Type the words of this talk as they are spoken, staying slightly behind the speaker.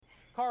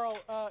Carl,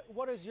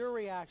 what is your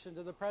reaction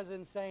to the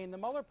president saying the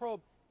Mueller probe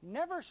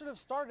never should have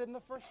started in the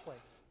first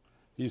place?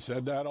 He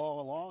said that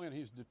all along, and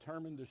he's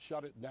determined to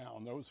shut it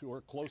down. Those who are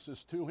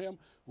closest to him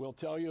will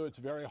tell you it's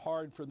very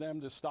hard for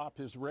them to stop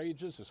his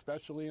rages,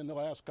 especially in the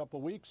last couple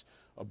of weeks,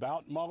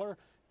 about Mueller,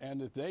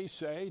 and that they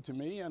say to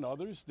me and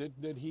others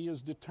that he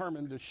is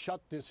determined to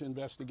shut this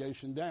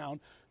investigation down.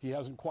 He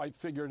hasn't quite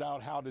figured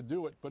out how to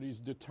do it, but he's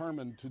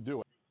determined to do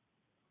it.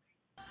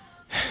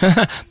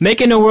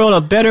 Making the world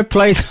a better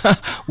place,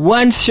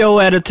 one show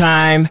at a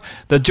time.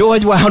 The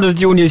George Wilder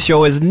Jr.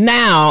 Show is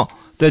now...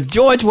 The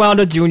George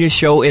Wilder Jr.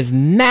 Show is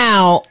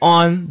now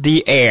on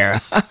the air.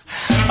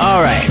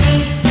 All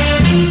right.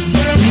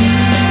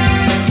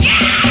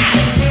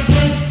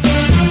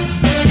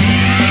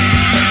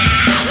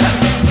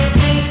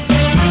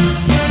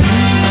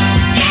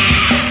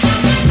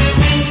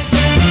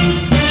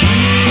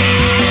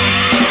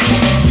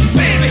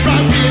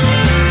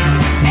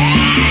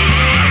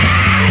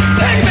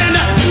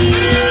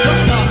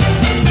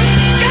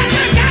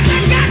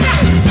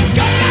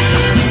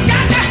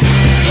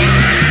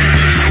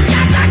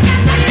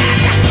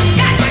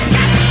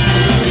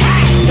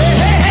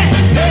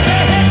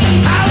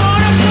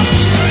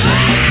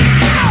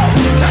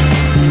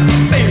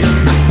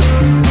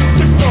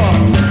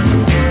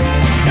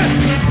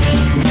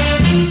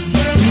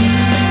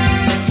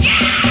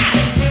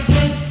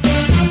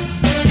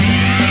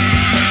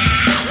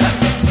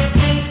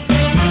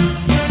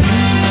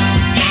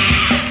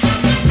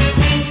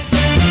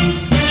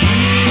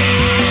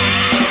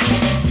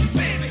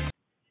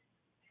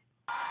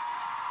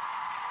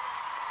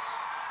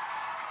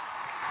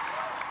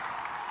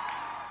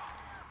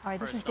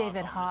 This is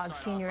David Hogg,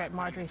 senior at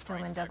Marjory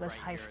Stoneman Douglas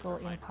High School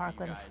in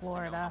Parkland,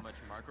 Florida.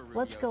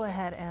 Let's go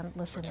ahead and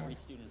listen in. Every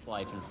student's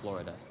life in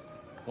Florida,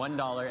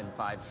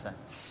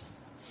 $1.05.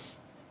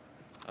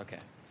 Okay.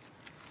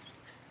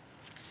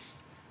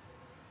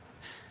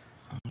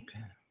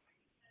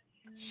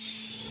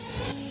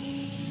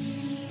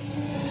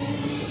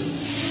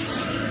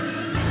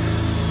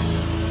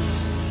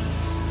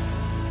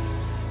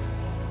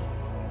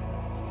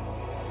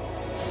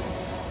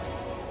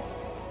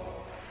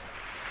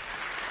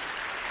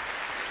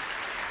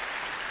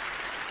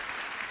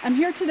 I'm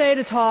here today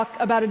to talk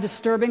about a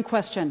disturbing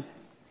question,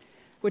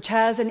 which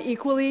has an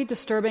equally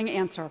disturbing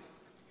answer.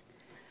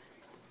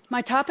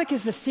 My topic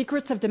is the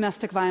secrets of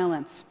domestic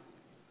violence.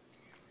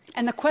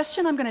 And the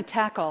question I'm going to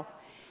tackle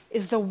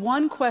is the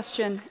one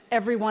question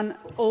everyone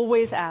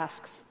always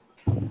asks.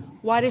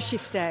 Why does she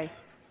stay?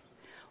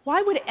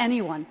 Why would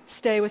anyone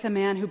stay with a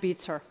man who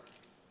beats her?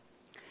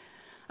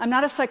 I'm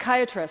not a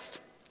psychiatrist,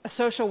 a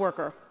social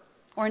worker,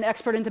 or an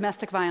expert in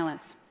domestic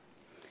violence.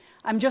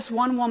 I'm just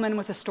one woman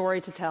with a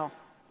story to tell.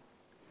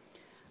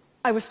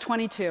 I was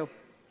 22.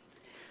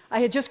 I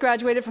had just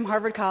graduated from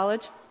Harvard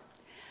College.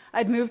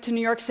 I'd moved to New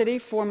York City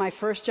for my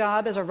first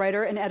job as a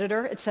writer and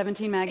editor at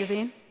 17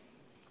 magazine.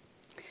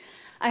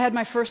 I had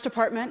my first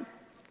apartment,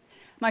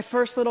 my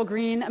first little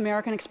green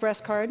American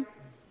Express card,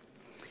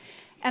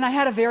 and I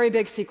had a very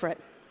big secret.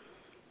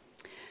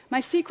 My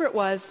secret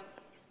was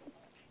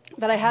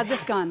that I had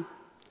this gun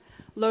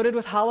loaded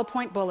with hollow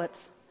point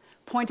bullets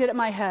pointed at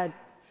my head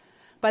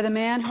by the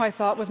man who I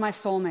thought was my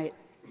soulmate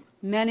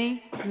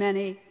many,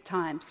 many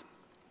times.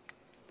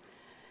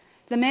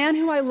 The man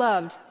who I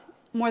loved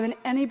more than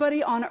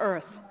anybody on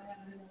earth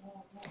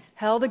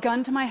held a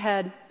gun to my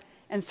head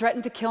and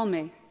threatened to kill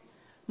me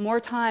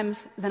more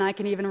times than I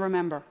can even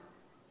remember.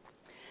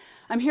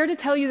 I'm here to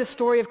tell you the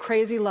story of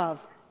crazy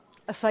love,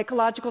 a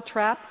psychological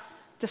trap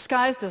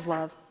disguised as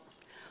love,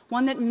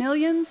 one that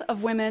millions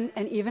of women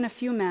and even a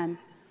few men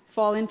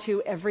fall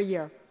into every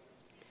year.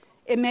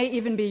 It may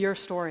even be your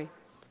story.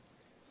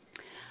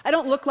 I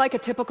don't look like a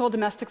typical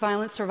domestic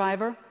violence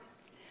survivor.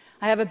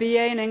 I have a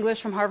BA in English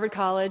from Harvard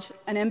College,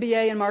 an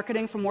MBA in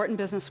marketing from Wharton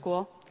Business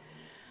School.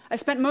 I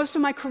spent most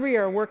of my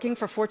career working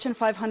for Fortune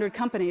 500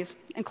 companies,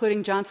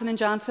 including Johnson &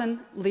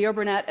 Johnson, Leo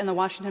Burnett, and the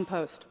Washington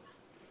Post.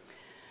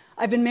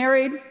 I've been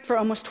married for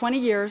almost 20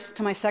 years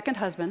to my second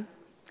husband,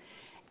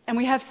 and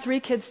we have 3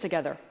 kids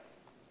together.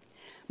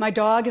 My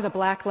dog is a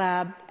black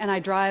lab, and I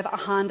drive a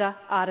Honda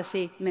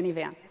Odyssey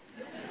minivan.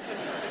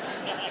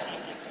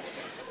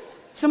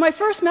 So my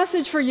first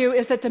message for you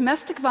is that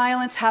domestic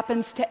violence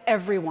happens to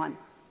everyone.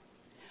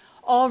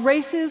 All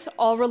races,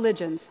 all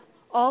religions,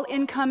 all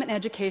income and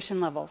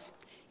education levels.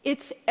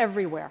 It's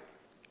everywhere.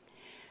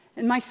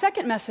 And my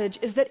second message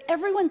is that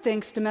everyone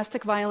thinks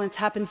domestic violence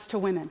happens to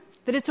women,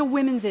 that it's a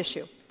women's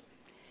issue.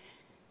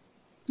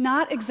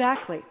 Not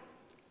exactly.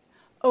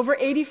 Over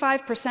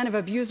 85% of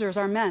abusers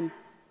are men.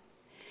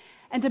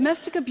 And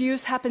domestic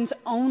abuse happens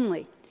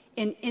only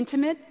in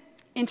intimate,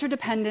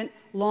 interdependent,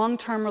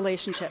 long-term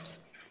relationships.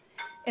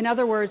 In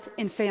other words,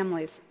 in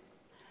families.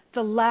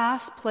 The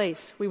last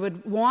place we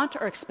would want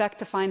or expect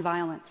to find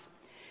violence,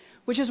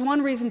 which is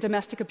one reason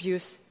domestic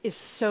abuse is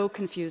so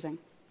confusing.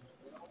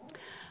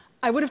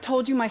 I would have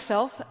told you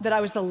myself that I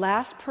was the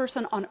last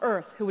person on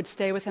earth who would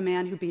stay with a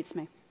man who beats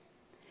me.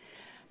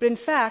 But in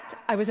fact,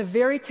 I was a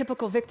very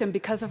typical victim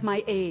because of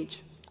my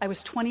age. I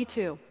was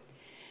 22.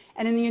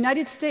 And in the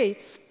United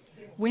States,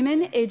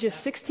 women ages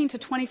 16 to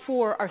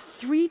 24 are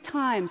 3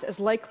 times as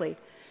likely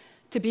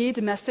to be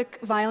domestic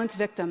violence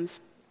victims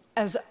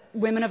as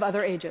women of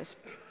other ages.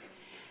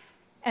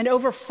 And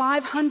over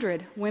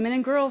 500 women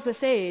and girls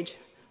this age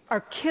are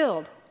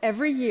killed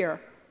every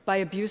year by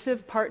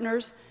abusive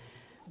partners,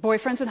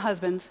 boyfriends and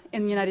husbands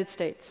in the United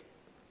States.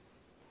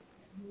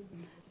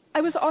 I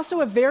was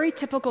also a very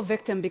typical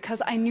victim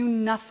because I knew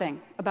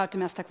nothing about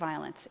domestic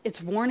violence, its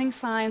warning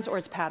signs or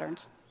its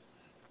patterns.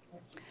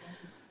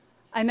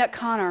 I met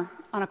Connor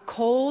on a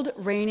cold,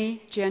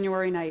 rainy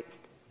January night.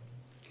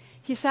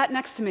 He sat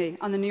next to me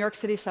on the New York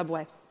City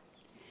subway,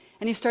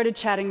 and he started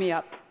chatting me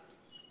up.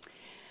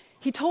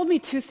 He told me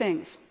 2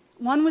 things.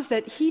 One was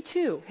that he,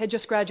 too, had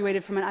just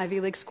graduated from an Ivy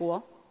League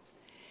school,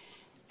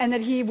 and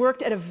that he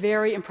worked at a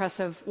very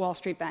impressive Wall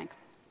Street bank.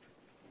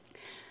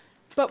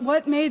 But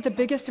what made the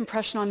biggest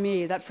impression on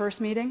me that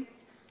first meeting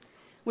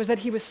was that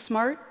he was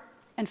smart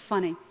and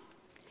funny,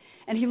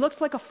 and he looked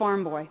like a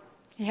farm boy.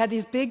 He had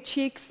these big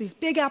cheeks, these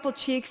big apple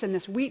cheeks, and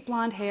this wheat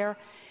blonde hair,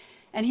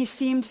 and he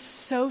seemed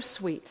so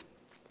sweet.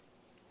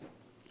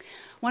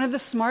 One of the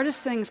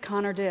smartest things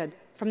Connor did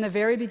from the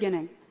very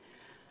beginning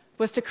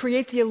was to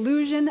create the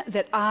illusion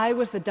that I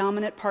was the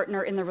dominant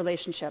partner in the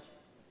relationship.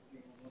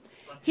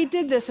 He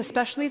did this,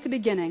 especially at the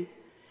beginning,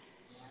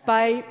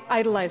 by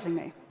idolizing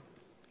me.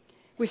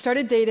 We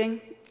started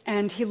dating,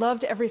 and he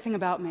loved everything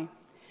about me.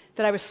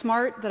 That I was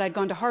smart, that I'd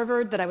gone to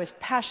Harvard, that I was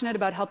passionate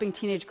about helping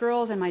teenage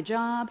girls and my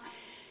job.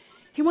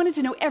 He wanted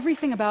to know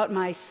everything about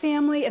my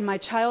family and my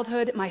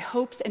childhood, my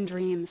hopes and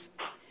dreams.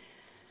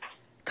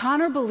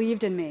 Connor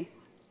believed in me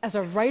as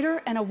a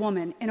writer and a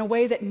woman in a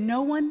way that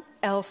no one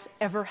else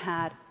ever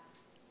had.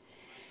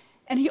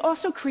 And he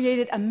also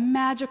created a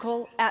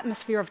magical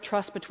atmosphere of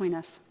trust between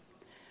us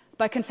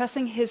by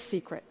confessing his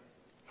secret,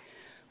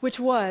 which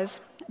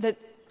was that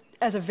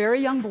as a very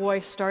young boy,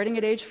 starting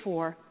at age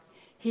 4,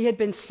 he had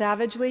been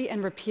savagely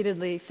and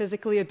repeatedly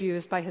physically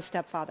abused by his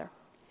stepfather.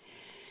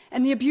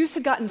 And the abuse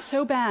had gotten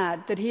so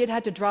bad that he had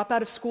had to drop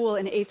out of school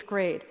in 8th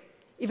grade,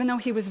 even though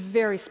he was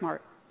very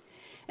smart.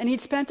 And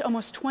he'd spent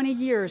almost 20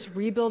 years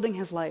rebuilding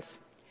his life,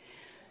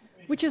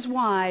 which is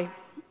why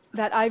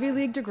that Ivy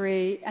League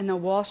degree and the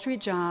Wall Street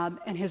job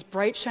and his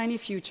bright, shiny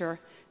future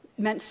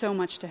meant so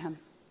much to him.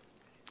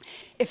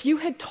 If you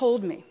had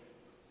told me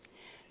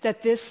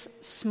that this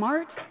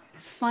smart,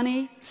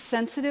 funny,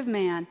 sensitive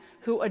man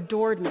who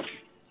adored me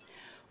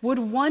would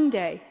one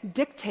day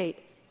dictate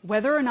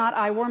whether or not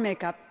I wore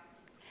makeup,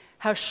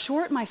 how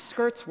short my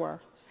skirts were,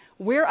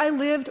 where I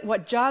lived,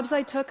 what jobs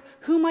I took,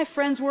 who my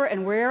friends were,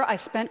 and where I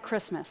spent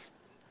Christmas,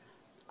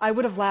 I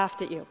would have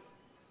laughed at you.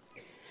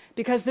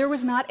 Because there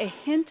was not a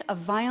hint of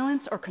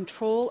violence or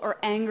control or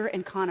anger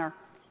in Connor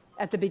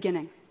at the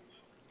beginning.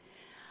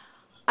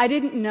 I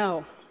didn't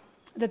know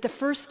that the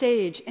first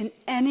stage in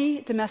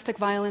any domestic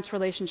violence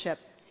relationship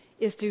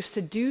is to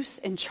seduce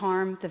and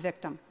charm the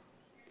victim.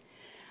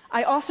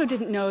 I also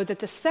didn't know that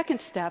the second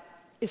step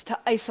is to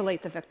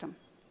isolate the victim.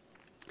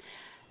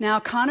 Now,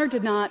 Connor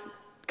did not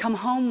come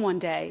home one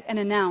day and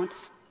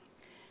announce,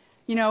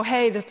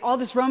 hey, all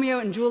this Romeo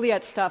and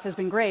Juliet stuff has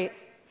been great,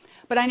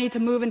 but I need to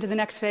move into the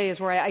next phase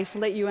where I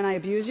isolate you and I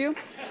abuse you.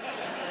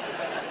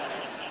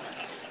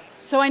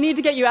 So I need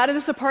to get you out of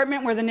this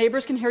apartment where the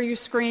neighbors can hear you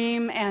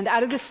scream and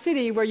out of this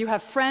city where you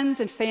have friends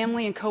and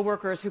family and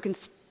coworkers who can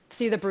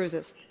see the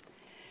bruises.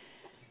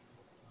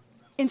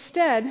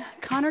 Instead,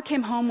 Connor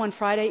came home one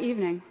Friday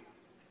evening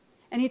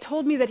and he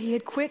told me that he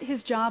had quit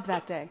his job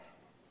that day,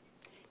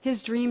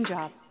 his dream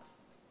job.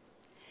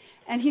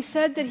 And he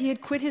said that he had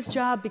quit his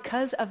job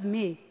because of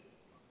me,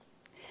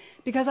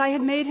 because I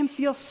had made him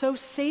feel so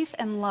safe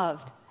and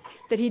loved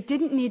that he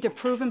didn't need to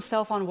prove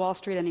himself on Wall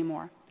Street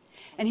anymore.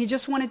 And he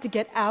just wanted to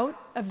get out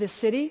of the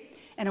city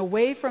and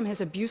away from his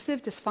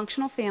abusive,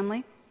 dysfunctional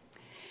family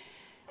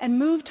and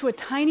move to a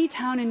tiny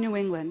town in New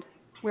England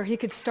where he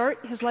could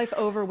start his life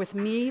over with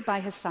me by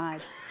his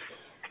side.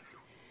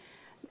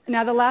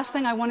 Now, the last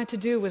thing I wanted to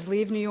do was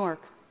leave New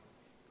York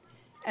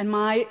and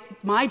my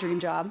dream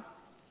job.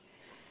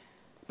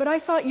 But I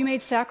thought you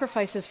made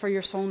sacrifices for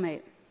your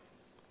soulmate.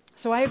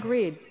 So I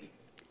agreed,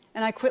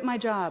 and I quit my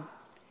job,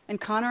 and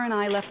Connor and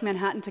I left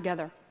Manhattan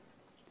together.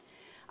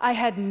 I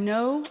had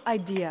no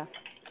idea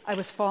I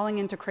was falling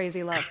into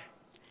crazy love,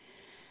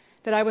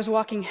 that I was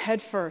walking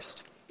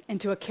headfirst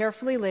into a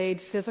carefully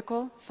laid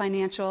physical,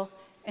 financial,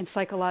 and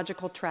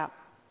psychological trap.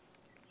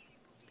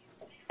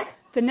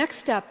 The next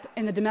step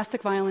in the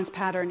domestic violence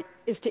pattern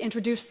is to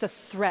introduce the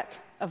threat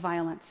of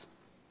violence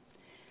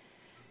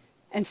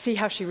and see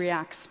how she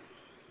reacts.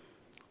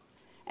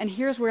 And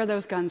here's where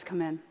those guns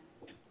come in.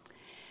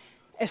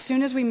 As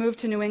soon as we moved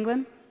to New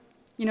England,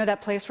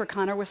 that place where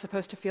Connor was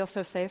supposed to feel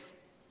so safe,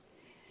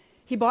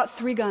 he bought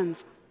 3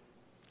 guns.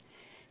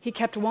 He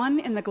kept one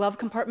in the glove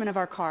compartment of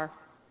our car.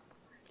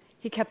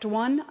 He kept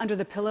one under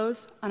the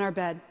pillows on our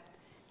bed.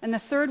 And the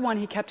third one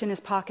he kept in his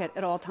pocket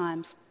at all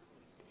times.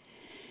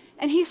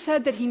 And he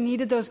said that he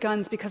needed those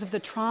guns because of the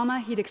trauma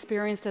he'd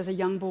experienced as a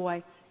young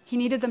boy. He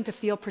needed them to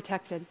feel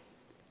protected.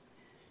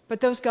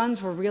 But those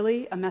guns were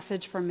really a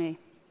message for me.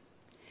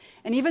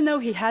 And even though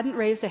he hadn't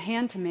raised a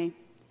hand to me,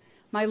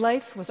 my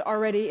life was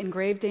already in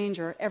grave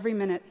danger every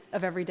minute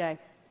of every day.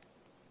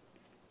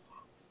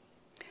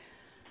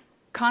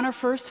 Connor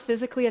first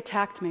physically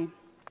attacked me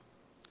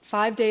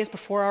 5 days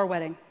before our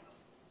wedding.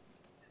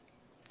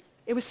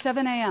 It was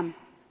 7 a.m.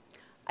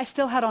 I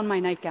still had on my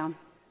nightgown.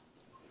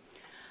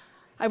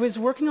 I was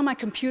working on my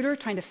computer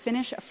trying to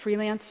finish a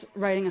freelance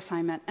writing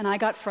assignment, and I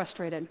got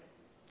frustrated.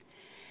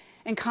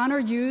 And Connor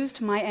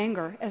used my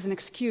anger as an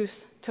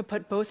excuse to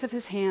put both of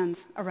his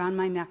hands around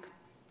my neck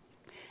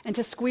and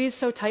to squeeze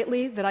so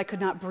tightly that I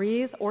could not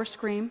breathe or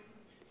scream.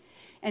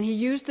 And he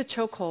used the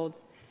chokehold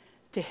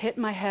to hit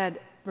my head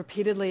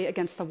repeatedly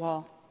against the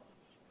wall.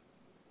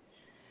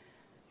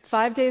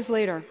 5 days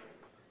later,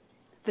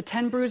 the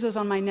 10 bruises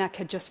on my neck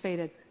had just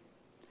faded,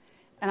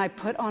 and I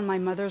put on my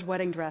mother's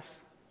wedding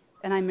dress,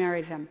 and I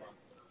married him.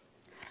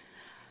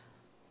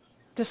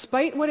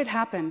 Despite what had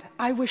happened,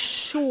 I was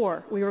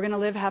sure we were going to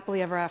live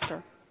happily ever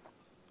after,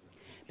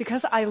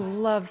 because I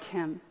loved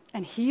him,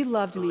 and he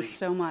loved me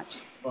so much.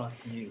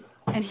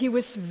 And he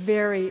was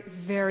very,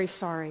 very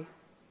sorry.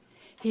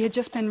 He had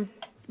just been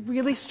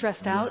really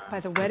stressed out by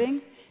the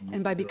wedding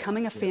and by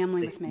becoming a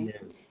family with me.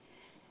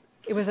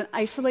 It was an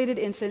isolated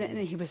incident,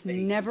 and he was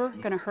never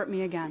going to hurt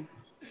me again.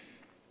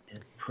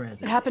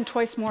 It happened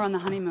twice more on the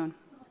honeymoon.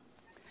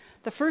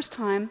 The first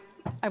time,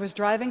 I was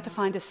driving to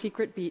find a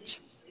secret beach,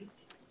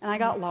 and I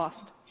got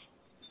lost.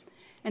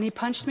 And he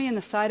punched me in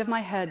the side of my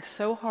head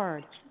so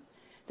hard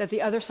that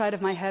the other side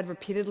of my head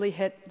repeatedly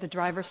hit the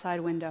driver's side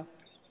window.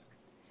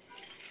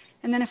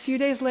 And then a few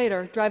days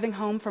later, driving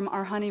home from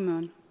our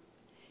honeymoon,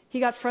 he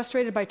got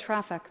frustrated by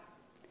traffic,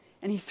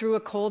 and he threw a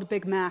cold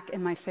Big Mac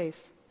in my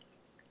face.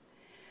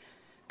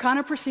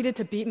 Connor proceeded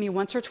to beat me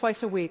once or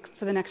twice a week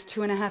for the next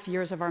 2.5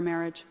 years of our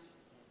marriage.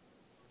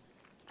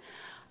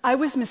 I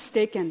was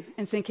mistaken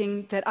in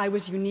thinking that I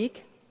was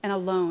unique and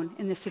alone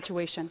in this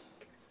situation.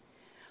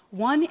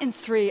 1 in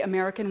 3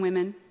 American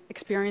women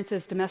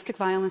experiences domestic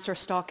violence or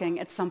stalking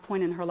at some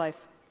point in her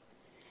life.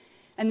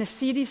 And the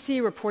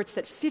CDC reports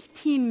that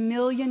 15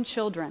 million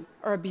children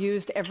are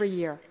abused every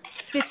year.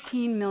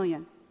 15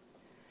 million.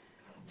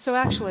 So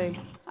actually,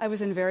 I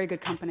was in very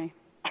good company.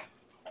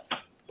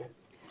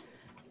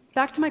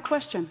 Back to my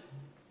question.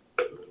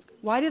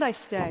 Why did I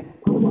stay?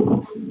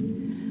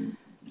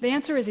 The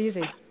answer is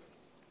easy.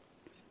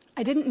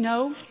 I didn't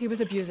know he was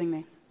abusing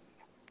me.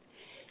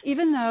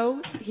 Even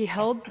though he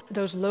held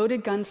those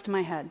loaded guns to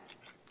my head,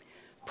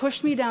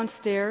 pushed me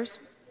downstairs,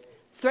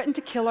 threatened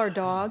to kill our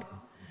dog,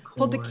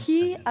 pulled the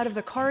key out of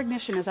the car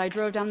ignition as I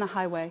drove down the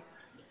highway,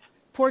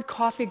 poured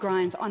coffee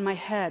grinds on my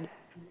head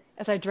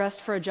as I dressed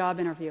for a job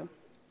interview.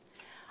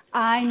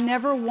 I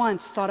never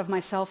once thought of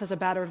myself as a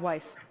battered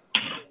wife.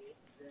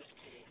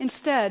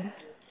 Instead,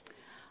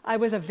 I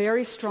was a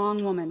very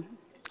strong woman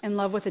in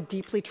love with a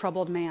deeply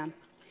troubled man,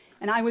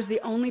 and I was the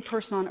only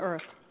person on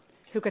earth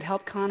who could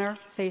help Connor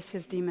face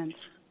his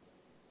demons.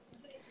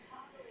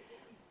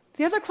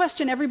 The other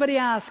question everybody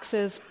asks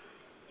is,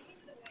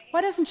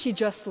 why doesn't she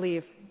just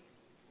leave?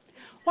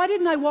 Why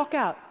didn't I walk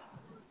out?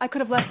 I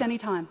could have left any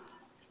time.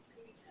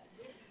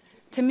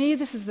 To me,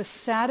 this is the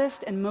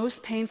saddest and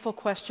most painful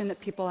question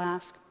that people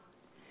ask,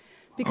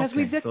 because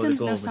we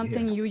victims know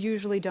something you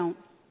usually don't.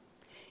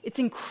 It's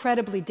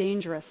incredibly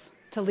dangerous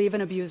to leave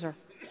an abuser,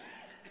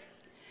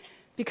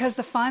 because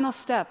the final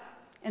step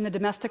in the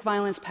domestic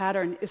violence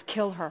pattern is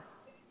kill her.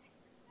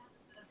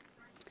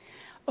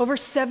 Over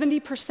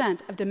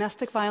 70% of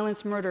domestic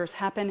violence murders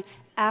happen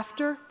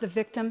after the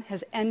victim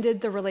has ended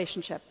the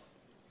relationship,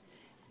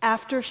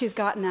 after she's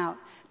gotten out,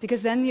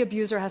 because then the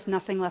abuser has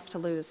nothing left to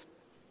lose.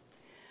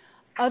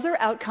 Other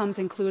outcomes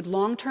include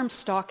long-term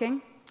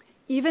stalking,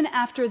 even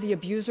after the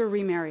abuser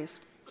remarries,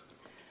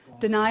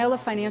 denial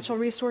of financial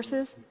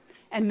resources,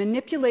 and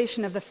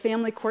manipulation of the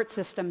family court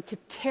system to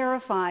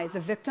terrify the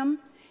victim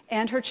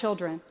and her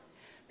children,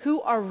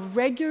 who are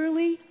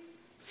regularly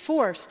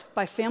forced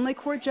by family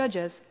court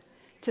judges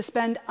to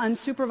spend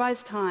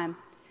unsupervised time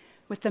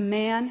with the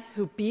man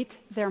who beat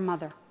their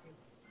mother.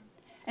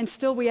 And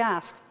still we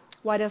ask,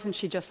 why doesn't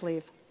she just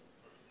leave?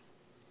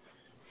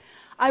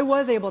 I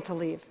was able to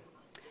leave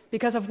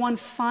because of one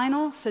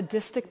final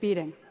sadistic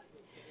beating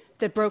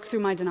that broke through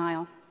my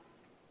denial.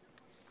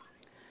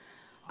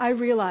 I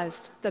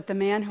realized that the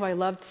man who I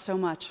loved so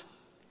much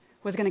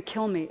was going to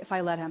kill me if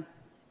I let him.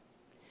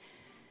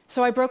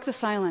 So I broke the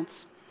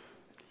silence.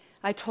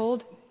 I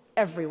told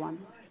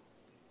everyone.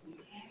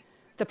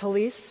 The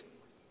police,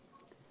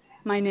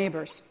 my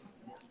neighbors,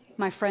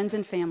 my friends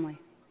and family,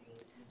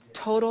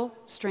 total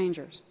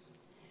strangers.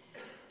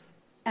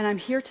 And I'm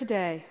here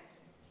today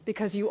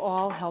because you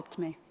all helped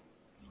me.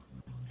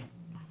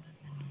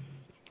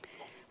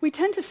 We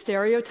tend to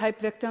stereotype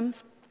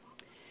victims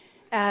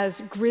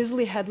as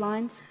grisly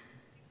headlines,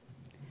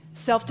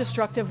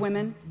 self-destructive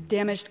women,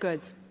 damaged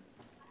goods.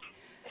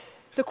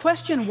 The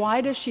question,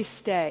 why does she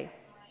stay,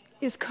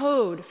 is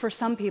code for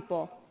some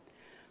people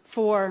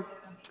for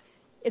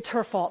it's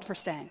her fault for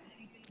staying.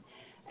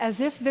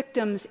 As if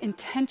victims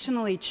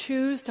intentionally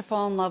choose to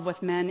fall in love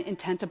with men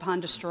intent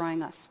upon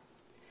destroying us.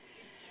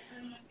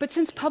 But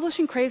since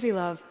publishing Crazy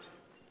Love,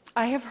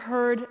 I have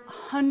heard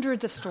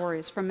hundreds of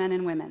stories from men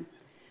and women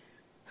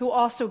who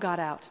also got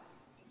out,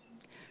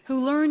 who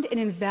learned an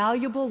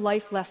invaluable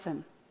life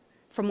lesson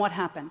from what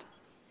happened,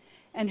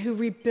 and who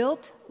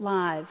rebuilt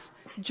lives,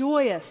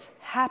 joyous,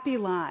 happy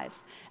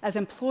lives, as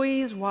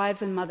employees,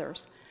 wives, and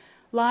mothers,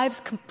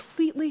 lives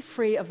completely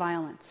free of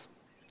violence.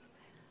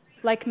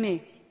 Like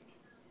me.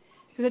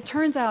 Because it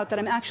turns out that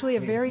I'm actually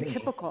a very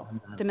typical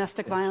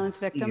domestic violence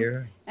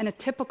victim and a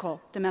typical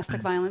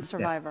domestic violence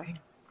survivor.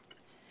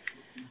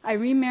 I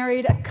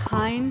remarried a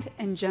kind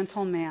and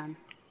gentle man.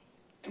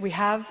 We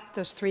have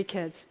those 3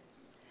 kids.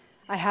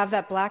 I have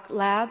that black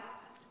lab,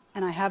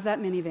 and I have that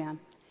minivan.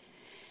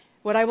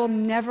 What I will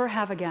never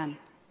have again,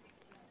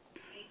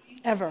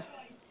 ever,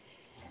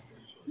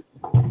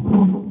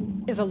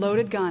 is a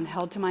loaded gun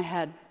held to my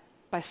head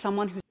by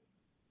someone who...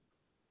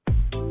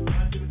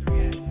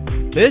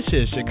 This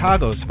is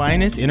Chicago's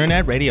finest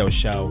internet radio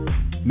show,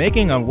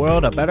 making a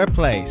world a better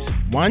place,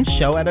 one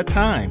show at a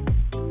time.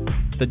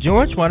 The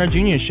George Wilder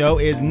Jr. Show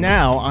is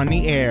now on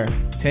the air.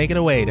 Take it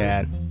away,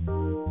 Dad.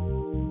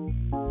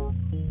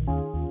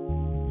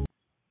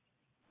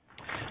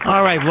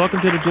 All right, welcome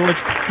to the George...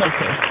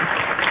 Okay.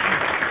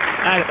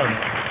 I don't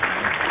know.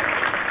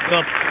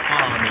 Well,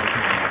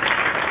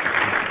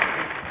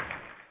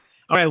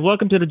 all right,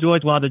 welcome to the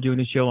George Wilder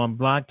Jr. Show on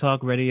Blog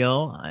Talk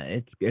Radio.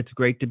 It's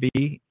great to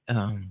be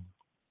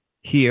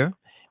here.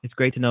 It's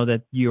great to know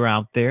that you're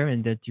out there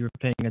and that you're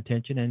paying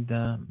attention, and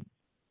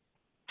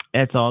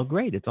it's all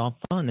great. It's all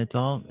fun. It's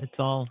all.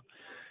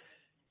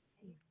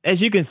 As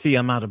you can see,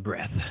 I'm out of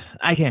breath.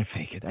 I can't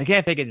fake it. I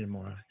can't fake it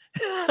anymore.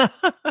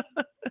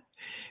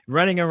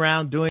 Running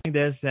around doing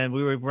this, and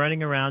we were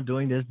running around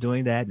doing this,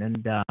 doing that,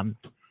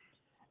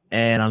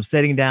 and I'm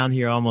sitting down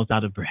here almost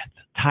out of breath,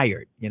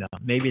 tired.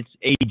 Maybe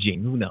it's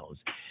aging. Who knows?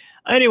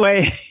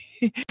 Anyway,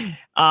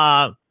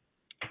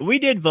 we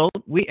did vote.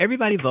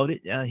 Everybody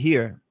voted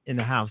here in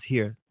the house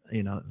here,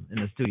 in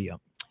the studio,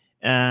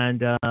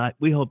 and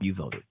we hope you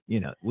voted.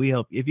 We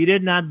hope. If you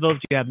did not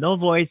vote, you have no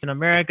voice in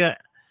America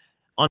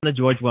on the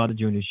George Wilder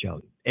Jr.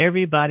 Show.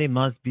 Everybody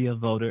must be a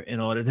voter in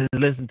order to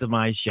listen to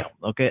my show.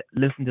 Okay,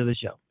 listen to the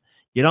show.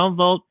 You don't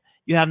vote,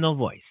 you have no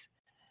voice.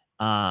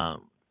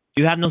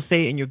 You have no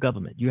say in your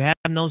government. You have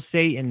no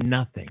say in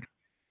nothing.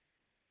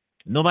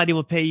 Nobody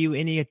will pay you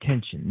any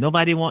attention.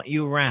 Nobody want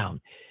you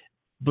around.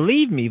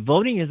 Believe me,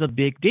 voting is a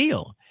big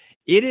deal.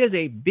 It is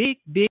a big,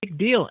 big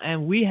deal,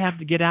 and we have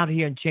to get out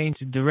here and change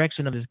the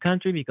direction of this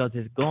country because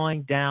it's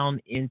going down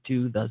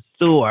into the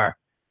sewer.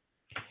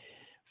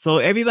 So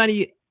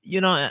everybody,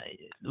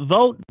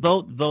 vote,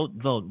 vote, vote,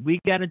 vote. We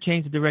got to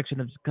change the direction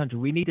of this country.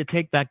 We need to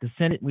take back the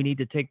Senate. We need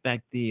to take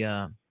back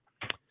the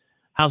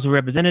House of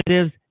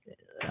Representatives.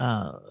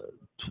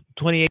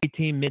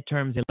 2018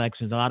 midterms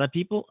elections. A lot of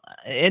people,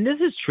 and this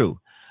is true,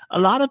 a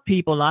lot of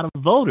people, a lot of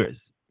voters,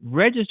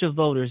 registered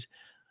voters,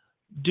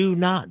 do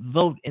not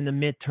vote in the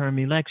midterm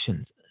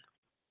elections.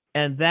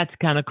 And that's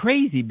kind of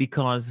crazy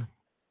because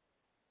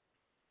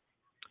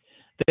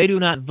they do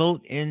not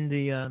vote in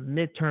the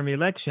midterm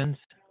elections.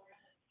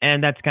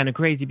 And that's kind of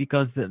crazy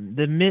because the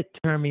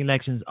midterm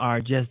elections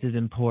are just as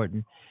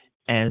important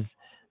as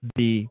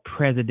the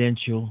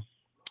presidential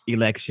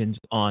elections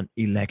on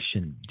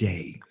election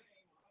day.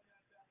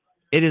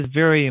 It is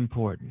very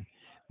important.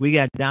 We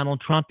got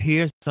Donald Trump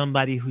here,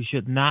 somebody who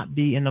should not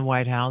be in the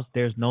White House.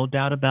 There's no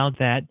doubt about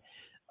that.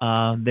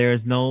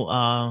 There's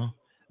no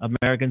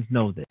Americans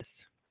know this.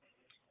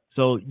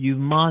 So you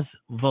must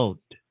vote.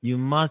 You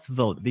must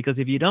vote because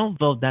if you don't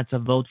vote, that's a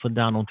vote for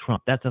Donald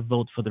Trump. That's a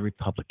vote for the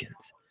Republicans.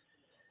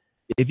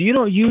 If you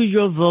don't use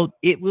your vote,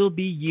 it will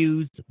be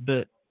used,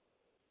 but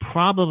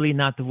probably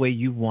not the way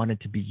you want it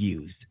to be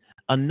used.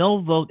 A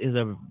no vote is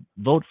a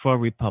vote for a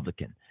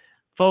Republican.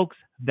 Folks,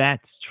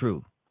 that's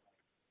true.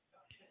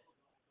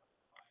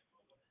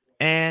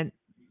 And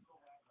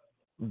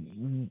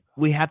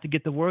we have to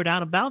get the word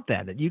out about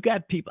that. You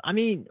got people,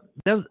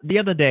 the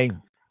other day,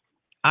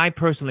 I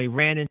personally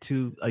ran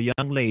into a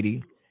young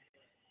lady,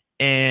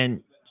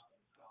 and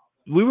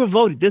we were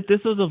voting.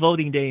 This was a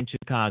voting day in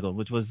Chicago,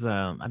 which was,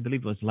 I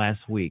believe it was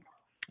last week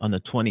on the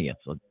 20th.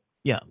 So,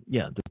 the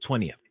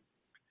 20th.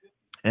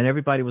 And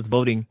everybody was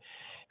voting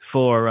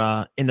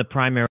for in the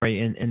primary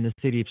in the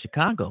city of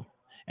Chicago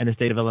and the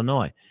state of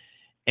Illinois.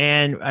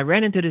 And I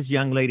ran into this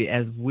young lady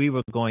as we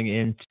were going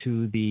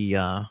into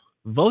the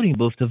voting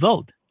booth to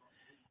vote.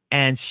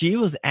 And she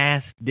was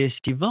asked, did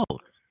she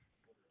vote?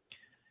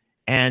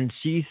 And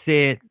she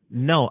said,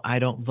 no, I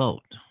don't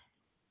vote.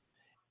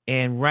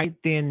 And right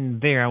then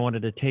and there, I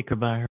wanted to take her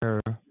by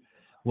her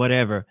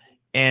whatever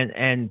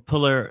and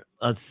pull her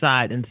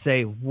aside and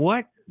say,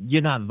 what?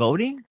 You're not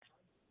voting?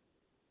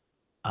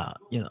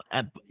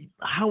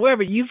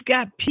 However, you've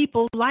got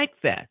people like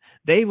that.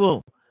 They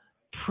will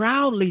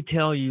proudly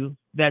tell you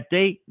that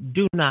they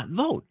do not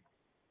vote,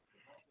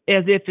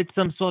 as if it's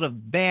some sort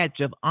of badge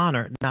of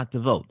honor not to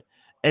vote,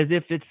 as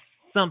if it's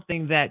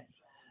something that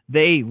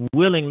they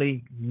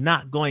willingly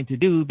not going to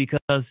do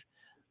because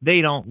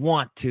they don't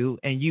want to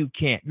and you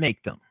can't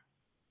make them.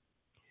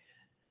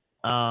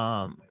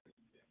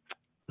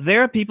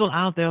 there are people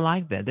out there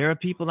like that. There are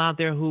people out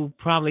there who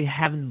probably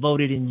haven't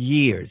voted in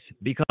years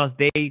because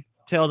they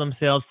tell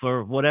themselves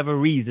for whatever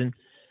reason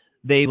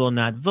they will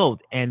not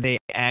vote, and they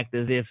act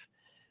as if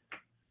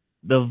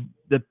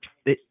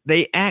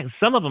they act.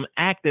 Some of them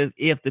act as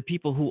if the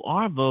people who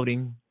are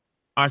voting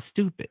are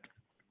stupid,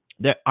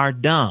 they are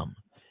dumb,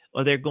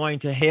 or they're going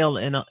to hell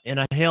in a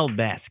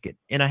handbasket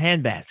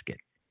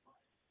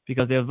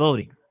because they're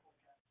voting.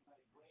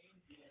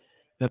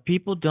 But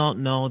people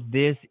don't know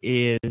this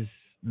is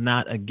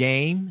not a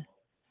game.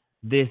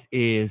 This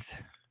is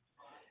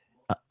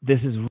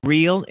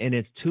real, and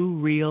it's too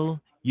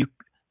real.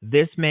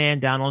 This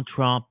man, Donald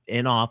Trump,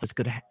 in office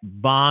could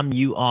bomb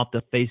you off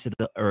the face of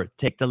the earth,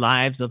 take the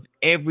lives of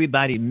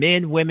everybody,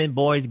 men, women,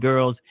 boys,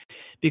 girls,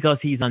 because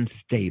he's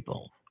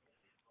unstable.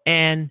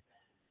 And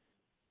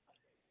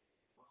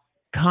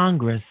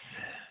Congress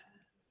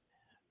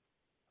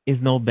is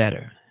no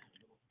better.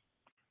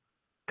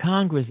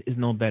 Congress is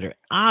no better.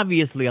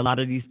 Obviously, a lot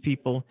of these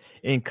people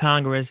in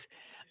Congress,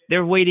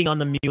 they're waiting on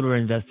the Mueller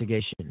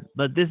investigation.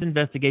 But this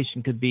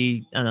investigation could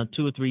be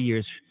 2 or 3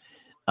 years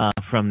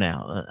from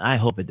now. I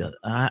hope it does.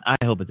 I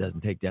hope it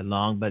doesn't take that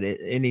long. But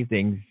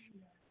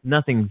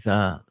nothing's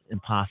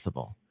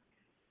impossible.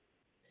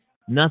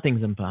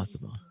 Nothing's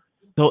impossible.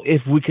 So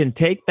if we can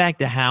take back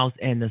the House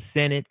and the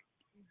Senate,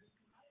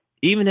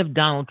 even if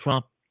Donald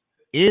Trump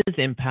is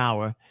in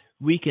power,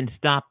 we can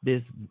stop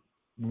this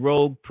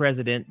rogue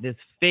president, this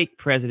fake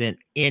president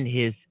in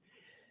his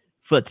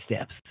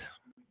footsteps.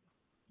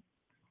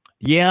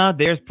 Yeah,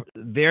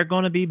 they're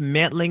going to be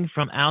meddling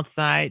from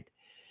outside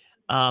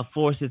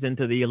forces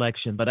into the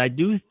election, but I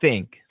do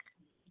think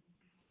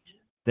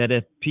that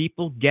if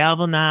people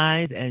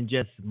galvanize and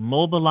just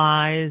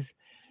mobilize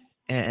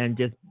and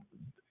just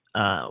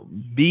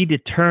be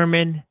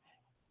determined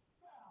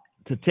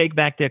to take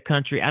back their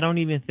country, I don't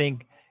even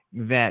think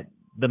that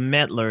the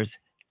meddlers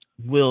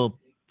will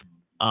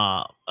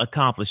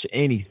accomplish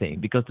anything,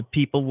 because the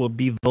people will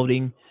be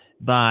voting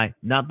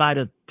not by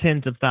the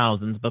tens of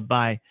thousands, but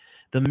by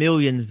the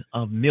millions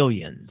of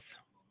millions.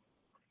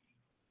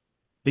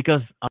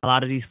 Because a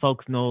lot of these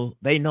folks know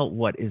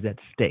what is at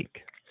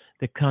stake.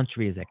 The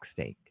country is at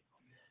stake.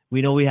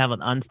 We know we have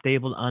an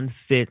unstable,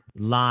 unfit,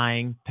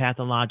 lying,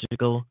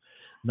 pathological,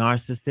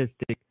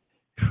 narcissistic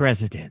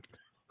president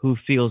who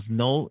feels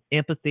no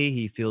empathy.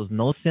 He feels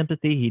no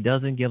sympathy. He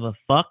doesn't give a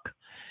fuck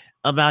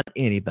about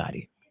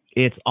anybody.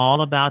 It's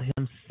all about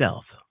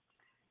himself.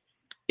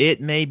 It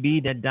may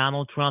be that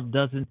Donald Trump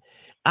doesn't.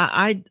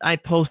 I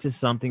posted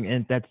something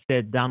and that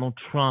said Donald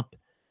Trump,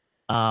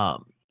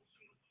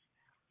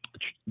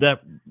 the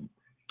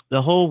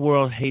whole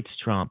world hates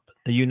Trump.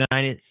 The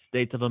United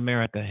States of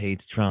America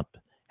hates Trump.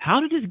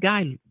 How did this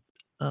guy,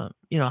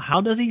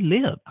 how does he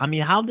live? I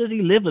mean, how does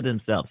he live with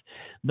himself,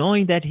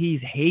 knowing that he's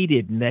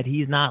hated and that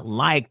he's not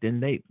liked,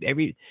 and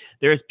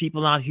there's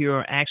people out here who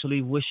are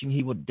actually wishing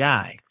he would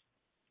die.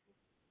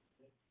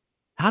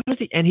 How does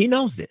he? And he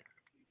knows it.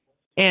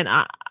 And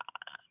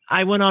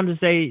I went on to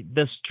say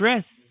the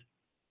stress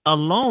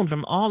alone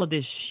from all of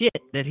this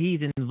shit that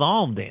he's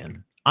involved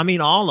in, I mean,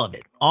 all of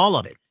it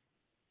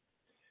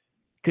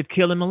could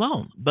kill him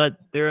alone. But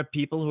there are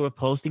people who are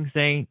posting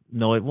saying,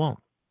 no, it won't.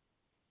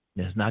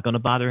 It's not going to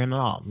bother him at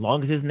all. As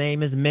long as his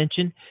name is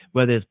mentioned,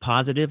 whether it's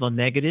positive or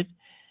negative,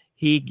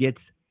 he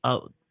gets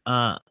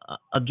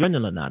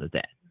adrenaline out of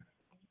that.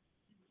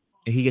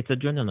 He gets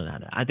adrenaline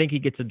out of it. I think he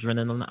gets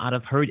adrenaline out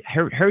of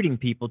hurting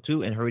people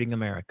too, and hurting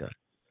America.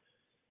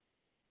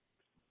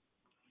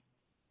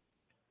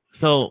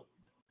 So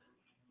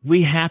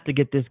we have to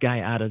get this guy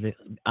out of the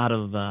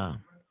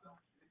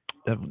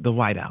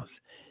White House.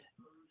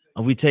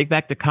 We take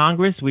back the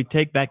Congress. We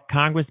take back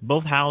Congress,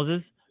 both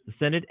houses, the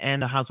Senate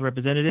and the House of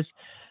Representatives.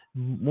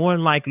 More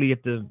than likely,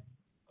 if the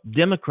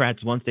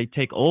Democrats, once they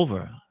take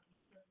over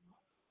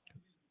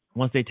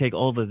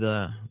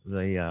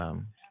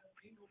the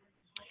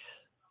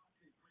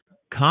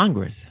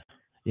Congress,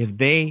 if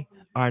they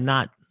are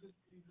not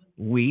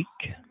weak,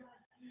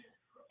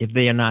 if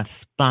they are not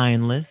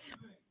spineless,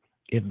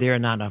 if they're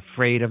not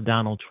afraid of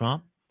Donald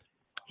Trump,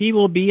 he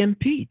will be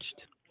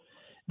impeached.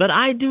 But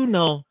I do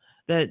know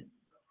that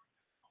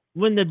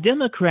when the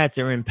Democrats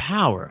are in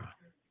power,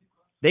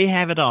 they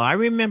have it all. I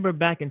remember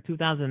back in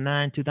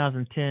 2009,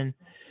 2010,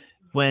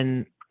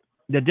 when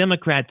the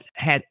Democrats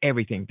had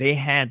everything. They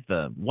had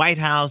the White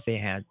House, they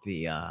had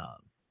the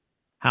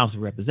House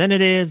of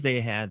Representatives,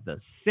 they had the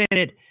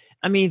Senate.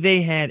 I mean,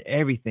 they had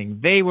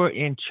everything. They were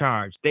in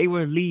charge. They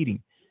were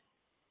leading.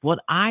 What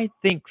I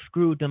think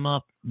screwed them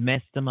up,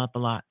 messed them up a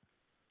lot,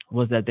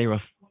 was that they were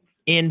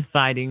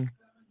infighting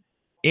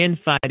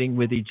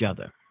with each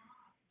other.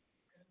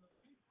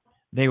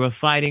 They were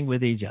fighting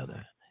with each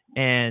other.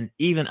 And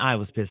even I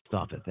was pissed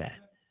off at that.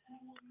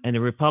 And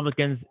the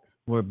Republicans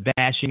were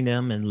bashing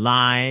them and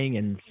lying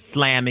and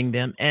slamming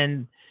them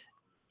and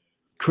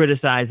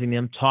criticizing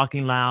them,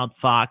 talking loud,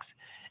 Fox.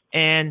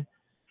 And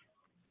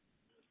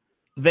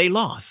they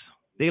lost.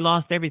 They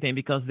lost everything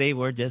because they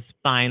were just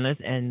spineless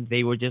and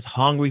they were just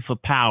hungry for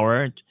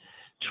power,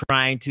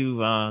 trying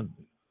to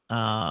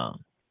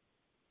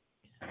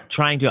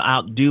trying to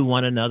outdo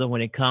one another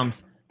when it comes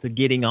to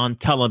getting on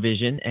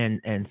television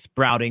and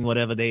sprouting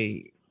whatever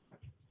they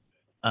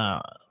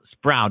were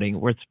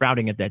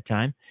sprouting at that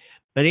time.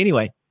 But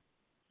anyway,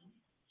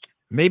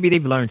 maybe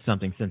they've learned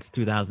something since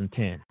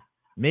 2010.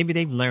 Maybe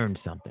they've learned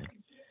something.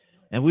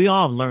 And we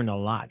all have learned a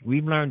lot.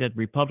 We've learned that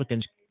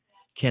Republicans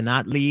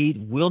cannot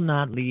lead, will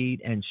not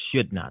lead, and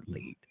should not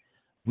lead.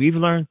 We've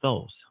learned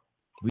those.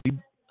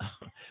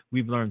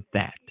 We've learned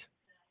that.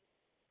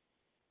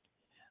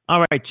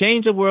 All right,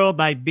 change the world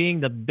by being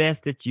the best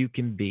that you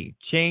can be.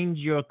 Change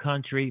your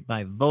country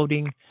by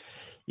voting.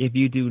 If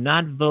you do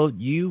not vote,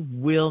 you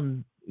will.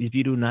 If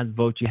you do not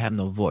vote, you have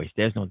no voice.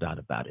 There's no doubt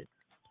about it.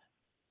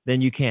 Then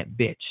you can't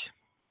bitch.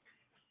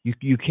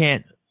 You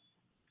can't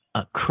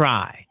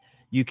cry.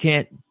 You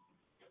can't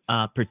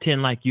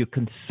pretend like you're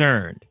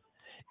concerned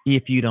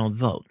if you don't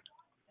vote.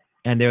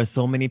 And there are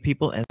so many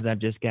people, as I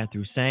just got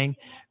through saying,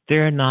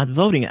 they're not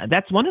voting.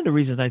 That's one of the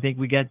reasons I think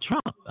we got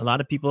Trump. A lot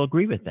of people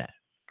agree with that.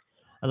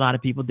 A lot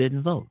of people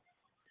didn't vote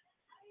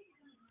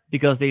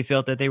because they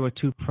felt that they were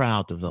too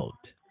proud to vote.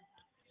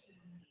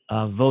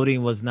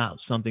 Voting was not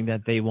something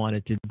that they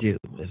wanted to do.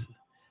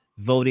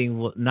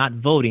 Not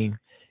voting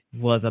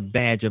was a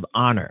badge of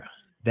honor.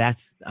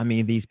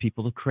 These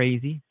people are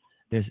crazy.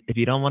 If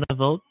you don't want to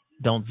vote,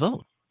 don't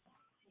vote.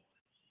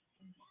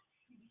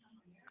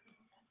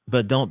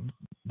 But don't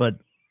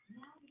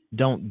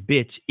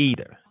bitch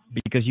either,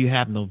 because you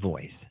have no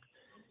voice.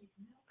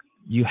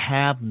 You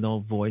have no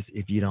voice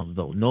if you don't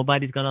vote.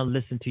 Nobody's going to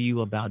listen to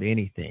you about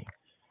anything.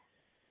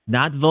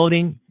 Not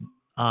voting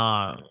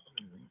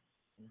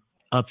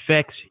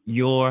affects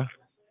your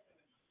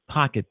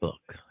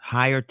pocketbook.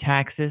 Higher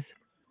taxes,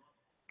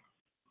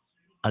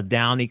 a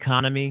down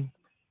economy,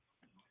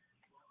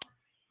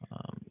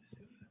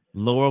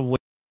 lower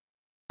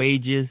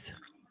wages,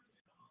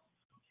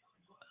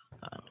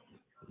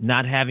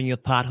 not having your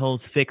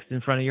potholes fixed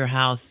in front of your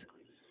house.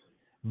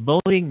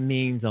 Voting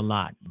means a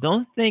lot.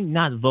 Don't think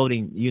not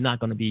voting, you're not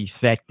going to be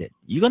affected.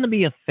 You're going to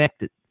be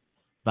affected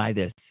by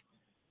this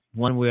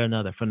one way or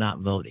another for not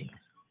voting.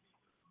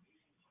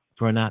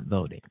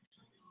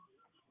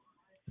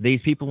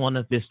 These people want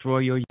to destroy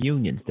your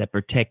unions that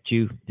protect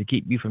you to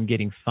keep you from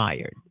getting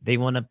fired. They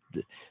want to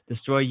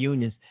destroy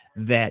unions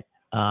that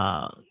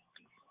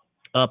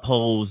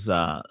upholds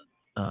the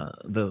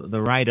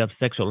right of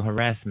sexual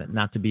harassment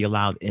not to be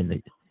allowed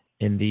in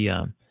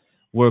the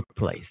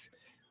workplace.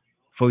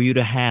 For you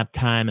to have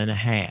time and a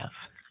half,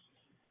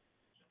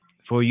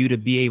 for you to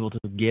be able to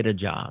get a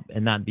job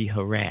and not be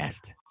harassed.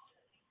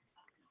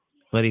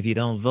 But if you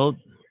don't vote,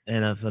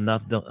 and if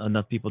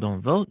enough people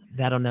don't vote,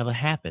 that'll never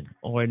happen,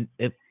 or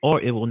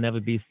it will never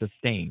be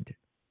sustained.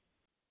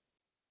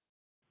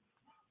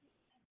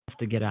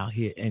 To get out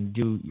here and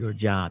do your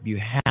job, you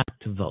have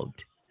to vote.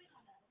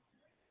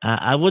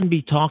 I wouldn't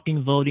be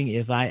talking voting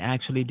if I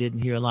actually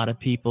didn't hear a lot of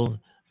people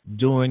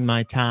during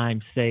my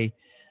time say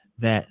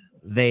that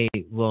they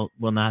will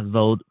not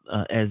vote,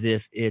 as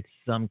if it's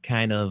some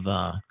kind of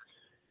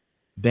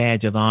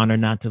badge of honor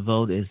not to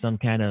vote, is some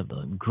kind of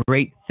a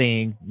great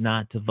thing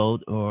not to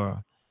vote,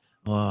 or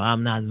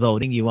I'm not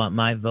voting, you want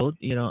my vote.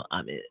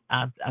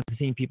 I've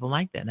seen people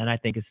like that, and I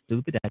think it's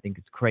stupid. I think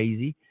it's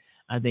crazy.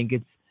 I think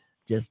it's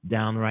just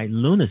downright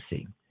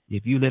lunacy.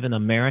 If you live in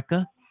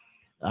America,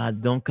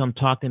 don't come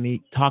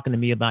talking to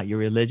me about your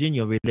religion.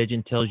 Your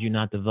religion tells you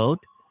not to vote,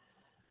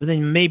 but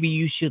then maybe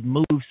you should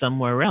move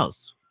somewhere else.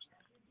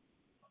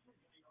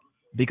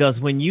 Because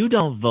when you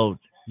don't vote,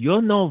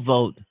 your no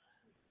vote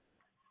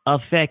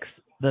affects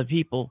the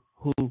people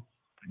who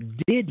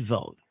did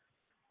vote.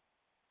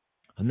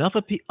 Enough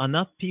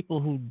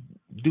people who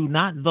do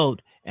not vote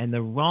and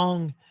the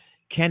wrong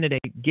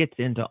candidate gets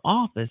into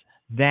office,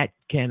 that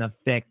can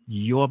affect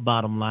your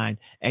bottom line,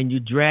 and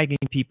you're dragging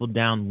people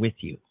down with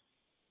you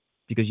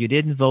because you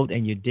didn't vote,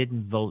 and you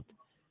didn't vote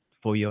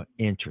for your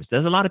interest.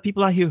 There's a lot of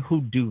people out here who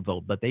do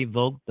vote, but they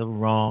vote the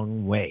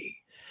wrong way.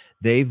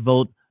 They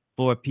vote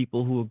for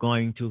people who are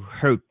going to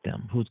hurt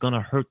them, who's going to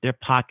hurt their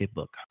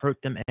pocketbook,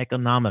 hurt them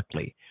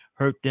economically,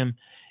 hurt them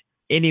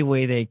any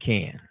way they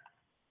can.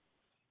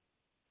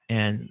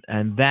 And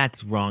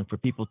that's wrong, for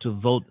people to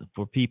vote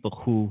for people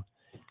who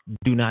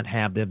do not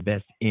have their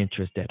best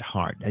interest at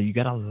heart. Now, you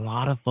got a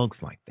lot of folks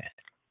like that,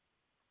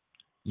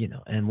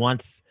 and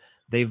once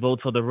they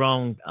vote for the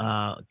wrong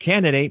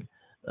candidate,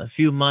 a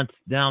few months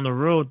down the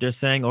road, they're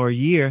saying, or a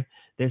year,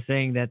 they're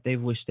saying that they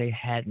wish they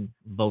hadn't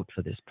voted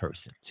for this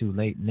person. Too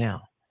late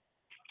now.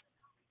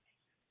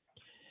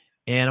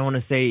 And I want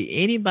to say,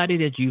 anybody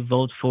that you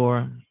vote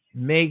for,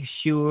 make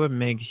sure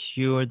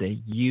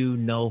that you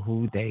know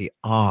who they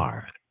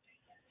are.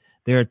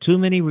 There are too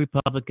many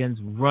Republicans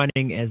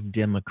running as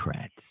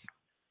Democrats,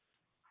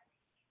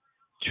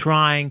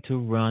 trying to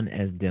run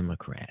as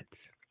Democrats,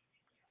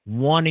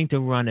 wanting to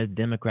run as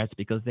Democrats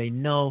because they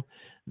know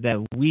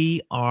that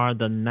we are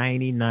the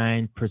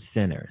 99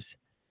 percenters.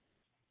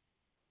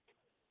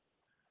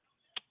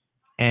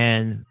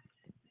 And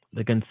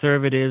the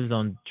conservatives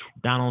on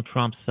Donald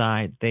Trump's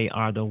side, they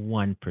are the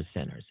 1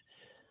 percenters.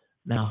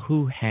 Now,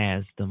 who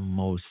has the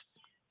most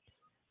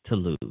to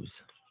lose?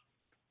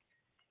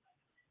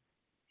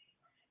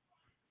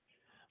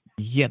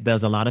 Yeah,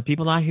 there's a lot of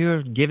people out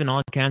here giving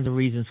all kinds of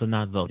reasons for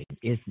not voting.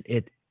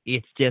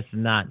 It's just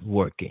not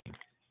working.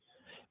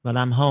 But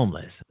I'm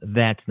homeless.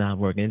 That's not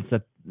working.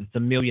 It's a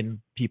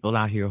million people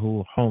out here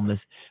who are homeless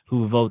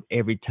who vote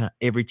every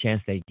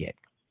chance they get.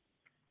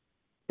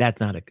 That's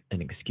not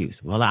an excuse.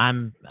 Well,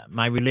 I'm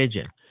my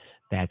religion.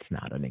 That's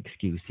not an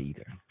excuse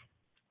either.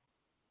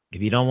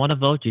 If you don't want to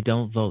vote, you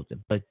don't vote.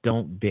 But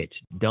don't bitch.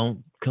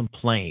 Don't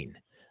complain.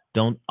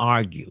 Don't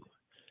argue.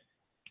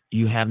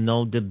 You have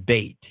no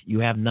debate. You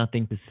have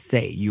nothing to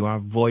say. You are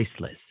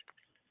voiceless.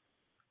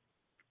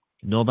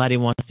 Nobody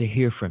wants to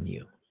hear from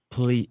you.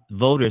 Please,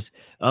 voters,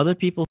 other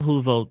people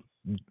who vote,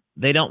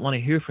 they don't want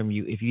to hear from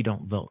you if you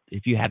don't vote,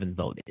 if you haven't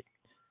voted.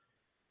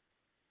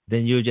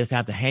 Then you just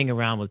have to hang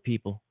around with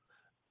people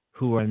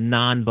who are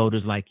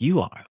non-voters like you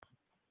are.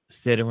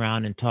 Sit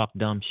around and talk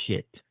dumb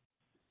shit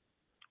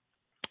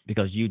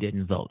because you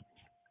didn't vote.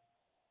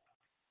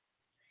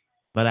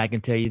 But I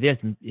can tell you this,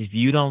 if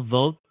you don't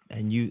vote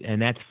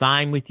and that's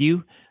fine with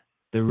you,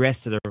 the rest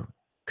of the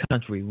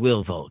country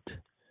will vote.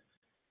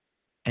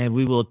 And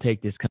we will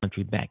take this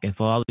country back. And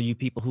for all of you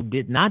people who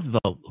did not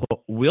vote, who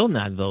will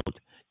not vote,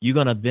 you're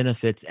gonna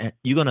benefit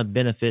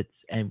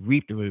and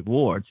reap the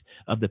rewards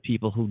of the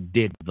people who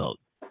did vote.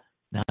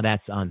 Now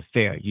that's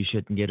unfair. You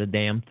shouldn't get a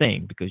damn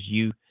thing because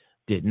you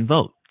didn't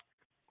vote.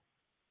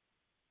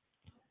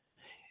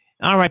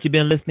 All right, you've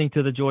been listening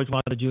to the George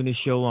Wilder Jr.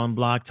 Show on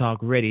Blog Talk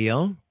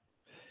Radio.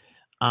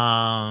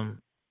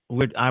 I'm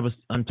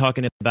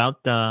talking about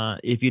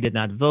if you did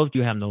not vote,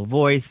 you have no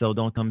voice, so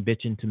don't come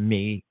bitching to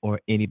me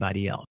or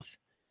anybody else.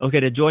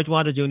 Okay, the George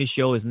Wilder Jr.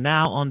 Show is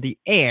now on the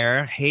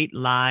air. Hate,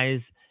 lies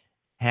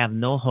have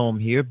no home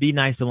here. Be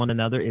nice to one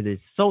another. It is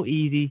so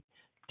easy.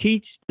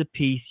 Teach the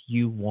peace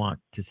you want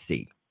to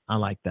see. I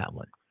like that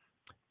one.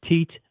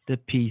 Teach the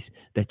peace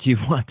that you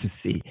want to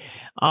see.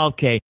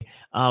 Okay,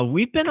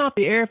 we've been off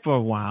the air for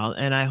a while,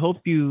 and I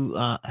hope you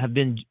have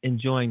been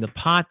enjoying the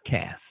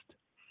podcast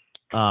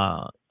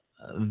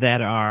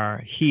that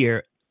are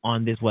here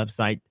on this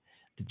website,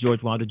 the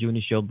George Wilder Jr.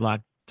 Show, Blog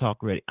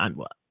Talk Radio.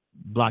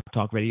 Blog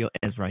Talk Radio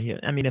is right here.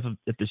 I mean, if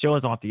the show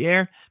is off the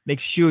air, make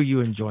sure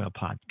you enjoy a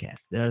podcast.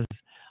 There's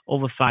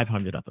over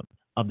 500 of them,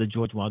 of the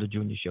George Wilder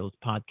Jr. Show's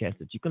podcast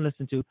that you can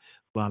listen to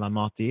while I'm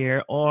off the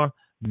air, or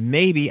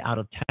maybe out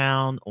of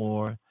town,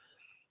 or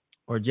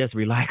just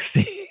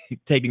relaxing,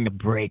 taking a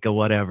break or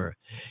whatever,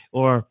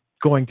 or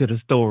going to the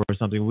store or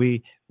something.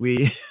 We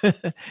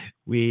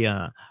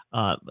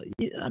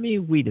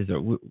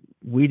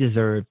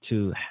deserve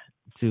to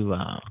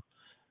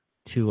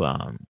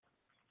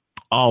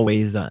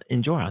always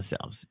enjoy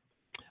ourselves.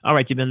 All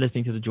right, you've been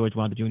listening to the George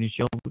Wilder Jr.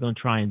 Show. We're going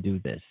to try and do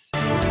this.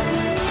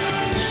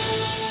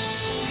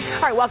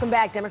 All right, welcome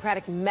back.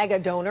 Democratic mega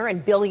donor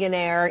and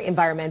billionaire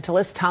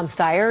environmentalist Tom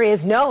Steyer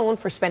is known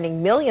for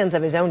spending millions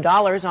of his own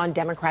dollars on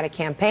Democratic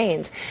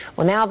campaigns.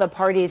 Well, now the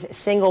party's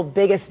single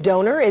biggest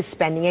donor is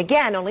spending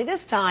again, only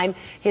this time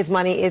his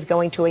money is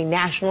going to a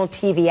national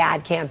TV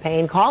ad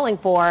campaign calling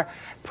for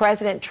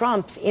President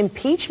Trump's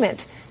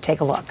impeachment.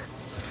 Take a look.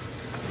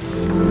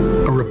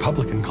 A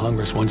Republican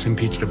Congress once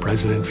impeached a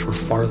president for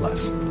far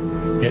less.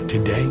 Yet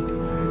today,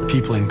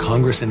 people in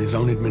Congress and his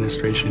own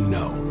administration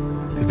know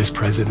that this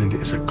president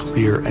is a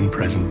clear and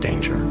present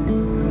danger,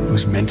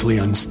 who's mentally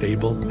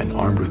unstable and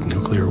armed with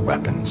nuclear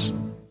weapons.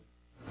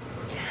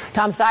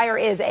 Tom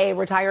Steyer is a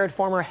retired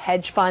former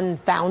hedge fund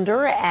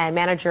founder and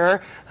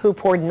manager who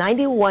poured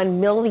 $91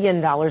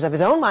 million of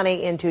his own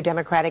money into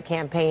Democratic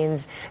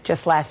campaigns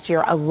just last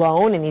year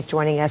alone, and he's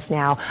joining us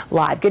now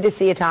live. Good to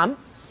see you, Tom.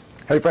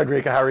 Hey,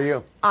 Frederica, how are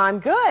you? I'm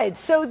good.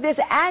 So this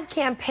ad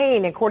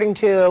campaign, according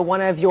to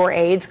one of your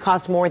aides,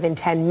 cost more than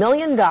 $10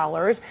 million.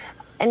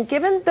 And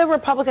given the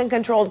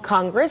Republican-controlled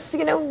Congress,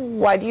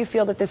 why do you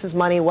feel that this is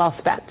money well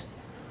spent?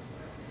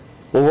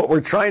 Well, what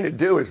we're trying to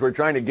do is we're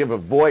trying to give a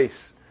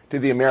voice to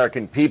the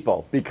American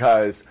people,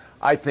 because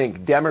I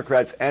think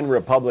Democrats and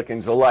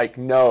Republicans alike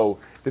know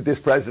that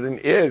this president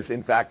is,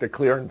 in fact, a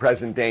clear and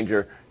present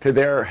danger to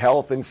their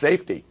health and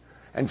safety.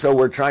 And so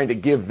we're trying to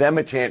give them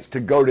a chance to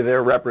go to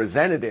their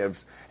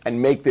representatives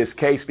and make this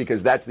case,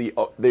 because that's the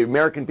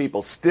American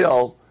people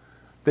still,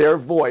 their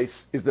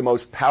voice is the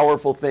most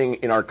powerful thing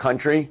in our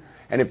country.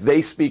 And if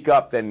they speak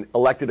up, then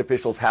elected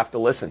officials have to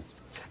listen.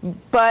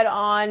 But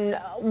on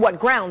what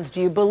grounds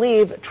do you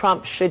believe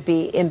Trump should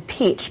be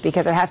impeached?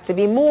 Because it has to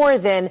be more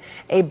than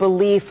a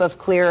belief of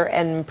clear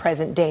and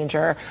present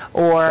danger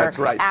or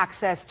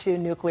access to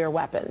nuclear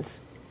weapons.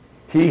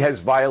 He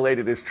has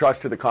violated his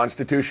trust to the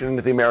Constitution and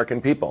to the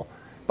American people.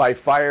 By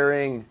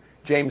firing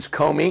James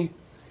Comey,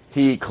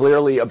 he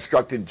clearly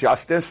obstructed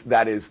justice.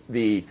 That is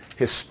the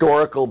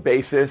historical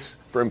basis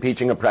for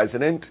impeaching a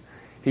president.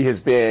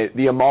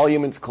 The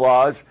emoluments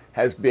clause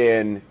has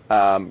been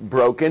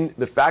broken.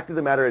 The fact of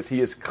the matter is he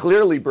has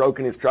clearly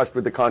broken his trust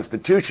with the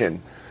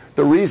Constitution.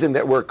 The reason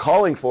that we're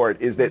calling for it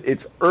is that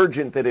it's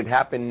urgent that it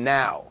happen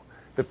now.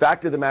 The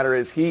fact of the matter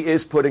is he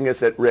is putting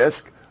us at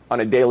risk on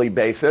a daily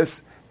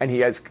basis, and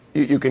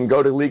you can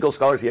go to legal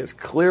scholars, he has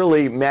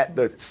clearly met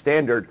the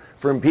standard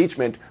for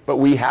impeachment, but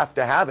we have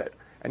to have it.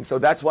 And so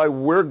that's why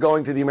we're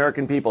going to the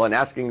American people and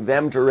asking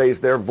them to raise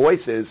their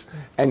voices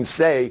and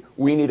say,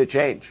 we need a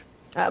change.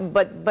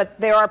 But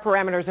there are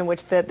parameters in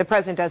which the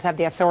president does have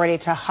the authority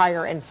to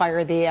hire and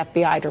fire the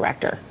FBI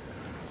director.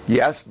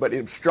 Yes, but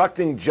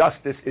obstructing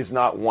justice is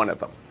not one of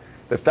them.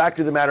 The fact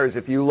of the matter is,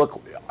 if you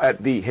look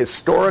at the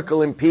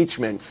historical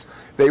impeachments,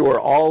 they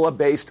were all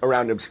based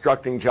around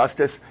obstructing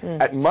justice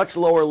at much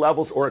lower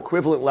levels or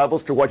equivalent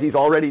levels to what he's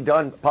already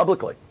done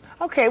publicly.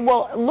 Okay,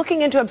 well,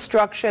 looking into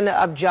obstruction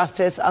of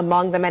justice,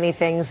 among the many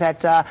things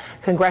that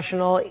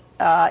congressional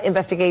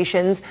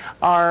investigations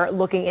are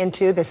looking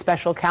into, the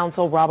special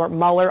counsel Robert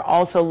Mueller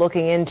also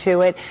looking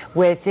into it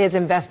with his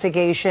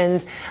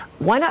investigations.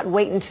 Why not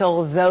wait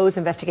until those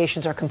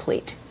investigations are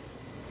complete?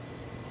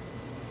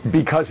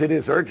 Because it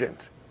is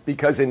urgent.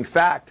 Because, in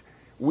fact,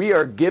 we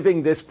are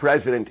giving this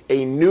president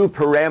a new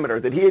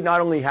parameter that he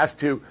not only has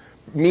to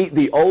meet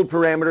the old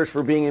parameters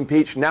for being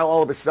impeached, now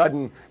all of a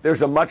sudden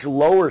there's a much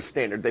lower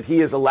standard that he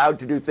is allowed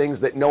to do things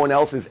that no one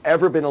else has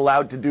ever been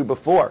allowed to do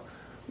before.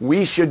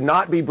 We should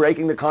not be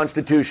breaking the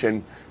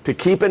Constitution to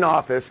keep in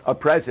office a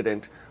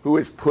president who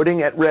is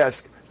putting at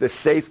risk the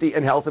safety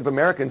and health of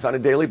Americans on a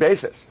daily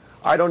basis.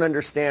 I don't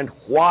understand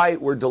why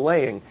we're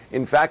delaying.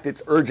 In fact,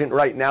 it's urgent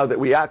right now that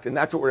we act, and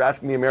that's what we're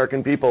asking the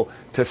American people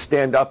to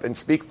stand up and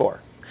speak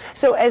for.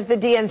 So as the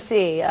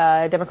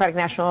DNC, Democratic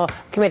National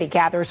Committee,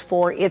 gathers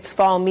for its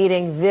fall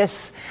meeting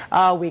this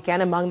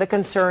weekend, among the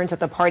concerns that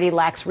the party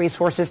lacks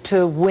resources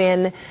to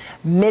win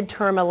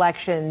midterm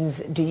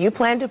elections, do you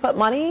plan to put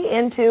money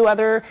into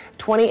other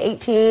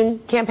 2018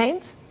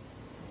 campaigns?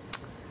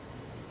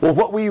 Well,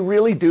 what we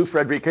really do,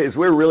 Frederica, is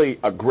we're really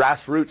a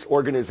grassroots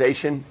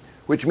organization,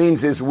 which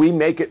means is we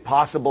make it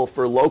possible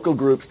for local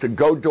groups to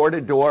go door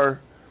to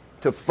door,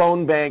 to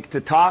phone bank,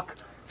 to talk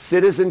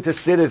citizen to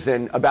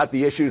citizen about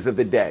the issues of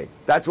the day.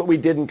 That's what we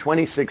did in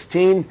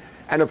 2016,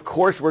 and of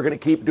course we're going to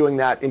keep doing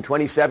that in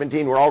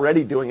 2017. We're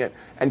already doing it,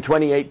 and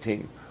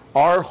 2018.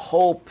 Our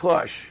whole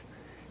push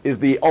is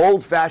the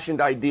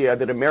old-fashioned idea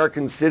that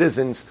American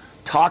citizens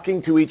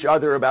talking to each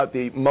other about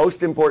the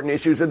most important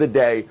issues of the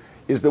day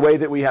is the way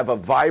that we have a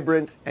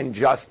vibrant and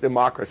just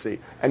democracy,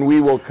 and we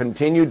will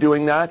continue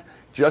doing that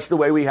just the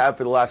way we have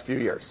for the last few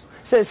years.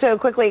 So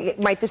quickly,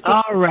 might this be...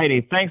 All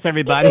righty. Thanks,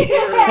 everybody.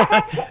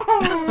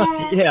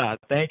 Yeah,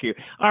 thank you.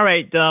 All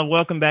right.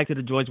 Welcome back to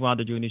the George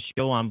Wilder Jr.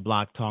 Show on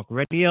Blog Talk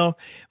Radio.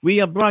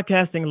 We are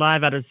broadcasting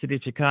live out of the city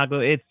of Chicago.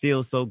 It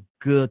feels so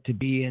good to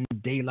be in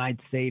daylight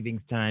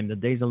savings time. The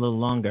day's a little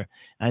longer.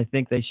 I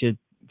think they should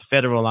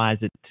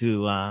federalize it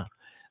to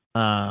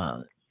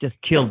just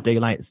kill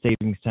daylight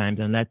savings times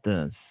and let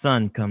the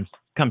sun come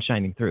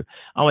shining through.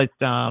 All right.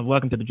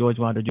 Welcome to the George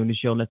Wilder Jr.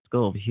 Show. Let's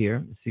go over here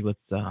and see what's...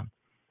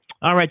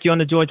 All right, you're on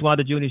the George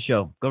Wilder Jr.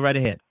 Show. Go right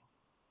ahead.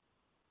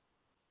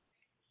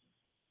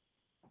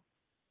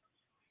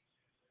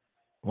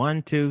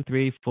 1, 2,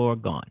 3, 4,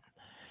 gone.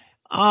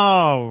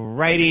 All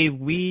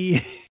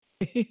righty,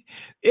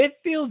 it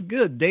feels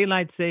good.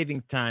 Daylight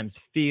savings times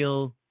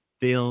feels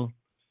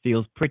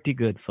pretty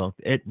good, folks.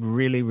 It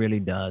really, really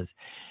does.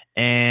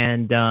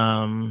 And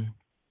I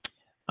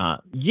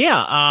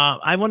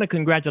want to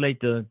congratulate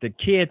the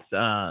kids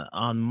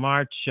on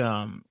March.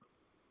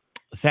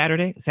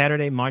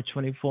 Saturday, March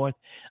 24th,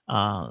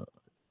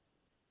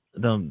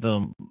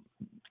 the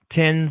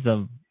tens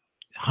of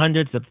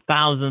hundreds of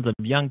thousands of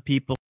young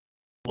people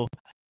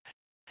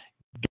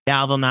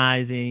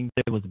galvanizing.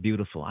 It was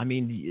beautiful. I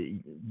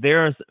mean,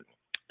 there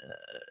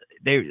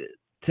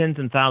tens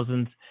and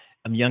thousands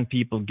of young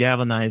people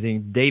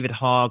galvanizing. David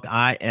Hogg,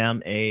 I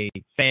am a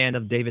fan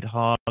of David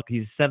Hogg.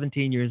 He's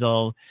 17 years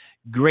old,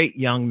 great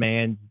young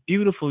man,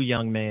 beautiful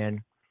young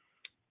man,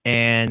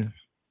 and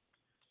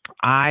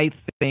I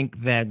think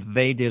that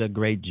they did a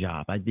great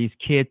job. These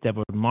kids that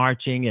were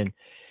marching and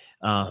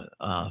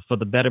for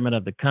the betterment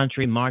of the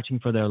country, marching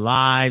for their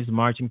lives,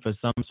 marching for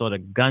some sort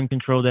of gun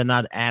control. They're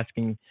not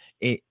asking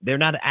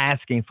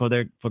for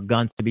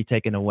guns to be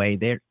taken away.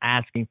 They're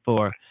asking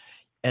for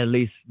at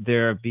least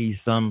there be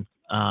some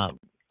kind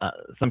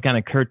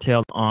of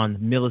curtail on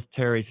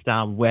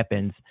military-style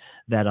weapons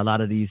that a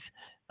lot of these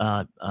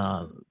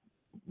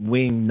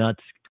wing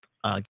nuts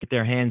get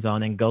their hands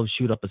on and go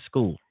shoot up a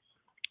school.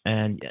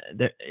 And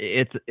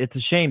it's a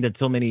shame that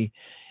so many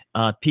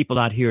people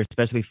out here,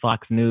 especially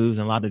Fox News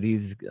and a lot of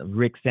these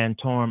Rick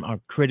Santorum, are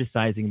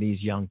criticizing these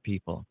young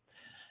people.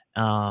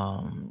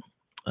 The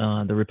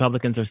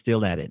Republicans are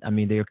still at it. I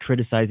mean, they are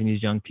criticizing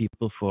these young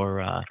people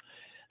for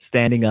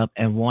standing up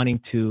and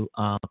wanting to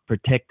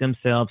protect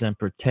themselves and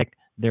protect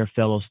their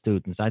fellow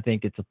students. I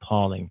think it's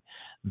appalling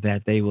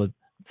that they would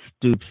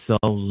stoop so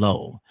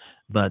low.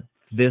 But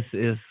this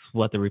is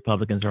what the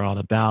Republicans are all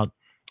about.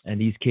 And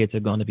these kids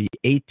are going to be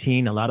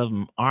 18. A lot of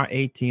them are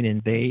 18,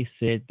 and they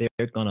said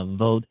they're going to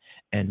vote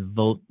and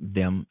vote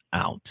them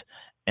out.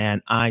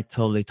 And I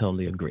totally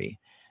agree.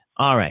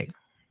 All right.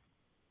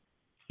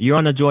 You're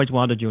on the George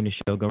Wilder Jr.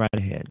 Show. Go right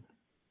ahead.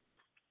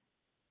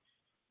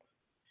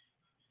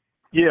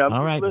 Yeah.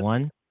 All right,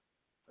 one.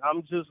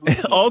 I'm just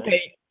listening.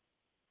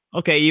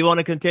 Okay. You want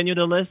to continue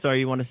the list, or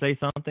you want to say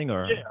something,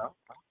 or? Yeah. I'm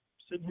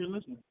sitting here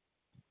listening.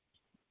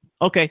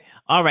 Okay.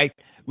 All right.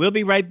 We'll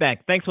be right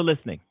back. Thanks for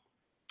listening.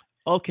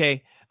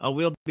 Okay.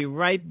 We'll be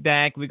right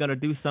back. We're going to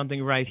do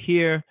something right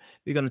here.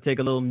 We're going to take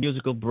a little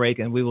musical break,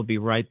 and we will be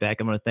right back.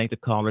 I'm going to thank the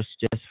callers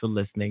just for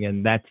listening,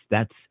 and that's.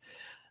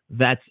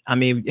 I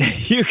mean,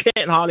 you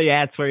can't hardly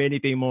ask for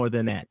anything more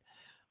than that.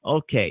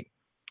 Okay.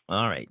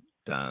 All right.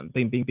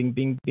 Bing, bing, bing,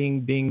 bing,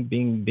 bing, bing,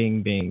 bing,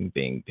 bing, bing,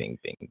 bing, bing,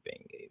 bing,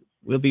 bing.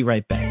 We'll be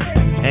right back.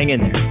 Hang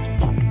in there.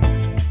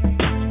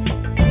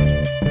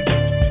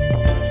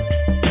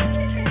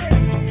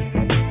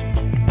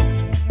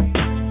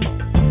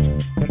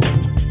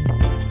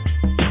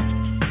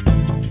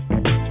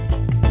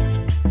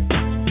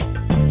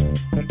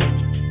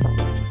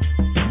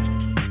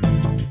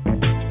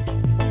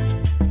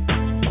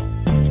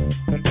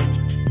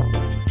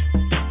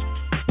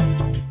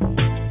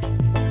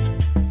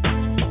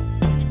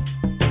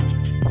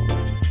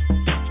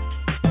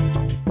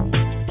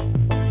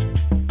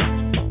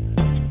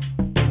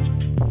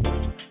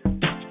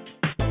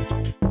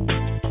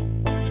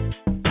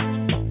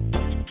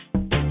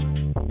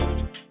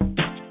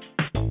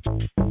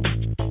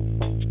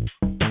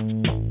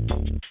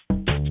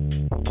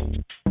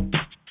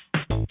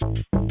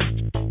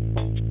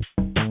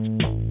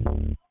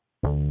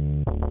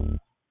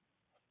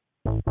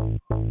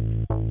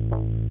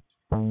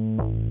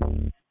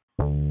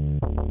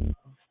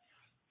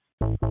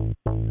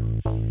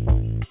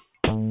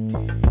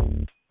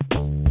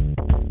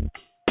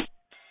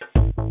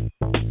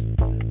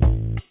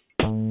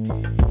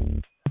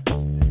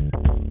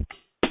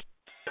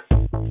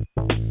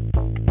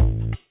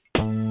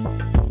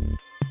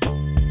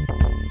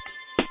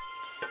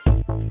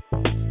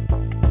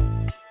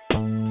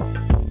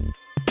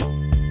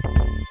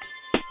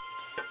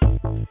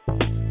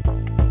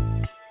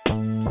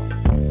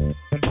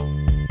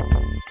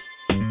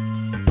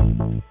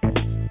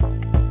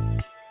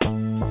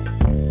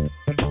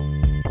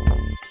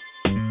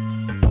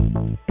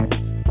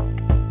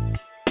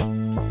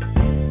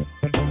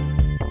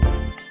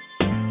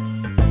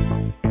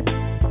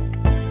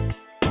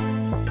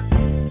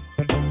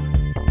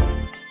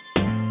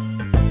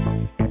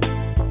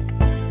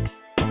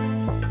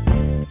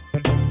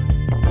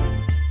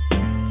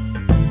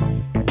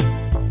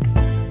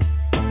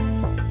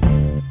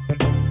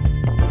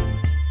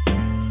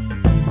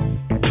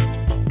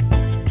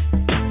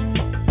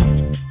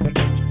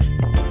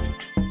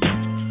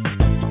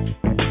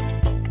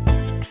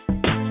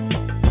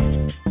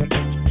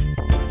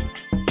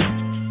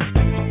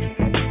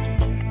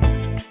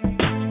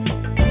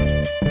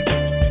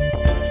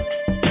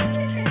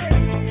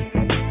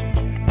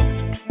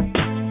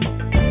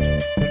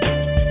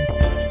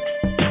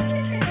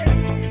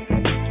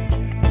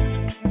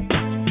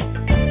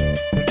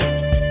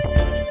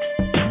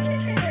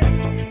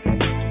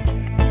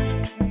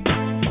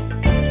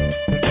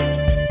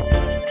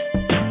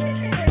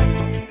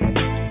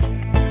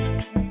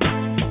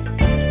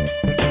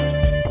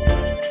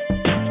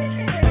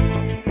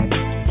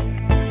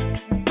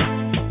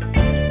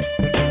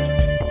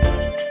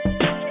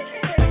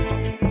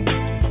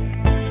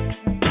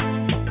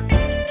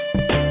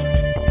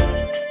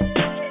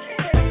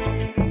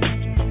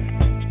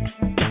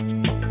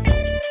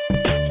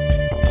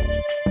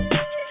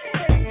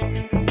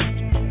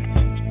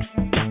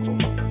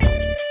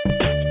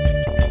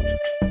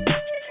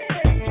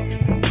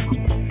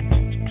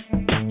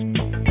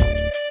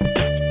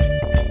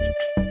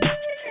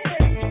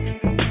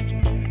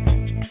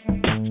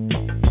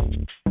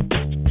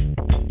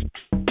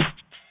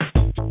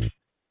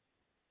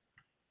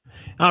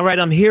 All right,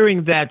 I'm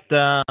hearing that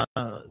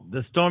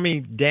the Stormy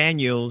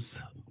Daniels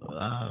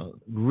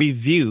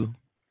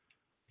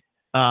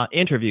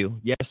interview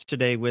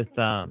yesterday with,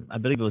 I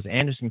believe it was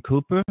Anderson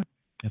Cooper.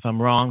 If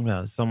I'm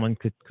wrong, someone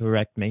could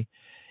correct me.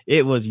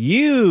 It was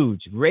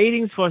huge.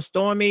 Ratings for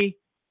Stormy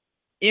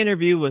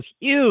interview was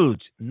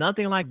huge.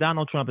 Nothing like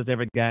Donald Trump has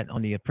ever got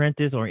on The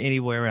Apprentice or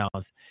anywhere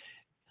else.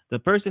 The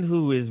person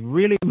who is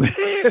really,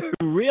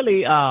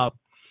 really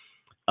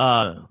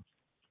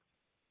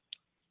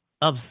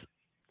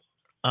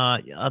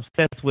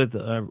obsessed with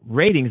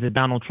ratings is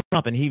Donald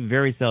Trump, and he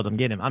very seldom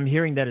get him. I'm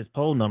hearing that his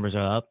poll numbers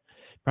are up,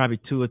 probably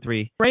 2 or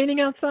 3. Raining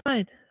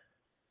outside.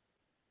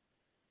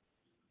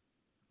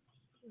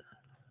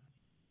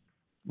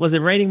 Was it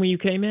raining when you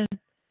came in?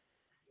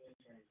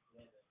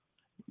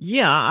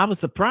 Yeah, I was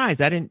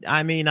surprised. I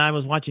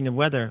was watching the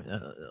weather.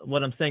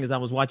 What I'm saying is I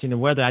was watching the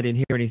weather. I didn't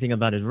hear anything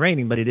about it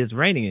raining, but it is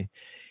raining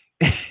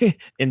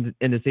in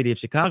the city of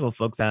Chicago,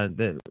 folks.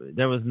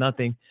 There was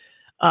nothing.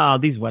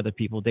 These weather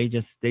people, they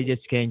just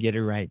can't get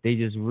it right. They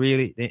just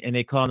really, and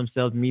they call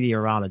themselves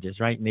meteorologists,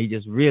 right? And they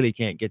just really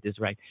can't get this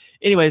right.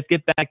 Anyway, let's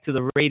get back to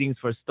the ratings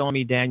for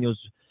Stormy Daniels'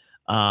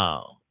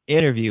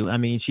 interview. I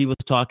mean, she was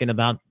talking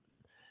about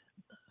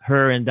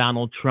her and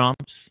Donald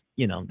Trump's,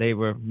 they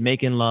were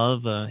making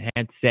love,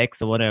 had sex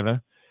or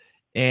whatever.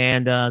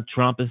 And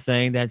Trump is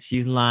saying that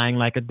she's lying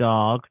like a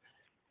dog.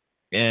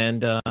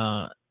 And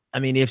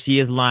if she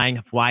is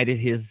lying, why did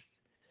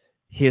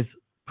his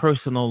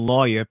personal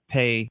lawyer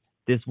pay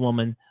this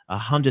woman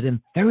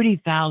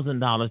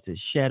 $130,000 to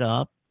shut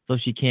up so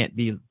she can't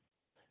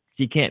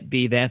She can't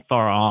be that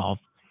far off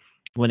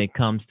when it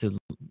comes to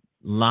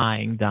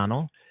lying,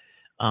 Donald.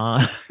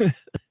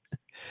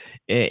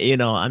 You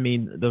know, I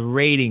mean, the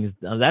ratings,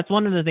 that's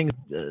one of the things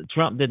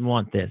Trump didn't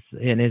want this,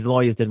 and his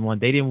lawyers didn't want.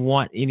 They didn't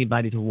want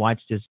anybody to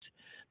watch this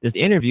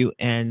interview,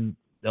 and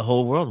the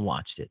whole world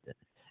watched it.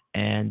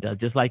 And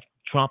just like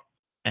Trump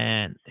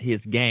and his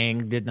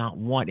gang did not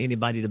want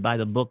anybody to buy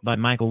the book by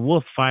Michael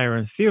Wolff, Fire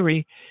and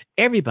Fury,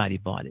 everybody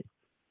bought it.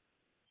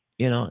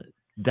 You know,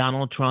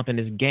 Donald Trump and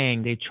his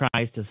gang, they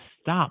tried to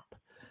stop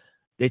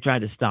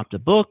the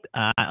book.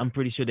 I'm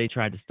pretty sure they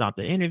tried to stop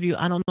the interview.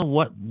 I don't know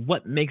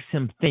what makes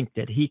him think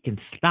that he can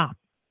stop,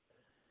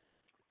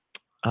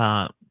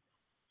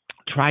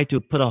 try to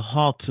put a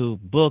halt to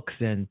books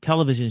and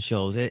television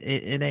shows.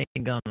 It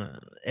ain't gonna,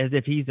 as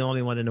if he's the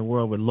only one in the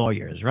world with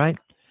lawyers, right?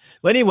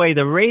 But anyway,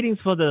 the ratings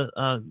for the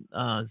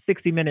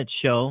 60-minute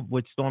show,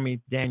 which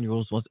Stormy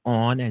Daniels was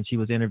on, and she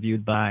was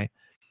interviewed by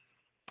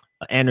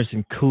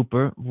Anderson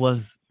Cooper, was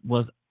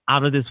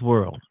out of this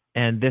world.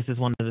 And this is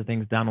one of the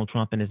things Donald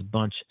Trump and his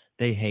bunch,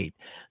 they hate.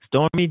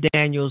 Stormy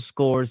Daniels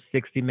scores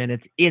 60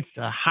 Minutes. It's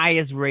the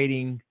highest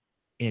rating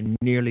in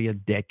nearly a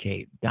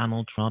decade.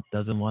 Donald Trump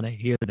doesn't want to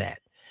hear that,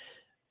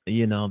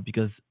 you know,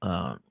 because,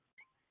 all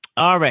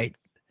right,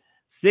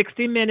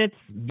 60 Minutes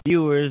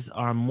viewers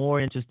are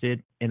more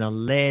interested in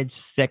alleged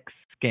sex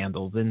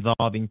scandals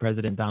involving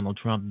President Donald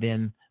Trump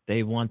than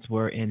they once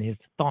were in his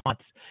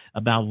thoughts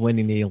about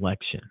winning the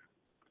election.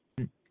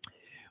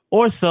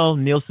 Or so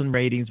Nielsen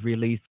ratings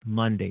released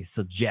Monday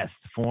suggest.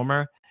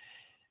 Former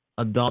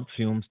adult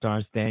film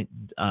star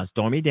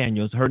Stormy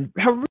Daniels, her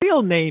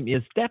real name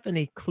is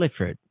Stephanie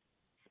Clifford.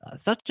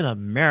 Such an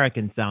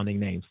American-sounding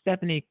name,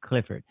 Stephanie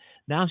Clifford.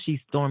 Now she's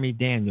Stormy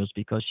Daniels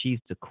because she's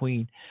the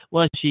queen.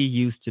 Well, she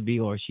used to be,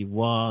 or she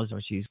was, or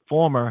she's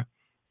former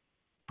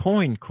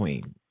porn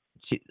queen.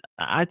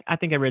 I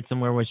think I read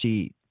somewhere where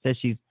she says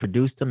she's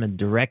produced them and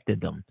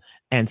directed them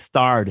and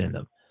starred in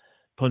them.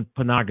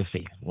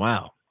 Pornography.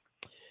 Wow.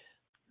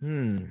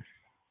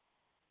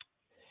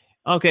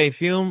 Okay,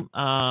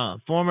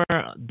 former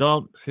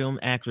adult film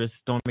actress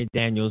Stormy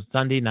Daniels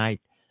Sunday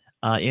night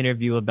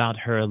interview about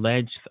her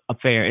alleged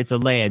affair. It's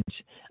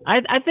alleged.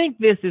 I think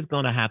this is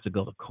going to have to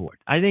go to court.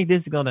 I think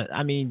this is going to,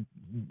 I mean,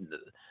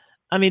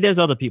 there's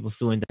other people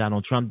suing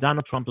Donald Trump.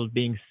 Donald Trump was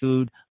being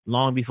sued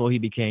long before he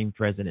became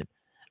president.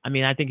 I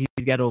mean, I think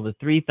he's got over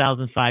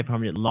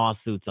 3,500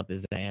 lawsuits up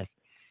his ass.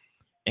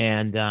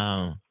 And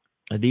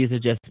these are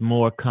just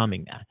more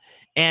coming.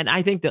 And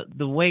I think that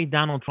the way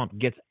Donald Trump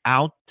gets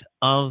out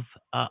of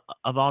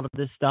all of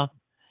this stuff,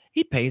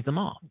 he pays them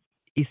off.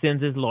 He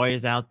sends his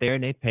lawyers out there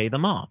and they pay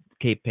them off.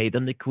 Pay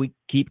them to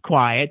keep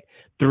quiet,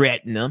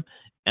 threaten them,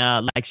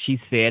 like she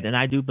said. And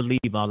I do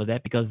believe all of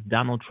that because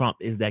Donald Trump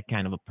is that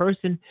kind of a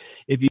person.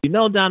 If you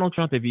know Donald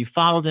Trump, if you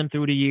followed him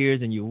through the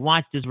years and you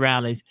watched his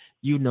rallies,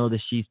 you know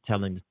that she's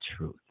telling the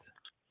truth.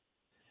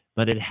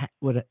 But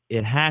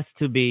it has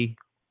to be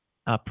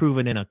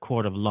proven in a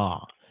court of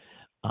law.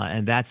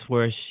 And that's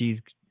where she's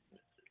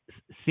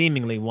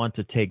seemingly want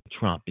to take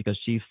Trump because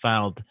she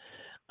filed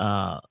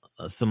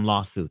some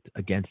lawsuits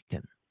against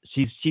him.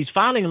 She's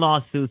filing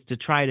lawsuits to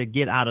try to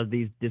get out of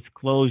these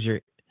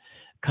disclosure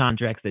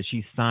contracts that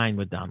she signed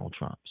with Donald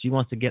Trump. She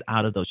wants to get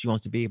out of those. She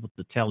wants to be able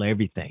to tell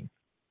everything.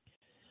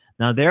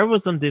 Now, there were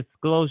some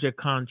disclosure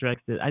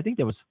contracts that I think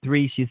there was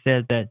 3. She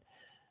said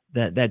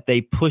that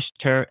they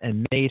pushed her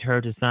and made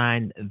her to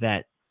sign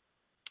that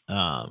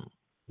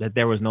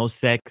there was no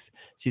sex.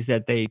 She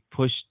said they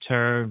pushed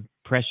her,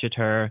 pressured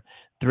her,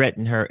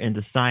 threatened her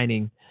into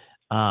signing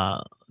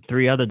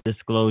 3 other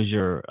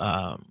disclosure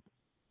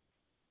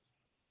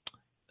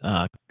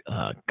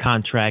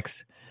contracts.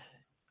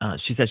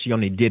 She said she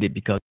only did it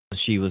because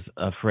she was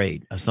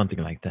afraid or something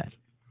like that.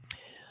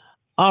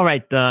 All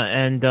right,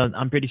 and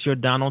I'm pretty sure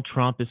Donald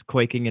Trump is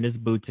quaking in his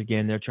boots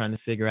again. They're trying to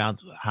figure out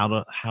how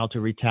to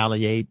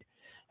retaliate,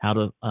 how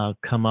to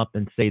come up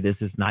and say this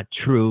is not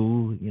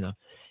true, you know,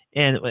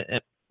 and.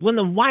 When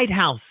the White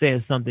House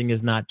says something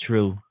is not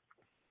true,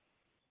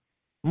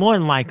 more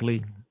than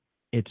likely,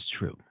 it's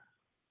true.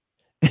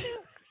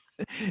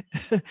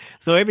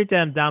 So every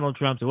time Donald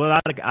Trump says, well,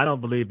 I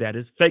don't believe that.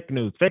 It's fake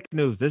news. Fake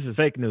news. This is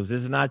fake news.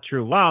 This is not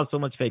true. Wow, so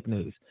much fake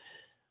news.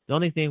 The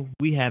only thing,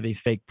 we have a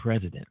fake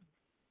president.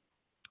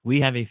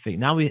 We have a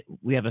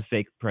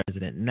fake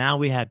president. Now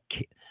we have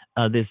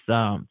this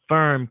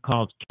firm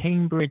called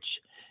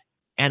Cambridge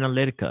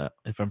Analytica,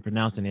 if I'm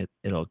pronouncing it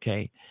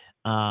okay.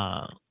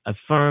 A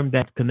firm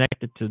that's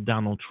connected to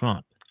Donald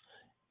Trump,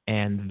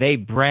 and they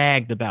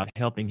bragged about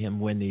helping him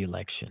win the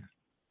election,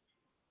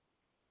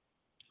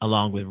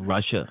 along with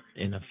Russia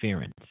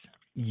interference.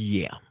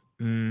 Yeah.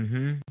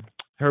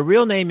 Her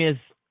real name is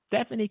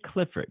Stephanie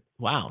Clifford.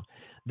 Wow.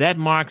 That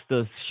marks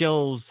the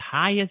show's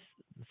highest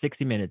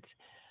 60 Minutes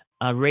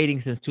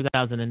rating since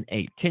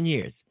 2008, 10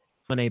 years,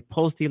 when a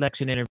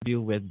post-election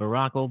interview with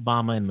Barack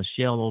Obama and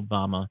Michelle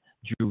Obama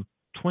drew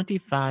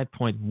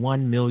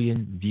 25.1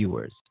 million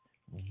viewers.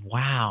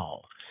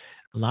 Wow,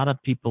 a lot of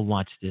people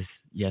watched this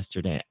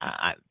yesterday.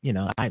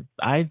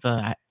 I've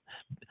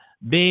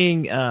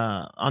being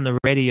on the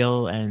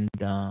radio and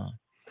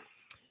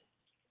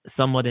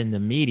somewhat in the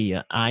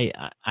media, I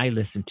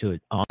listened to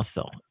it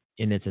also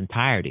in its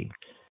entirety.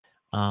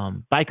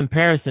 By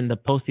comparison, the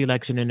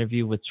post-election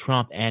interview with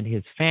Trump and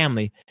his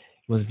family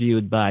was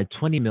viewed by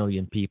 20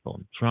 million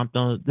people. Trump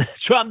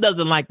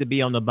doesn't like to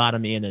be on the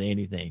bottom end of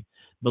anything,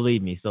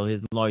 believe me. So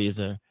his lawyers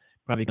are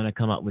probably going to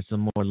come up with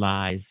some more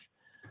lies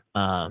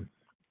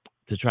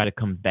to try to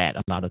combat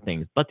a lot of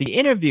things. But the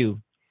interview,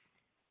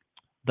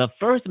 the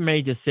first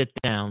major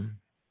sit-down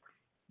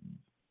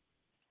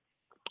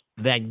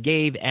that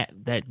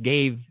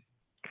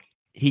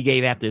he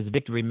gave after his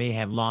victory may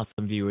have lost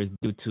some viewers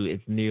due to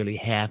its nearly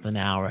half an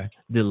hour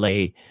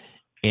delay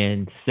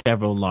in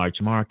several large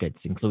markets,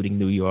 including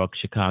New York,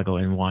 Chicago,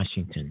 and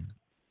Washington.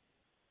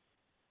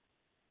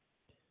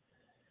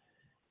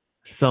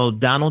 So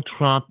Donald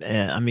Trump,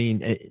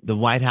 the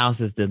White House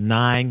is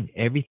denying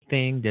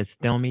everything that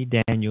Stormy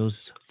Daniels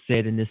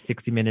said in this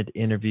 60-minute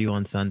interview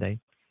on Sunday.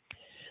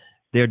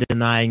 They're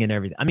denying and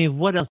everything. I mean,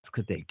 what else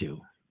could they do?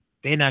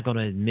 They're not going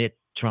to admit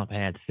Trump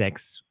had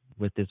sex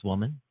with this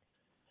woman.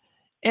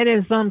 And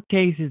in some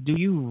cases, do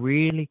you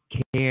really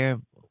care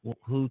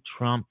who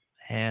Trump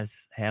have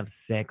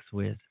sex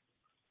with?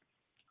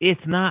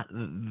 It's not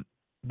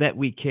that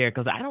we care,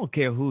 because I don't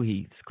care who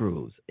he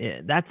screws.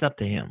 That's up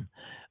to him.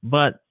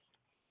 But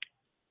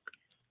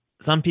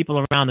some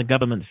people around the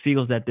government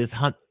feels that this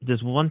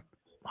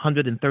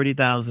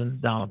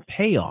 $130,000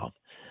 payoff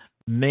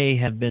may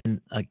have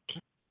been an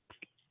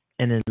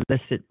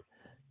illicit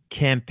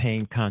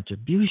campaign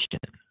contribution.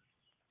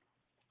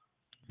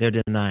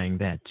 They're denying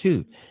that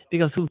too,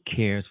 because who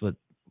cares what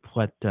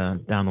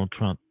Donald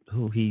Trump,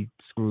 who he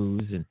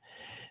screws, and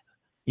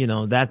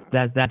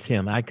that's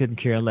him. I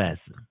couldn't care less.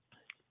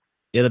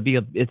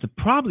 It's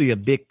probably a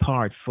big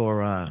part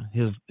for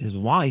his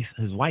wife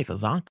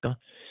Ivanka.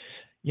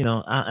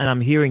 And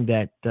I'm hearing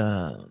that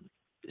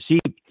she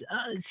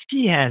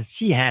has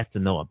to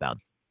know about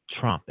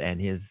Trump and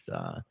his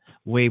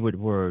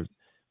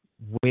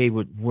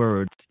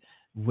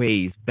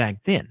ways back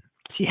then.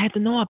 She had to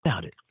know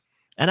about it.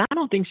 And I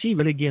don't think she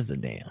really gives a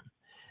damn.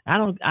 I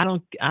don't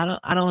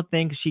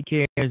think she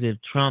cares if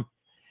Trump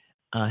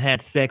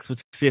had sex with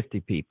 50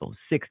 people,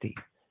 60,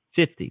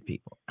 50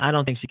 people. I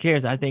don't think she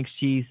cares. I think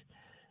she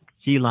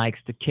likes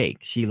the cake.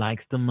 She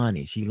likes the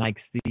money. She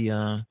likes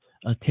the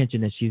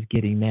attention that she's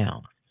getting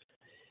now.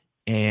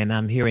 And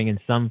I'm hearing in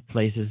some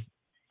places,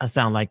 I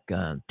sound like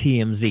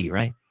TMZ,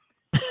 right?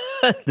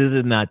 This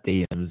is not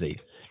TMZ.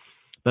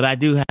 But I've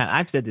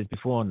said this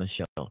before on the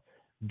show,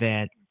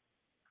 that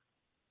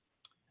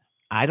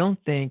I don't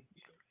think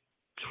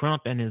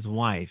Trump and his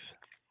wife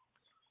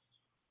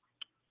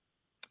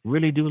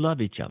really do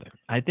love each other.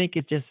 I think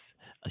it's just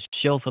a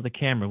show for the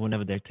camera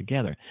whenever they're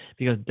together,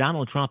 because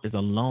Donald Trump is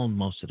alone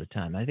most of the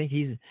time. I think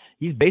he's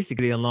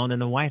basically alone in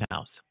the White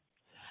House.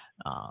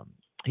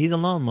 He's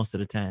alone most of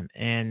the time.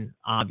 And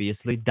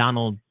obviously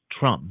Donald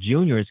Trump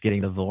Jr. is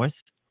getting divorced.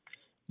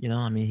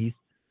 He's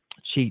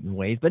cheating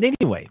ways. But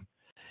anyway,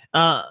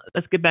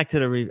 let's get back to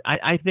the review.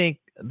 I think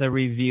the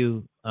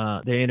review,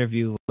 the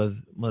interview was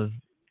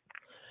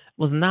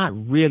not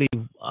really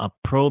a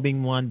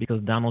probing one,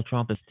 because Donald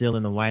Trump is still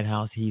in the White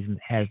House. He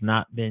has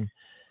not been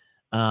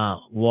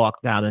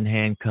walked out in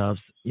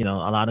handcuffs. A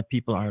lot of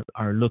people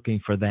are looking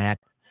for that.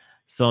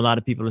 So a lot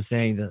of people are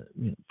saying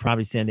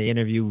probably saying the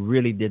interview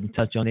really didn't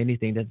touch on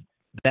anything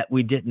that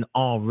we didn't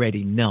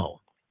already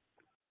know.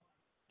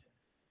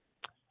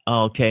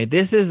 Okay,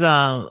 this is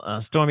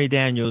Stormy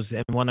Daniels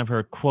and one of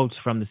her quotes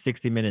from the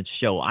 60 Minutes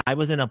show. I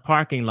was in a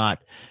parking lot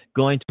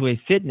going to a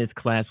fitness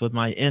class with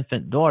my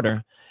infant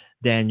daughter,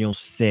 Daniels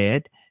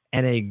said,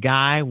 and a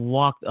guy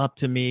walked up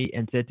to me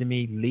and said to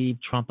me,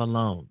 "Leave Trump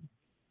alone.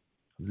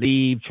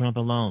 Leave Trump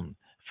alone.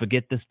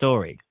 Forget the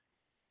story."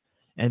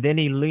 And then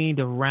he leaned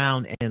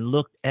around and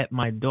looked at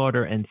my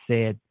daughter and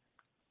said,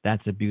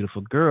 "That's a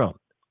beautiful girl.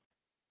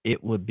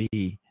 It would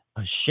be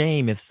a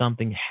shame if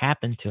something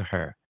happened to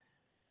her.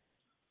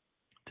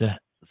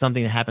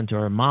 Something that happened to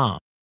her mom."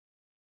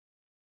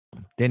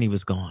 Then he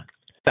was gone.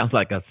 Sounds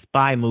like a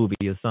spy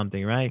movie or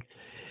something, right?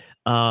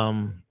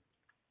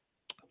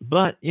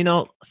 But,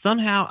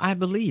 somehow I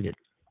believe it.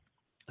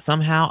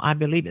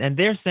 And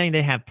they're saying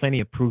they have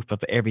plenty of proof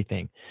of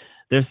everything.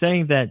 They're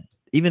saying that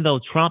even though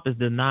Trump is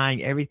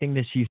denying everything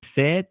that she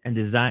said and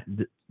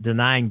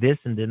denying this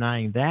and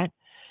denying that,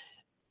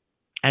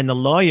 and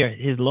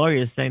his lawyer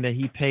is saying that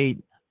he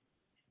paid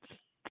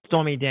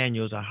Stormy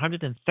Daniels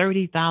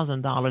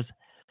 $130,000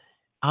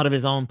 out of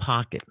his own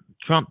pocket.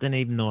 Trump didn't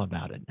even know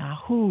about it. Now,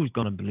 who's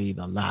going to believe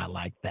a lie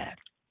like that?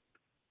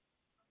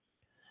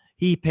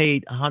 He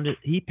paid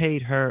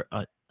her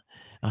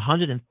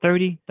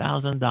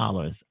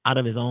 $130,000 out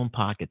of his own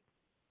pocket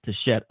to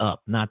shut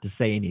up, not to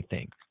say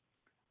anything.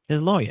 His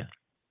lawyer.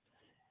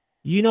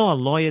 A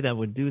lawyer that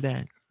would do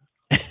that?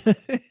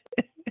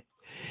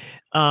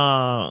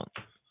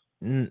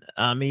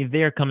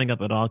 They're coming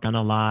up with all kind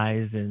of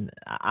lies, and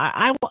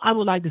I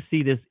would like to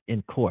see this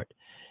in court.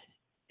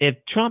 If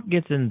Trump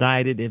gets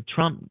indicted, if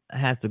Trump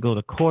has to go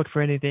to court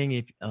for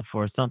anything,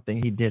 for something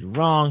he did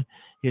wrong,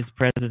 his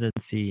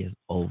presidency is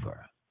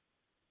over.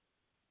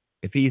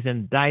 If he's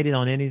indicted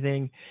on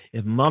anything,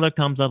 if Mueller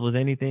comes up with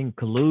anything,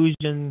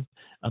 collusion,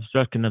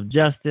 obstruction of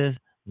justice,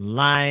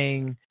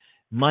 lying,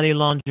 money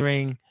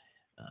laundering,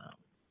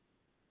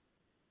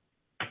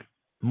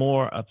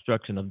 more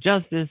obstruction of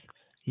justice,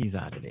 he's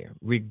out of there,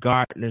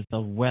 regardless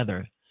of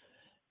whether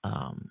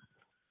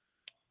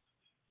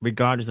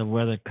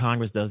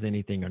Congress does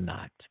anything or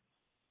not.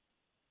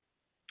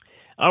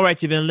 All right,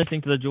 you've been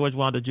listening to the George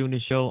Wilder Jr.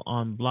 Show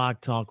on Blog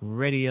Talk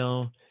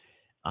Radio.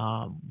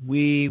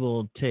 We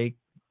will take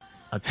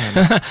a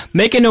time.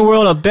 Making the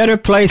world a better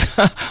place,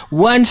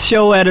 one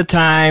show at a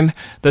time.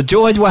 The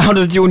George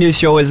Wilder Jr.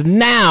 Show is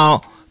now.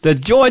 The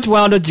George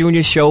Wilder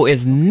Jr. Show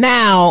is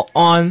now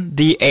on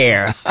the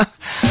air.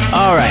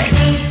 All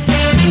right.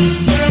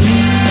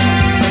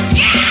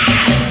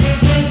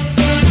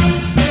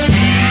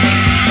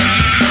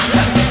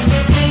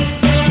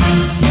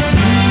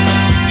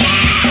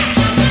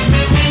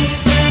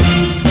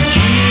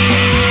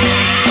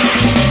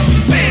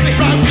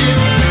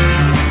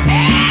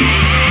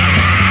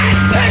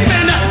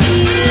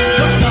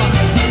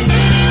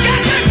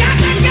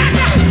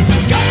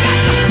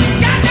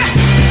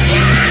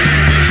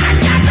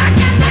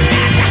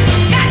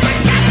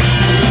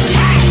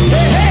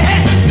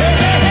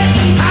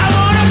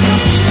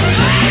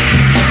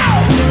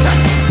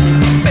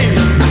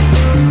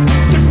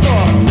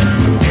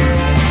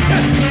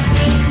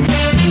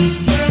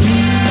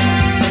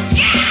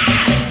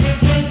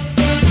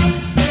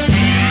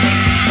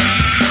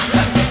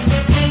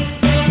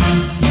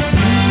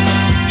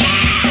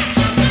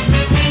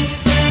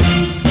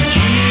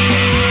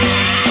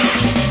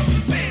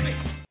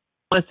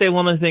 I want to say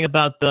one more thing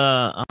about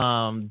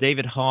the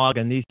David Hogg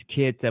and these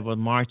kids that were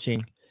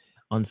marching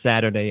on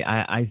Saturday.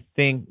 I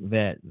think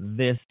that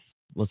this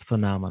was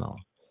phenomenal.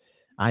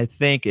 I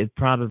think it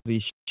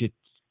probably should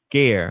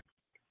scare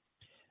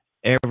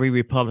every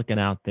Republican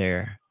out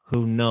there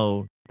who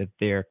know that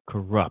they're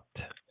corrupt,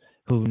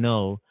 who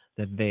know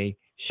that they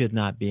should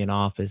not be in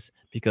office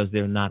because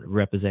they're not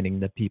representing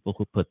the people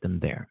who put them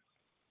there.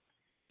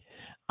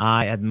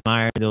 I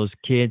admire those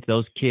kids.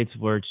 Those kids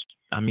were,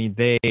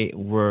 they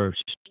were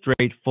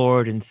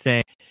straightforward and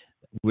saying,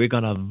 we're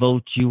going to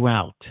vote you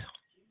out.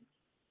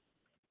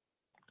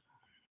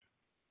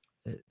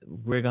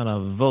 We're going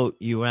to vote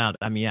you out.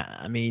 I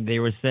mean, they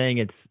were saying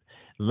it's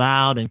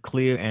loud and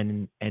clear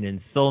and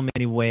in so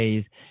many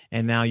ways.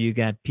 And now you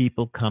got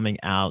people coming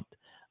out,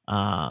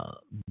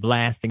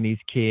 blasting these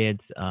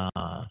kids,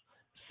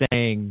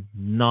 saying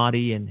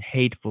naughty and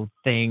hateful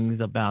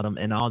things about them.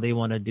 And all they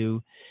want to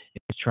do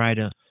is try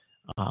to,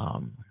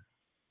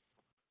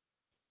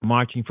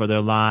 marching for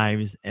their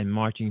lives and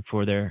marching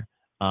for their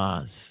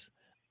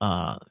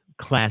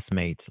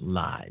classmates'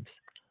 lives,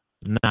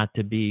 not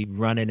to be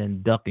running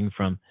and ducking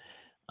from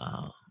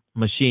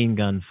machine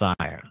gun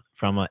fire,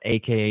 from an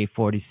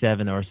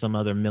AK-47 or some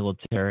other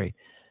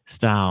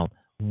military-style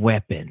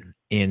weapon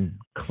in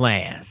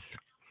class.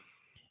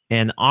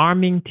 And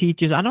arming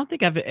teachers, I don't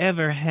think I've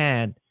ever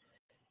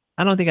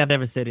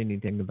said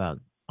anything about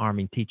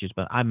arming teachers,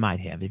 but I might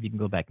have. If you can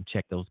go back and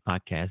check those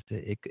podcasts,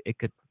 it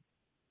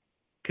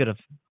could have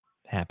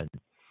happened.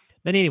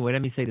 But anyway,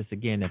 let me say this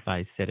again if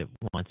I said it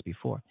once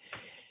before.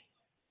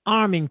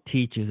 Arming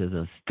teachers is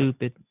a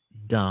stupid,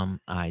 dumb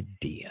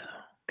idea.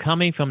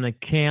 Coming from the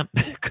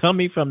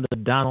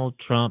Donald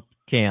Trump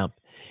camp,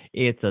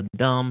 it's a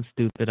dumb,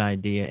 stupid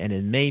idea, and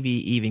it may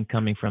be even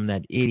coming from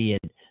that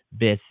idiot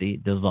Betsy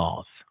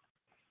DeVos,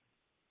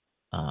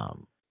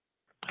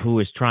 who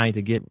is trying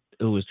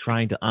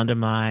to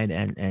undermine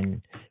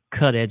and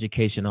cut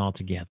education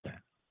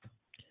altogether.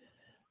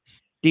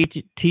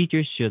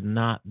 Teachers should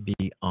not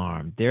be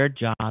armed. Their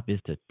job is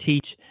to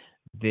teach.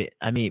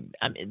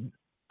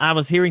 I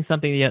was hearing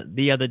something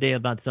the other day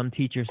about some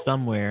teacher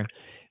somewhere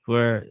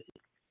where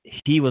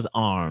he was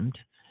armed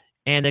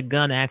and a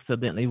gun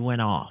accidentally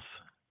went off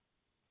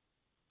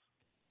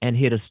and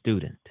hit a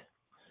student.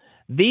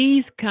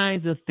 These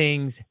kinds of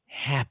things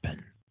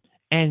happen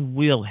and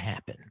will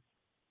happen.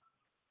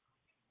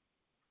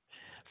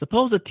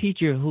 Suppose a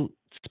teacher who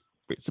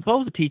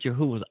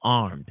was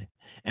armed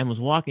and was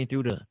walking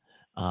through the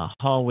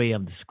hallway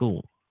of the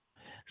school.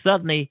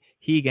 Suddenly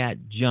he got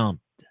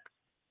jumped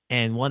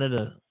and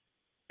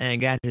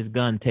got his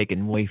gun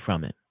taken away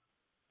from him.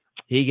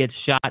 He gets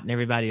shot and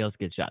everybody else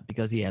gets shot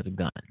because he has a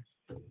gun.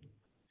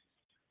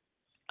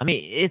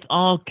 It's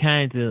all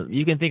kinds of,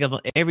 you can think of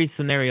every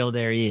scenario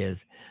there is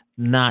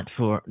not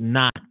to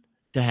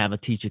have a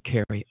teacher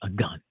carry a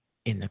gun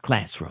in the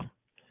classroom.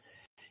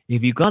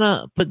 If you're going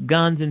to put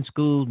guns in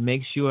schools,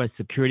 make sure a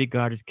security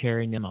guard is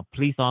carrying them, a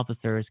police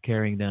officer is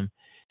carrying them,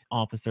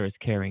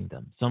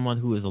 someone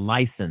who is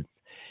licensed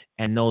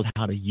and knows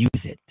how to use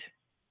it,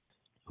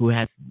 who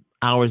has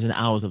hours and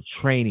hours of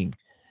training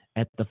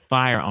at the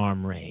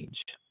firearm range.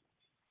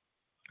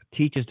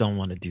 Teachers don't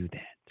want to do that.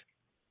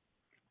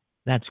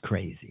 That's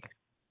crazy.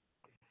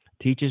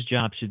 Teachers'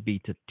 job should be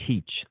to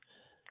teach,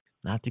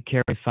 not to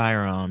carry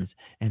firearms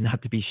and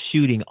not to be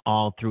shooting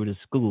all through the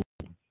school.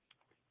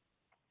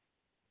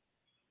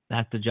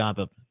 That's the job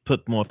of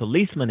put more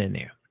policemen in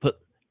there.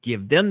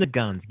 Give them the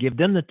guns, give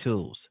them the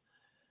tools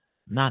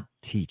not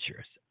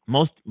teachers.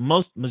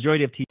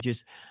 Majority of teachers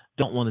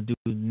don't want to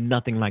do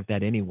nothing like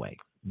that anyway.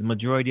 The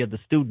majority of the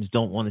students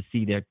don't want to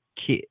see their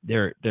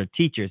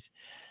teachers,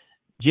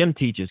 gym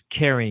teachers,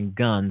 carrying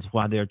guns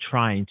while they're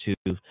trying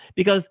to,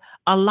 because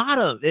a lot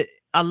of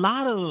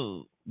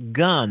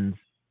guns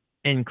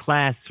in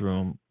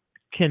classroom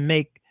can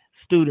make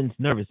students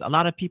nervous. A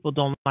lot of people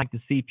don't like to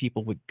see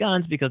people with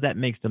guns because that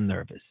makes them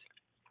nervous.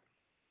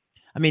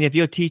 I mean, if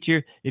your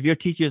teacher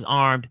is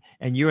armed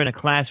and you're in a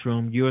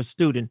classroom, you're a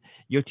student,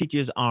 your teacher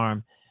is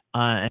armed,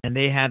 and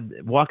they have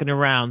walking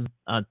around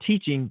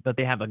teaching, but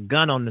they have a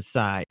gun on the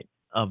side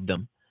of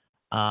them.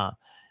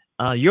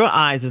 Your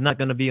eyes are not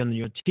going to be on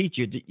your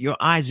teacher. Your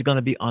eyes are going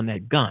to be on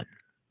that gun.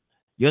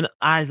 Your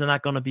eyes are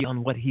not going to be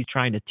on what he's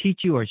trying to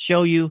teach you or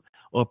show you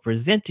or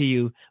present to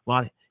you,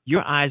 while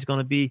your eyes are going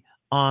to be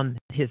on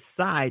his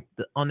side,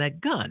 on that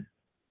gun.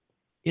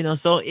 You know,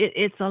 so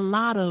it's a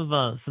lot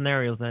of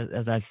scenarios,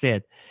 as I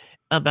said,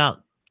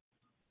 about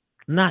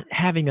not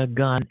having a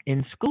gun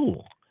in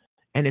school.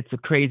 And it's a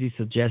crazy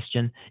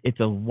suggestion. It's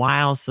a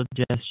wild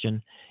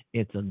suggestion.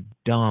 It's a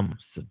dumb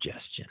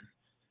suggestion.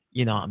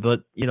 You know,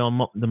 but, you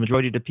know, the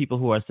majority of the people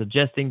who are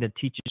suggesting that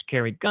teachers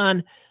carry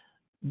guns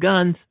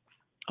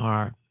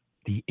are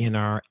the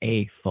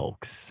NRA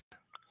folks.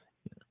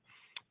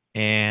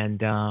 And,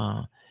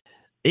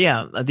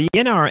 yeah, the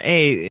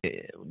NRA,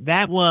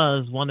 that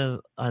was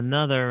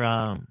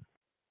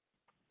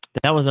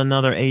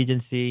another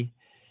agency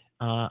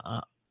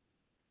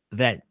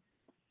that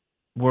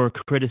were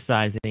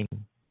criticizing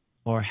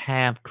or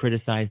have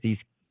criticized these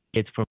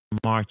kids for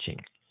marching.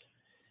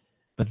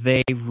 But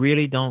they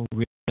really don't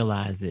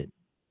realize it.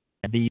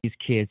 These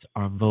kids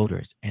are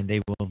voters, and they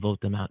will vote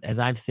them out. As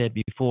I've said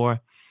before,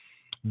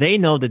 they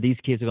know that these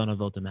kids are going to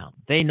vote them out.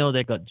 They know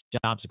their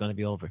jobs are going to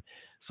be over.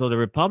 So the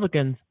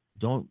Republicans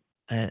don't,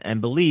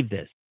 and believe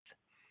this,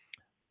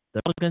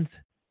 the Republicans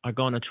are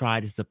going to try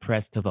to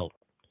suppress the vote,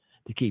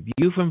 to keep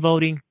you from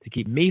voting, to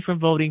keep me from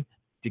voting,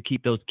 to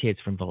keep those kids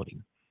from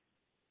voting.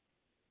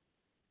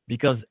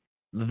 Because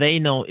they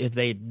know if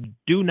they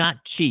do not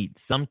cheat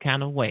some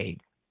kind of way,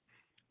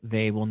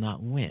 they will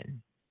not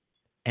win.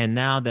 And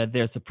now that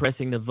they're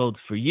suppressing the votes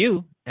for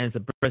you and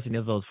suppressing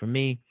the votes for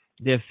me,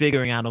 they're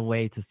figuring out a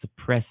way to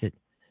suppress it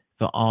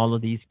for all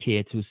of these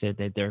kids who said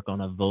that they're going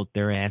to vote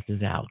their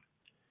asses out.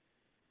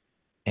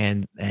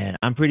 And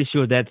I'm pretty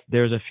sure that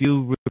there's a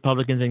few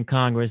Republicans in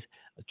Congress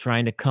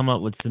trying to come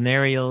up with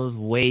scenarios,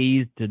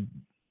 ways to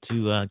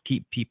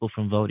keep people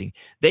from voting.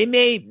 They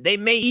may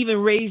even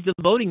raise the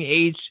voting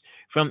age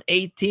from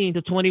 18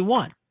 to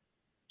 21.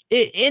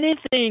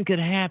 Anything could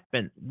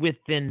happen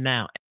within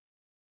now,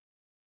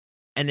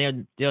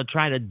 and they'll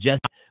try to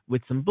adjust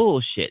with some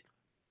bullshit.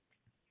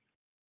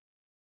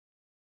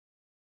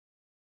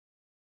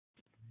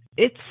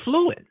 It's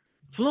fluid,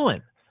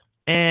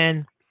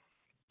 and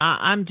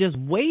I'm just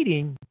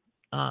waiting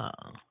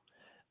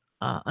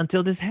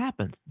until this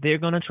happens. They're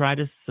going to try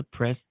to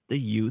suppress the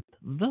youth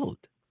vote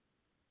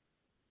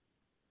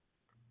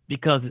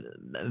because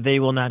they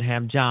will not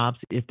have jobs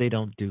if they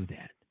don't do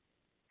that.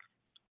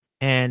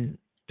 And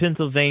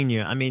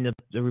Pennsylvania, I mean,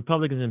 the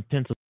Republicans in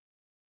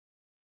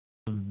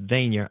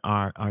Pennsylvania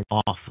are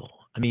awful.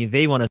 I mean,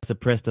 they want to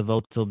suppress the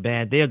vote so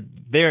bad.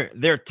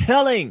 They're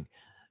telling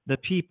the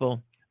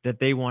people that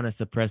they want to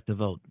suppress the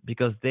vote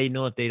because they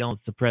know if they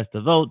don't suppress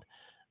the vote,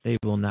 they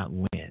will not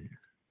win.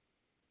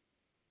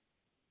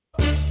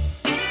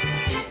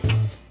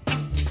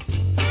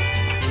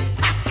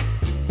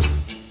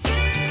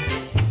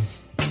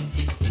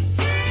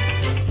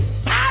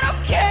 I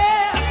don't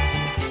care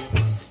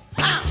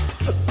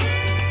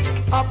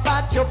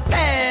about your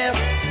past.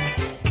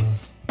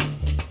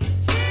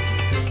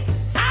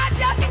 I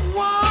just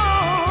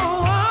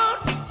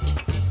want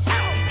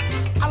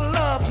our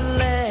love to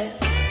last.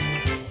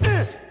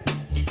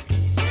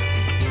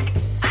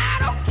 I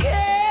don't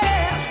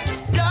care,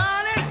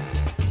 darling.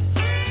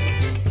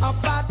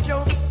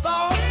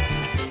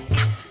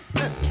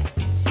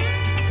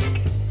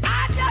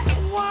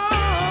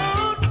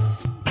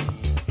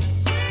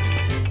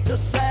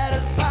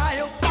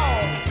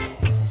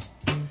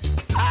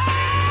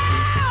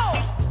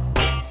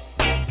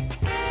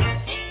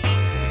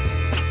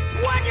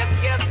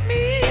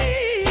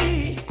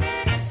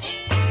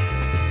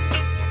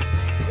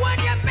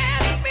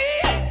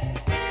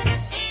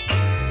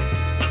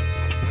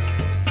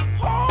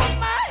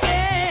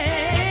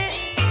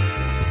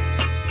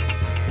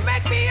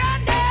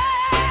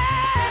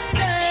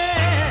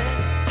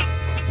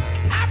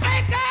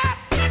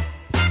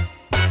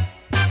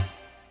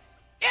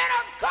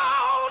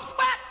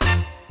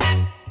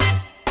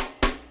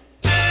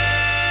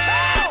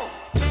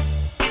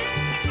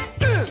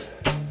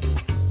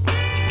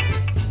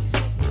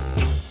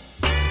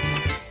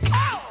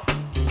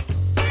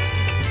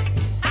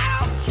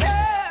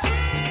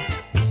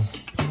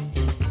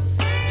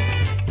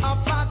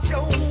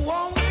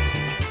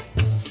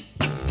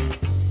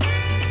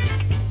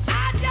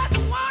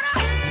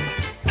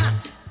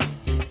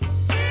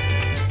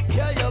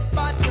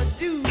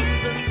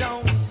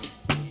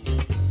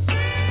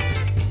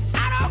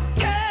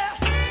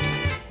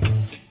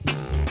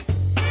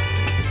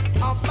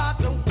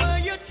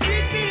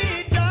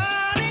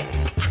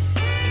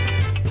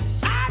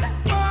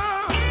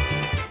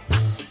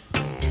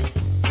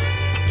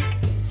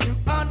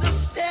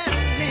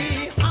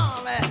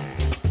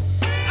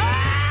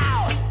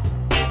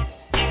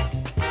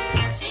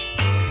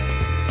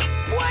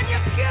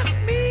 kiss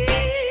me,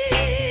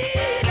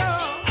 no.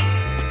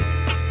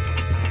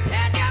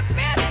 And you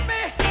miss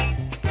me.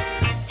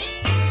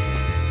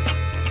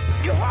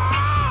 You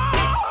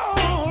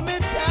hold me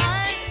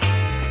tight.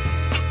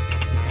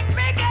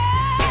 Make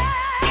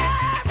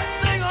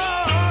everything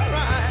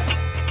alright.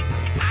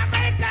 I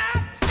make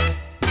up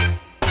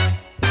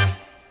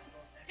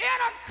in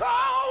a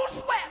cold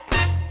sweat.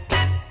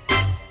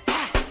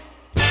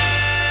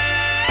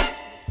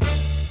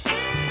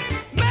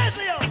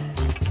 Maceo,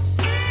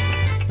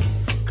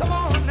 come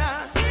on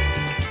now,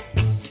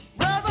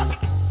 brother.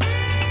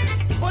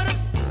 What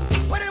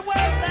it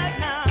was like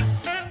now?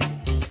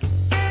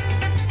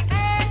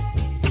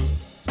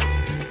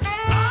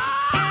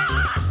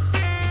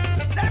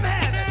 Let him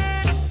have it.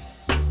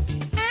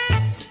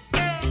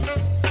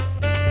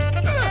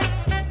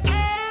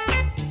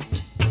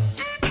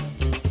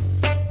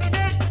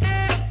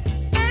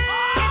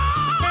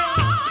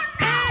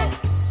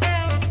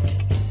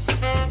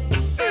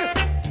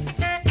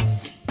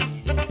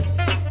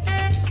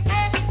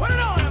 Put it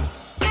on him.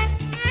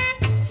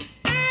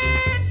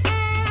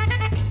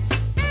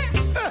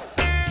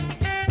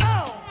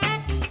 Oh,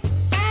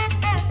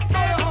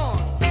 throw your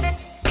horn.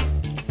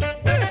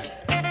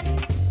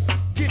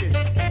 Get it.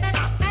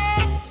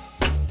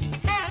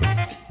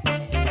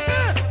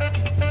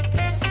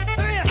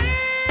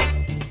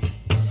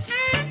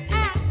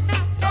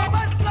 So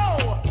much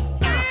slower.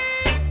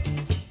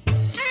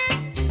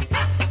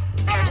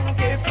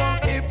 Funky,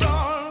 funky,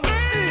 blonde.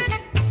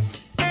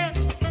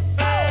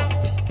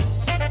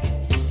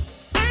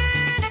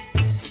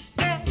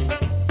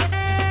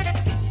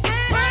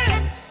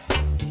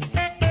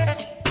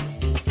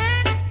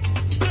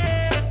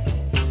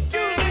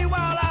 Excuse me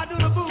while I do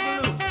the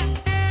boogaloo.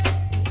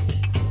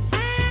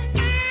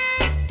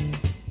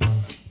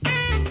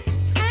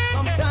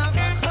 Sometimes I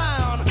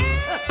clown.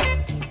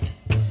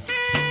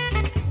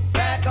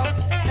 Back up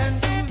and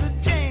do the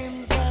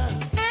James Brown.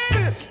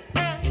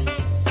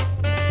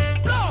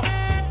 Blow.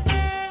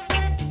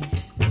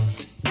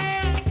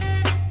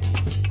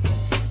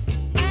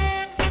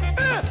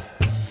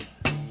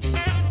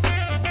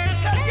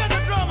 Let's get the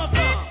drummer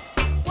some.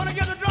 Wanna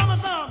get the drummer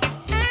some?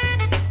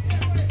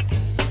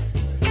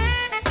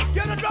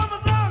 Get the drummer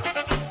some.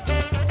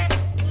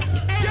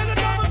 Get the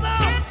drummer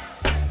some.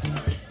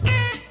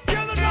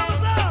 Get the drummer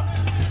some.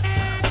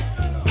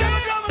 Get the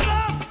drummer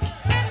some.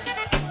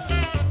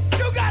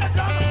 You got a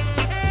drummer.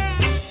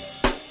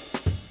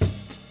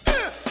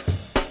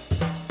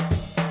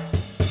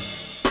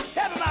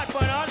 Have a mic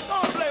point on. Go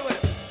and play with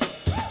it.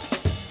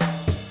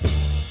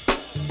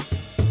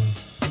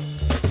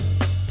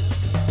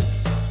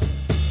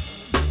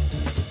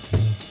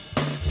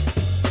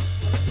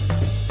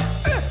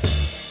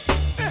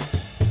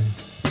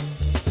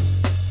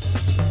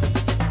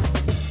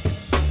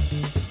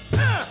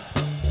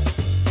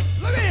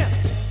 Look at here.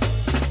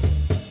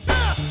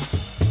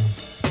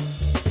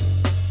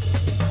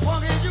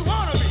 Funky as you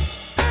wanna be.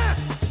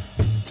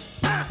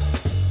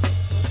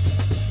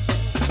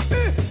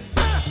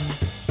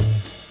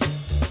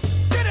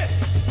 Get it.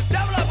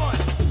 Double up on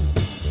it.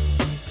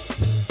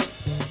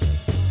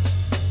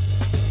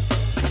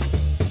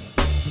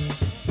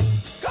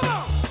 Come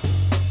on.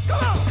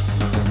 Come on.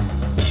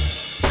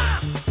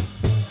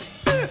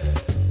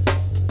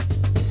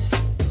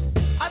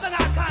 I think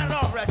I count it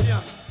off right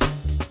there.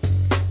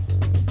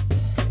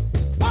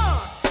 1,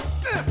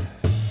 2,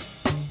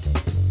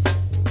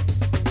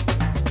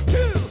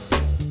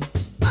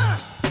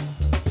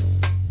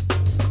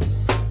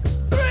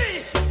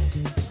 3,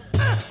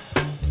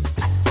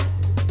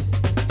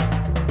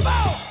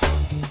 4.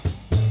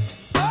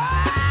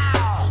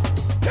 Oh,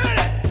 get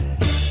it.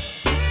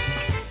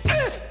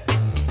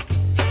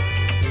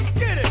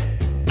 Get it.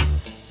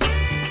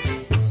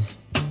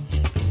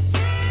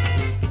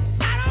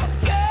 I don't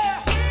care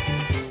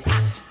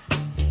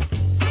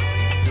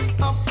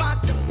about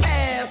the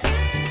past.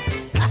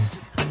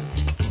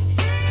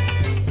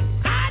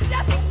 I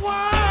just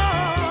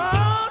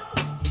want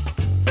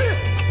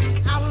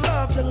our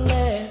love to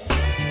last.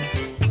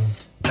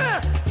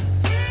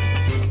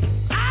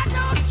 I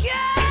don't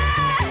care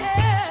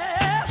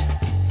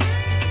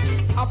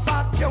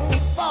about your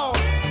faults.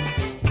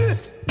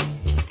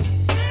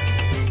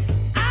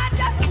 I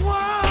just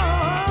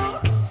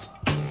want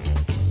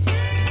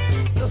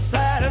to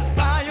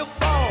satisfy your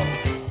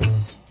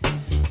faults.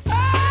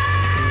 Oh!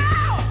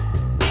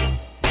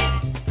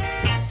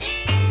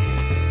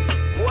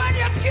 When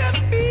you kiss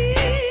me.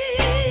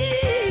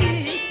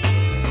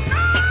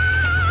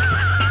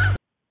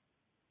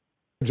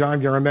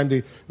 John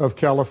Garamendi of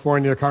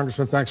California.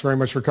 Congressman, thanks very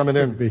much for coming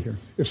in. Be here.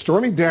 If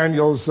Stormy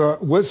Daniels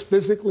was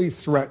physically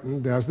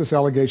threatened, as this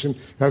allegation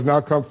has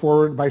now come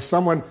forward, by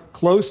someone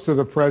close to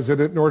the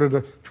president in order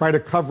to try to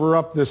cover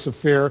up this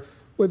affair,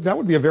 well, that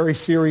would be a very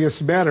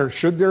serious matter.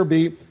 Should there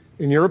be,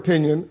 in your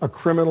opinion, a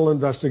criminal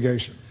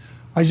investigation?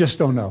 I just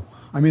don't know.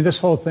 I mean, this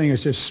whole thing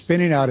is just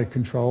spinning out of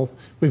control.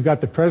 We've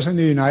got the President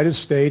of the United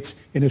States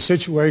in a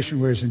situation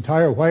where his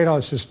entire White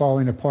House is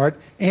falling apart.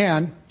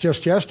 And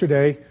just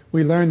yesterday,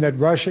 we learned that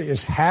Russia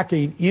is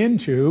hacking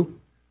into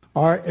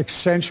our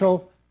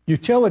essential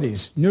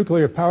utilities,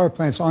 nuclear power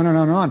plants, on and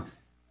on and on.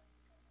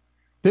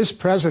 This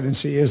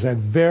presidency is a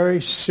very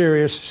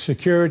serious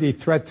security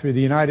threat through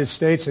the United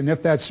States, and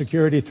if that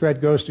security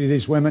threat goes to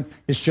these women,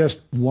 it's just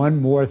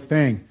one more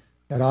thing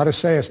that ought to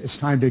say it's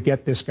time to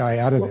get this guy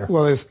out of there.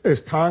 Well,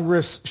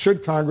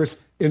 should Congress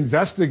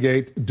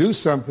investigate, do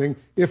something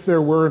if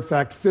there were, in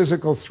fact,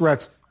 physical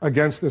threats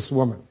against this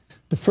woman?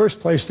 The first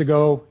place to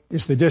go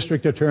is the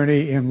district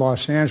attorney in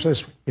Los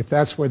Angeles, if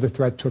that's where the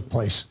threat took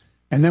place.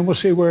 And then we'll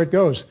see where it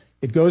goes.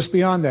 It goes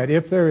beyond that.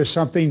 If there is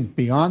something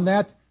beyond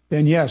that,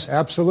 then yes,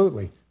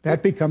 absolutely.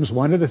 That becomes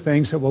one of the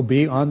things that will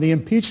be on the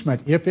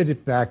impeachment if it in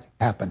fact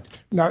happened.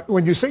 Now,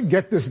 when you say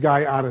get this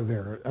guy out of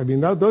there, I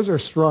mean, those are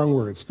strong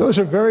words. Those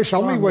are very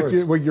strong words. Tell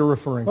me what you're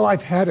referring to. Well,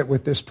 I've had it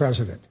with this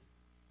president.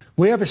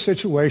 We have a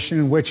situation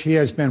in which he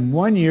has been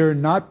 1 year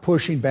not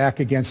pushing back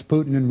against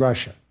Putin and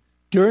Russia.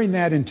 During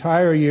that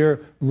entire year,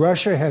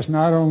 Russia has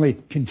not only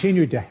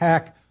continued to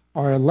hack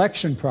our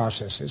election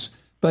processes,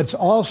 but it's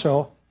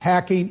also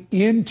hacking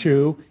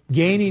into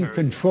gaining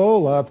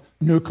control of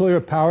nuclear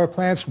power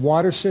plants,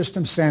 water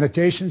systems,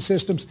 sanitation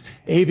systems,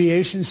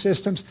 aviation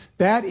systems.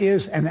 That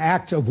is an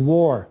act of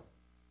war.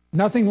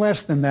 Nothing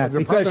less than that. The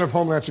Department of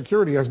Homeland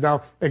Security has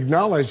now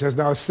acknowledged, has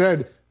now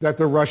said that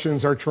the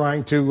Russians are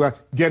trying to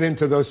get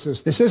into those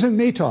systems. This isn't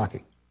me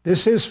talking.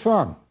 This is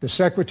from the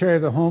Secretary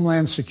of the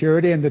Homeland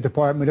Security and the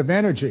Department of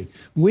Energy.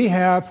 We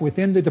have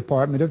within the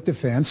Department of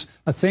Defense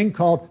a thing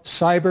called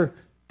Cyber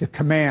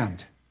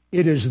Command.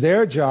 It is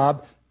their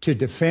job to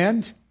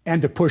defend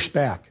and to push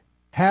back.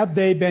 Have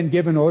they been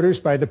given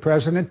orders by the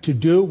president to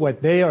do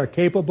what they are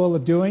capable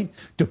of doing,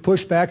 to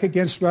push back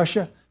against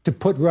Russia, to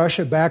put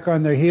Russia back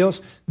on their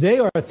heels? They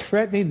are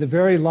threatening the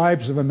very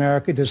lives of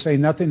America, to say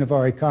nothing of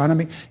our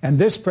economy, and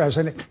this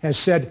president has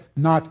said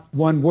not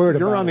one word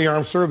about it. You're on the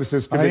Armed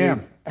Services Committee. I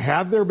am.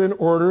 Have there been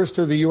orders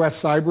to the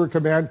U.S. Cyber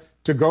Command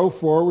to go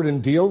forward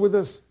and deal with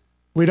this?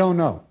 We don't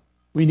know.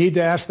 We need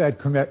to ask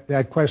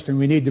that question.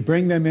 We need to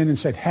bring them in and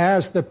say,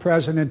 has the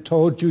president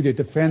told you to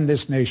defend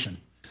this nation,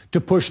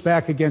 to push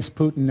back against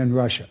Putin and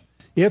Russia?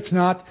 If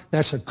not,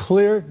 that's a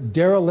clear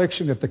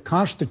dereliction of the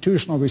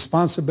constitutional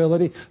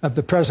responsibility of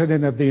the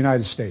President of the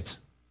United States.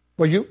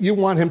 Well, you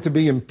want him to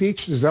be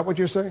impeached? Is that what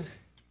you're saying?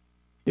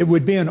 It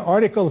would be an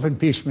article of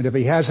impeachment if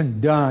he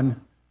hasn't done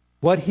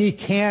what he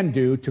can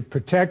do to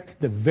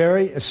protect the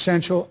very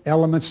essential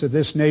elements of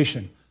this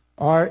nation,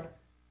 our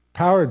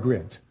power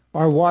grid,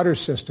 our water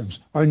systems,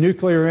 our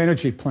nuclear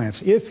energy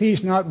plants. If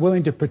he's not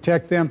willing to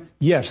protect them,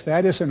 yes,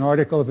 that is an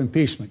article of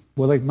impeachment.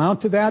 Will it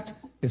amount to that?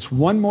 It's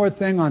one more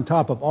thing on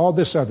top of all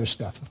this other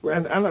stuff.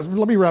 And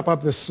let me wrap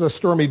up this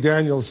Stormy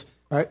Daniels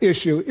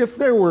issue. If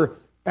there were,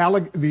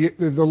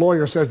 the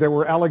lawyer says there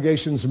were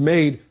allegations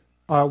made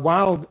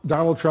while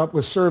Donald Trump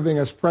was serving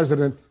as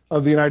president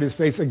of the United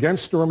States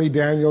against Stormy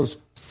Daniels'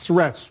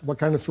 threats. What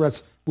kind of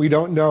threats? We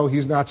don't know.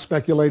 He's not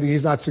speculating.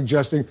 He's not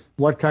suggesting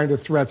what kind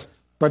of threats.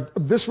 But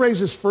this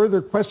raises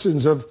further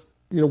questions of,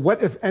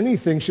 what, if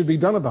anything, should be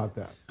done about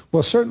that?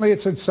 Well, certainly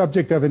it's a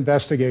subject of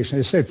investigation.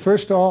 I said,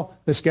 first of all,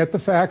 let's get the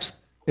facts.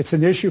 It's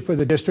an issue for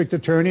the district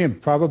attorney and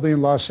probably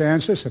in Los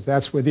Angeles, if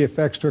that's where the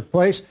effects took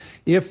place.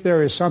 If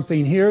there is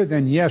something here,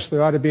 then yes,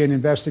 there ought to be an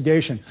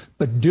investigation.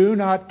 But do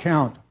not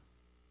count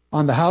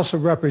on the House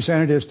of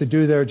Representatives to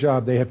do their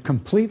job. They have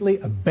completely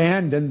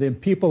abandoned the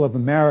people of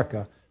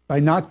America by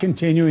not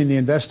continuing the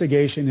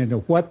investigation into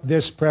what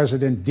this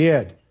president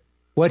did,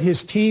 what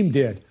his team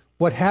did,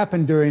 what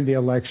happened during the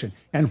election,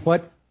 and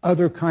what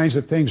other kinds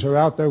of things are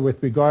out there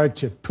with regard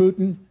to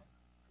Putin,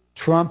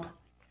 Trump,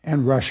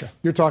 and Russia.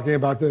 You're talking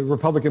about the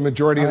Republican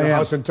majority in the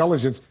House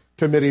Intelligence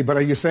Committee, but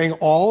are you saying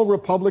all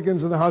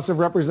Republicans in the House of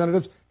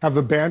Representatives have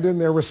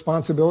abandoned their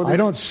responsibilities? I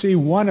don't see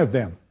one of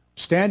them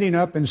standing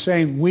up and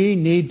saying, we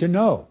need to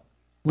know.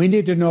 We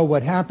need to know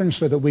what happened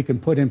so that we can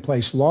put in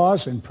place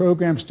laws and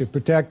programs to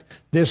protect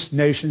this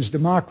nation's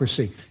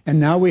democracy. And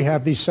now we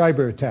have these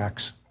cyber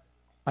attacks.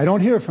 I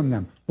don't hear from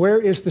them. Where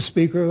is the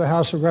Speaker of the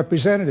House of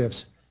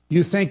Representatives?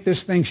 You think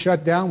this thing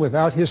shut down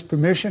without his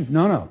permission?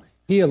 No.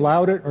 He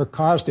allowed it or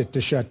caused it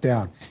to shut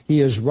down.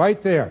 He is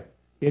right there.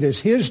 It is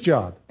his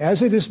job,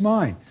 as it is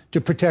mine,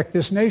 to protect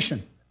this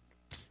nation.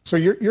 So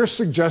you're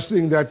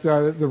suggesting that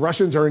the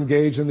Russians are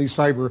engaged in these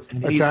cyber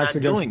attacks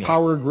against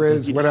power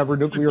grids, whatever,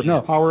 nuclear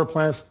power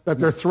plants, that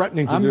they're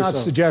threatening to do so? I'm not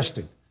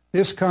suggesting.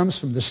 This comes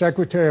from the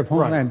Secretary of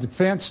Homeland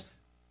Defense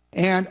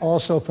and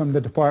also from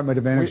the Department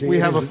of Energy. We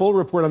have a full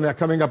report on that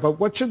coming up, but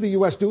what should the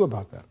U.S. do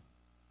about that?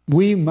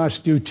 We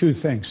must do two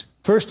things.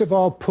 First of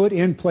all, put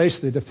in place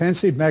the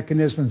defensive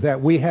mechanisms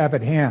that we have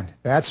at hand.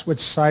 That's what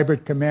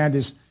Cyber Command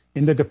is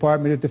in the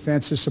Department of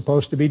Defense is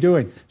supposed to be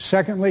doing.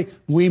 Secondly,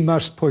 we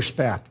must push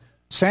back.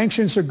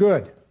 Sanctions are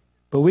good,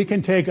 but we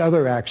can take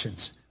other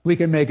actions. We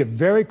can make it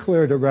very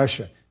clear to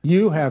Russia,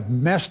 you have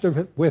messed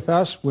with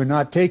us, we're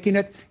not taking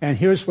it, and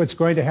here's what's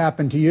going to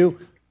happen to you.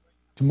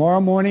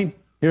 Tomorrow morning,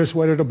 here's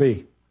what it'll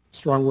be.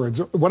 Strong words.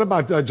 What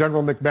about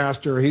General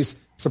McMaster? He's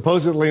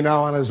supposedly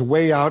now on his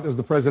way out as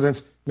the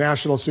president's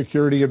national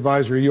security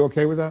advisor. Are you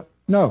okay with that?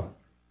 No,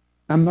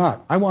 I'm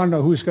not. I want to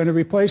know who's going to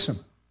replace him.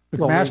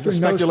 Well, the McMaster knows the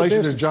speculation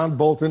is business. John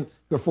Bolton,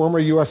 the former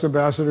U.S.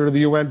 ambassador to the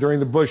UN during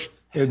the Bush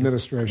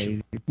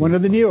administration. One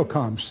of the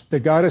neocons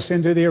that got us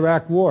into the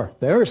Iraq War.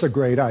 There's a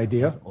great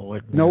idea.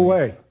 No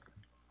way.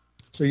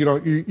 So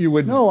you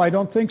would? No, I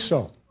don't think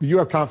so. You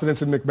have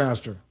confidence in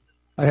McMaster?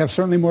 I have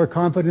certainly more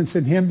confidence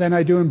in him than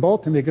I do in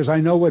Bolton because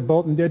I know what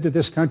Bolton did to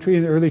this country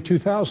in the early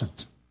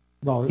 2000s.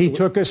 Well, he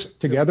took us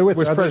together with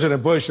others.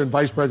 President Bush and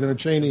Vice President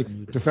Cheney,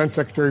 Defense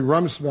Secretary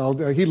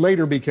Rumsfeld. He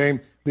later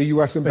became the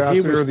U.S. But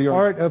ambassador. he was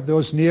part of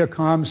those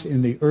neocons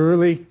in the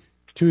early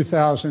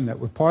 2000 that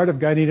were part of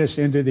getting us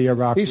into the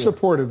Iraq War. He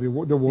supported the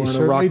war He in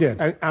certainly Iraq.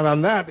 did. And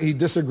on that, he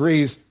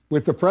disagrees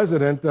with the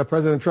president.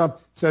 President Trump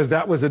says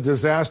that was a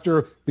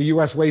disaster. The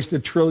U.S.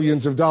 wasted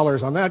trillions of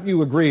dollars. On that,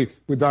 you agree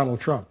with Donald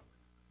Trump.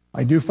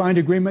 I do find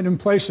agreement in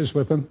places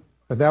with him,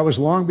 but that was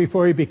long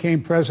before he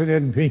became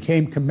president and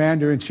became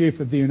commander-in-chief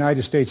of the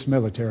United States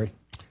military.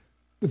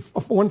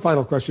 One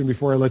final question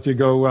before I let you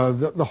go.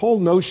 The whole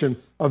notion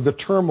of the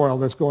turmoil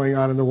that's going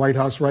on in the White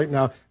House right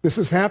now, this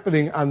is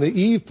happening on the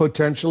eve,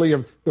 potentially,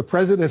 of the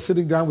president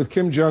sitting down with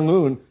Kim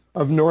Jong-un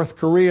of North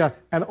Korea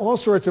and all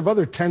sorts of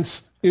other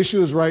tense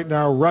issues right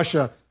now,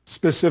 Russia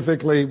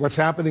specifically, what's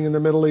happening in the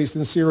Middle East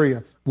and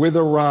Syria with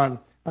Iran.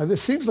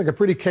 This seems like a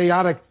pretty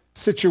chaotic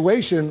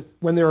situation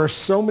when there are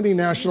so many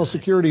national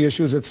security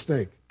issues at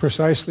stake.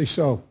 Precisely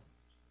so.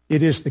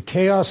 It is the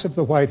chaos of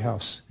the White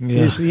House. Yeah. It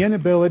is the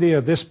inability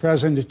of this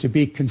president to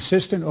be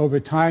consistent over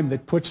time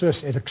that puts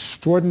us at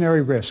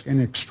extraordinary risk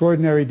and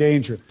extraordinary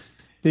danger.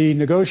 The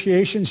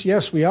negotiations,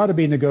 yes, we ought to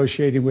be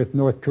negotiating with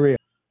North Korea.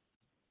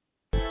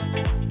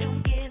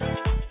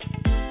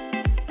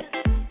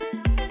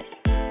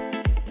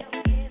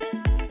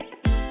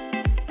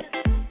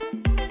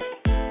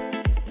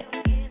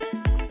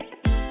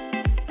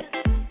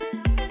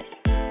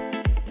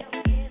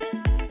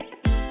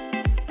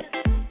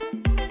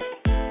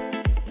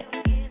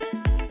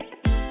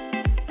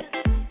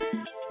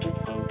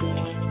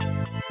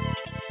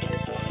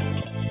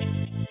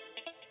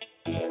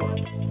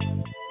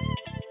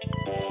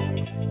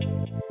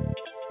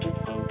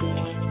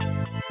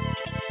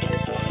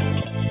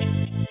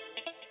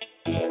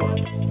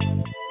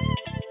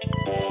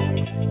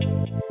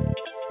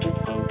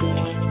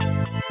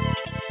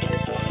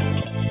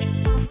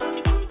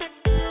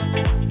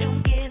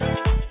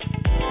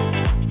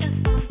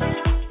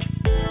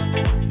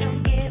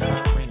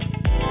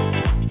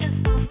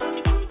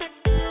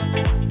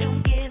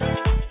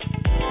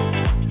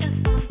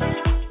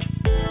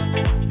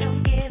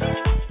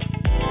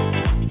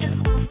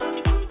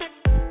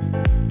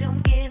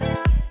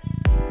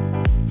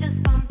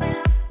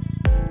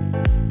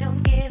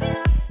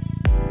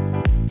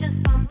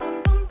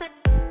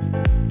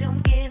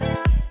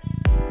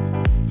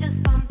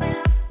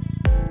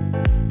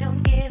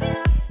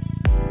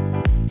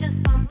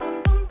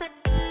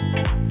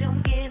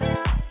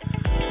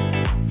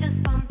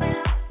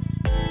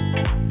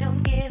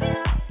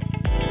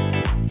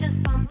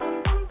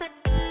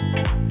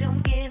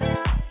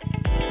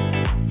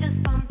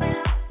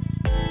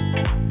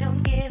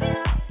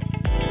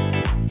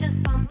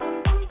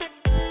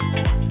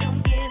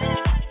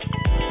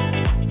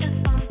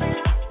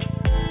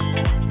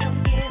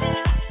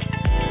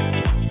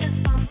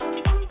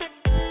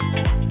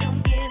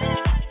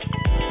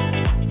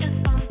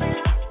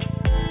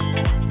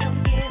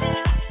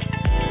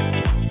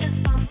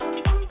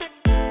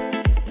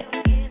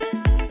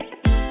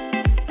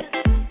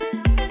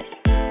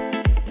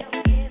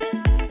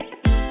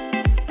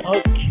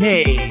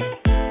 Okay.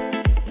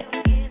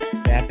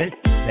 Zap it.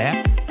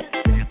 Zap.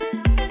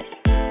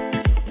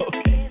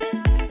 Okay.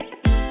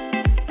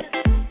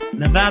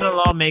 Nevada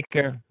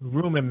lawmaker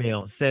rumor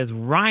mill says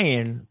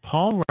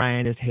Paul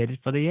Ryan is headed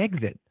for the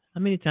exit. How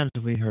many times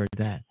have we heard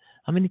that?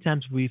 How many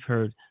times we've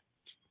heard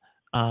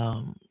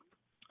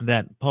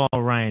that Paul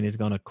Ryan is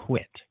going to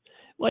quit?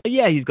 Well,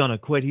 yeah, he's going to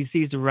quit. He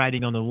sees the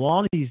writing on the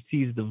wall. He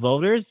sees the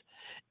voters.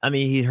 I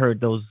mean, he heard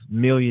those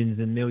millions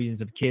and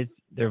millions of kids,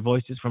 their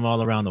voices from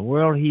all around the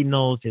world. He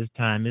knows his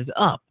time is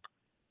up.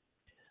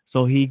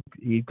 So he's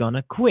going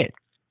to quit.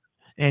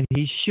 And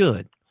he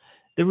should.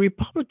 The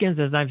Republicans,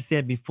 as I've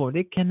said before,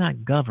 they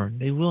cannot govern.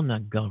 They will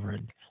not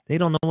govern. They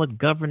don't know what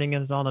governing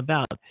is all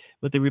about.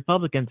 With the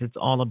Republicans, it's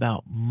all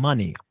about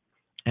money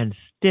and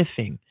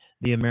stiffing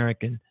the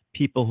American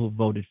people who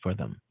voted for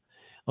them.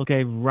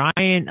 Okay,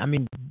 Ryan, I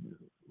mean,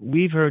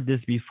 we've heard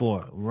this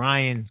before.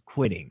 Ryan's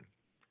quitting.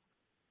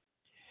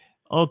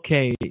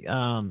 Okay,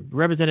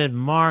 Representative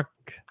Mark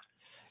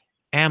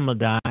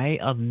Amadei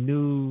of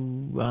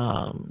New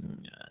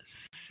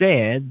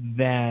said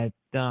that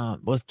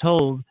was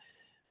told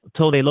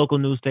a local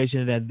news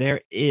station that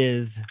there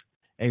is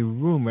a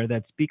rumor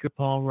that Speaker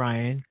Paul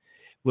Ryan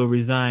will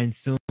resign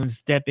soon,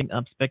 stepping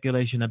up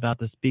speculation about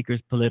the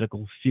Speaker's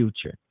political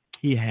future.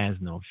 He has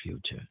no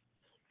future.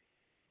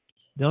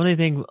 The only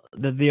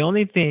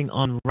thing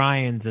on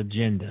Ryan's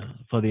agenda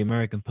for the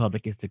American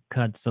public is to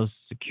cut Social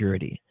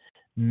Security,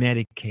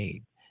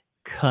 Medicaid,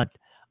 cut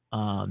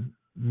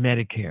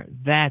Medicare.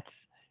 That's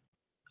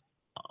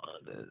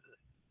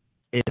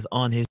is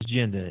on his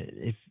agenda.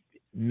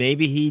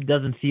 maybe he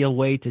doesn't see a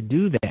way to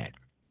do that.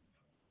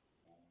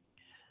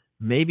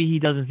 Maybe he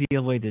doesn't see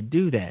a way to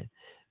do that.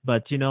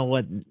 But you know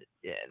what?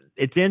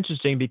 It's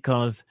interesting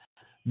because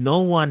no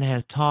one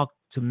has talked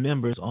to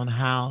members on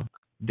how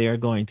they're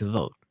going to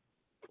vote.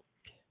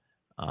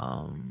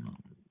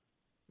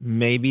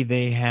 Maybe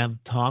they have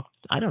talked,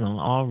 I don't know,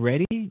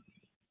 already,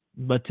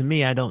 but to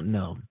me, I don't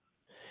know.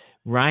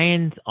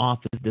 Ryan's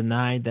office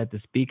denied that the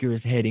speaker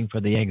is heading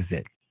for the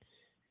exit.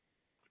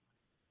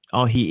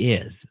 Oh, he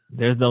is.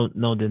 There's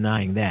no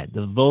denying that.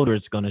 The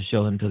voter's going to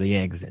show him to the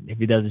exit if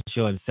he doesn't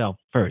show himself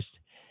first.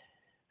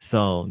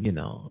 So, you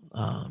know,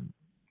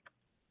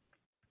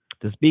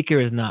 the speaker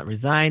is not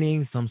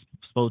resigning, some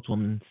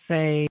spokeswomen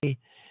say,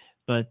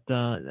 but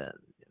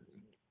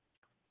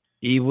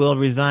he will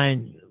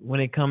resign when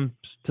it comes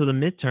to the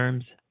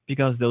midterms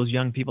because those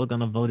young people are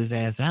going to vote his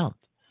ass out.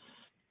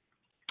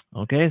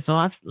 Okay,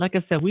 so like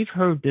I said, we've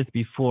heard this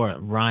before,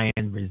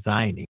 Ryan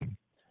resigning.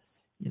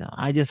 You know,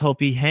 I just hope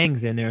he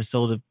hangs in there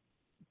so that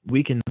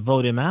we can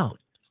vote him out.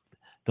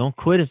 Don't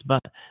quit us,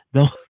 but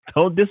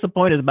don't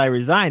disappoint us by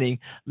resigning.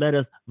 Let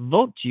us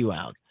vote you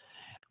out.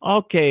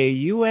 Okay,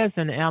 U.S.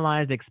 and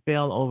allies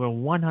expel over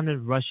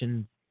 100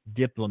 Russian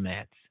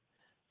diplomats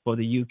for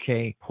the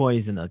UK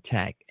poison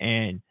attack,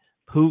 and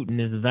Putin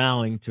is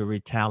vowing to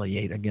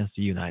retaliate against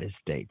the United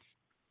States.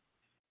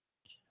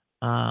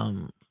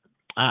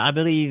 I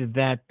believe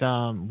that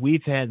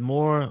we've had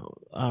more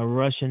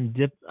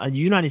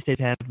United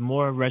States had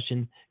more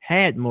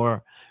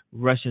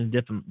Russian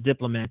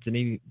diplomats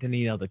than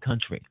any other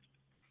country.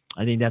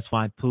 I think that's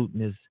why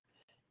Putin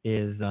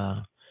is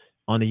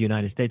on the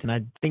United States, and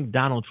I think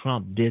Donald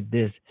Trump did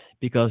this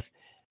because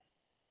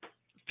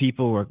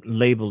people were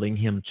labeling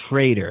him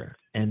traitor,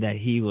 and that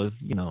he was,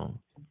 you know,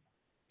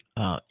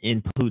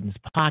 in Putin's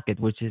pocket,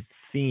 which it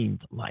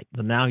seemed like.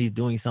 But now he's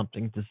doing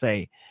something to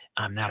say,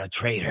 "I'm not a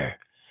traitor."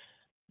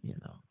 You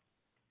know,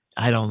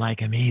 I don't like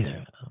him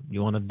either.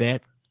 You want to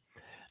bet?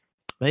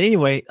 But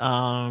anyway,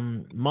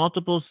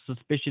 multiple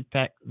suspicious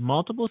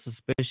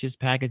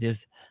packages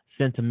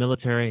sent to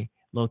military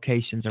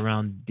locations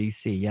around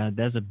D.C. Yeah,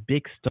 there's a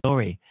big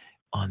story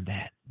on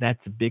that.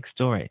 That's a big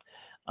story.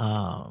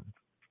 Some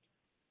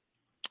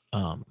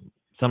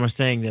are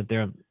saying that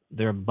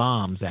they're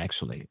bombs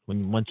actually.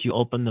 Once you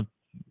open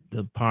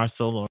the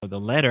parcel or the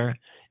letter,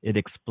 it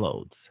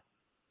explodes.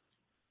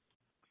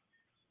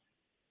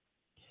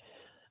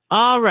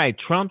 All right,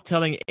 Trump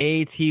telling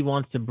aides he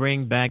wants to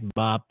bring back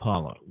Rob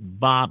Porter.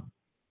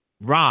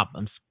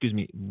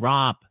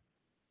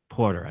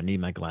 I need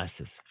my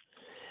glasses.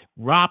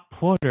 Rob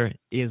Porter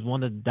is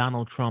one of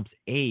Donald Trump's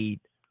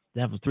aides.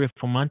 That was 3 or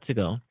 4 months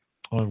ago,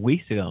 or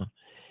weeks ago.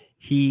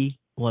 He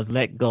was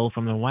let go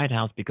from the White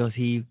House because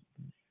he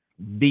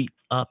beat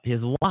up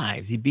his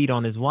wives. He beat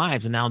on his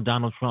wives, and now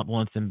Donald Trump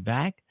wants him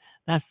back.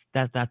 That's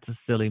a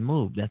silly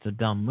move. That's a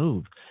dumb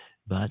move.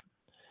 But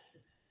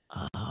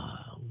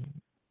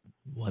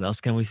what else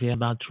can we say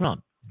about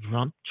Trump?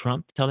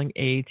 Trump telling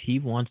aides he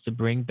wants to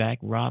bring back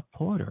Rob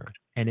Porter,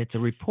 and it's a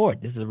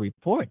report. This is a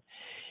report,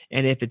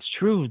 and if it's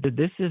true,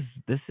 this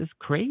is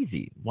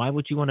crazy. Why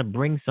would you want to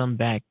bring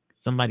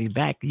somebody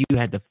back you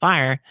had to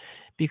fire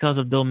because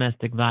of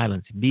domestic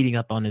violence, beating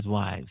up on his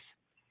wives?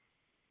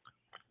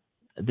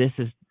 This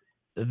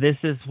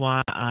is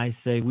why I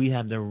say we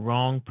have the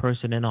wrong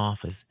person in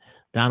office.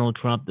 Donald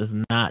Trump does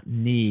not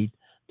need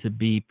to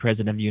be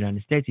president of the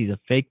United States. He's a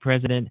fake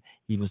president.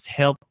 He was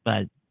helped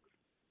by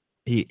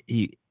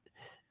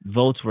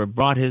votes were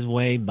brought his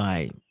way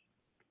by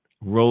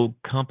rogue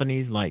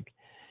companies like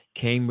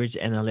Cambridge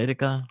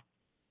Analytica,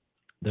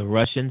 the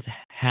Russians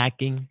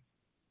hacking,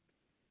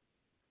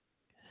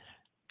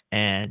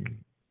 and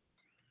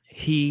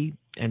he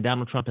and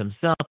Donald Trump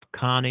himself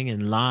conning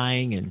and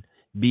lying and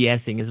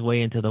BSing his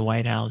way into the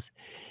White House.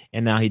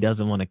 And now he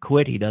doesn't want to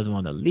quit. He doesn't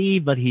want to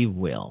leave, but he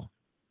will.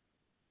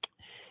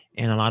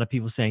 And a lot of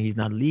people saying he's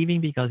not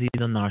leaving because he's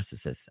a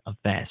narcissist, a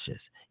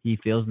fascist. He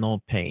feels no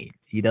pain.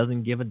 He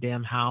doesn't give a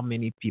damn how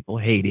many people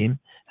hate him,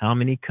 how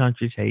many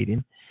countries hate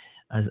him.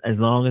 As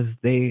long as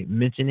they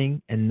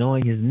mentioning and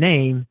knowing his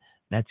name,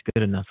 that's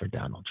good enough for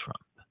Donald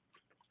Trump.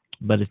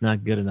 But it's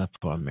not good enough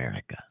for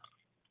America.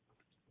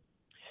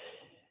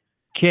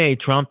 Okay,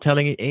 Trump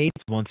telling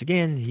aides once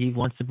again he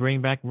wants to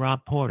bring back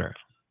Rob Porter.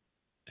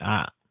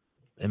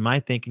 In my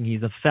thinking,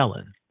 he's a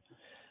felon.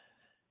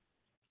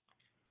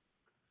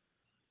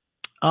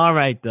 All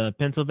right,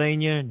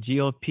 Pennsylvania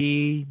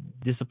GOP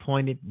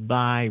disappointed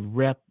by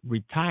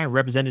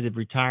representative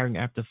retiring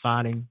after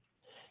filing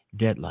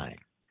deadline.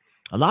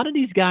 A lot of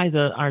these guys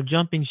are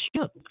jumping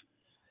ship.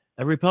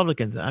 The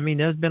Republicans. I mean,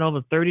 there's been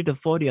over 30 to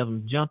 40 of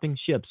them jumping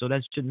ship, so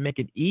that should make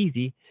it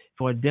easy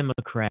for a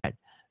Democrat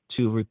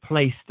to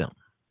replace them.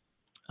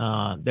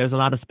 There's a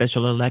lot of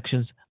special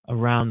elections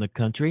around the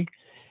country,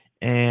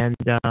 and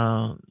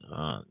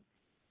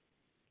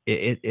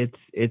it's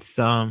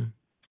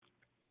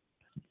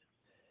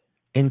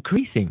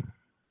increasing.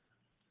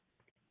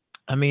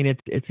 I mean,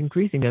 it's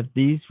increasing that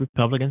these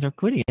Republicans are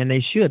quitting, and they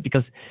should,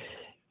 because,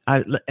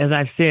 as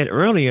I said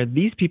earlier,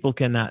 these people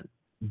cannot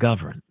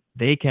govern.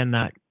 They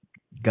cannot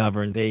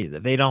govern.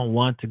 They don't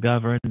want to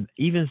govern.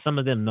 Even some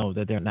of them know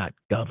that they're not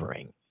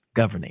governing.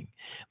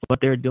 What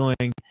they're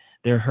doing,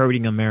 they're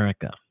hurting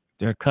America.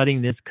 They're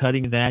cutting this,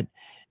 cutting that,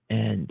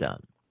 and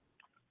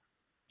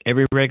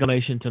every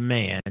regulation to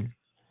man.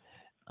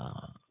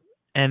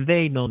 And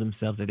they know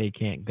themselves that they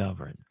can't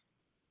govern.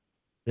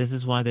 This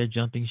is why they're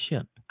jumping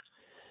ship.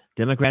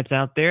 Democrats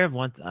out there,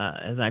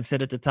 as I've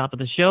said at the top of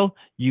the show,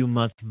 you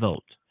must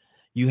vote.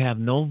 You have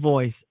no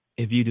voice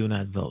if you do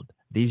not vote.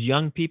 These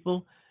young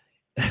people,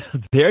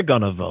 they're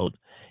going to vote.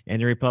 And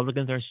the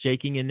Republicans are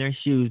shaking in their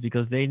shoes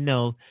because they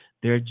know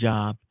their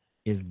job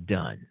is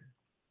done.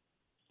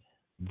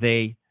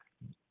 They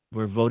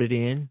were voted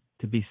in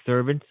to be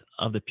servants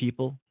of the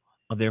people,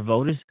 of their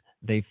voters.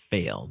 They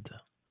failed.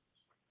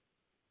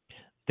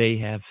 They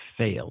have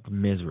failed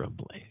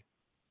miserably.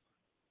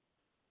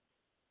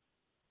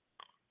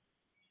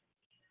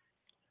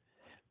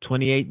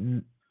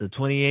 The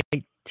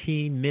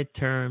 2018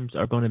 midterms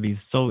are going to be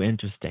so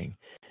interesting.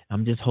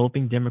 I'm just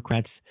hoping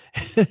Democrats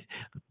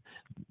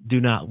do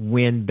not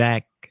win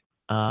back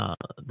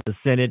the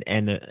Senate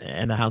and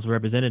the House of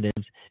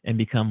Representatives and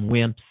become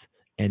wimps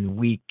and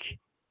weak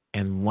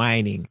and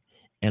whining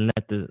and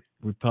let the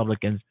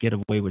Republicans get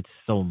away with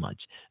so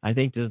much. I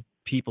think the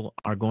people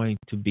are going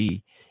to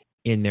be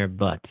in their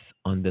butts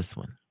on this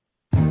one.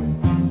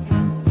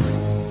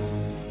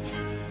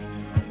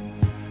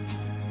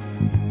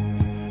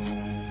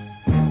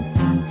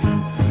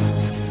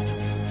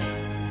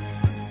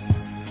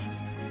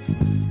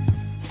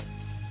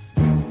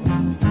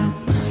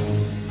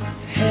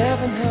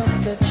 Heaven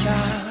help the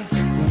child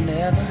who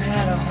never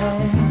had a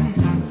home.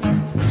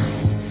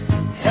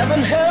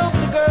 Heaven help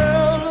the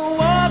girl who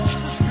walks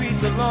the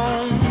streets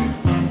alone.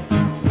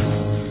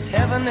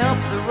 Heaven help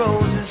the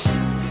roses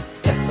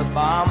if the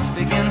bombs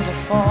begin to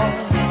fall.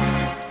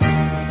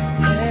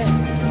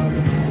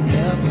 Heaven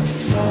help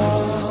us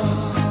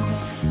all.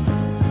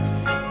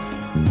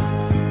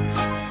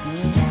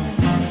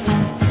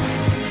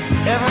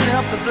 Heaven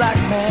help the black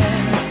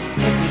man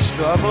if he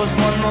struggles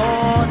one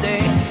more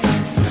day.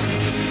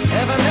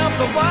 Heaven help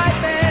the white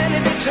man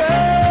if he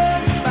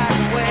turns back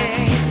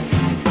away.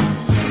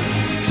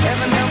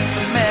 Heaven help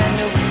the man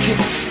who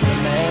kicks the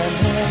man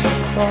who has a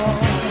crawl.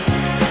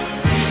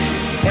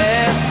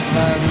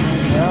 Heaven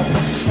help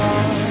us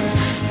all.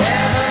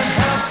 Heaven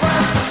help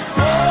us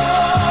all.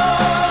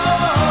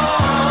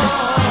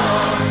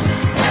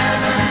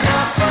 Heaven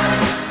help us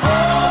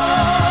all.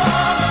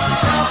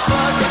 Help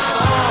us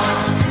all.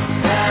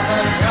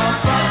 Heaven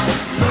help us,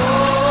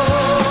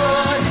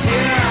 Lord,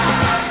 hear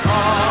our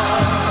call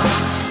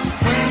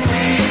when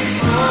we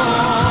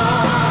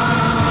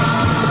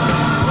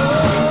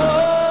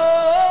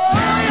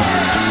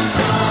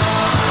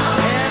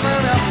Heaven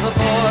help the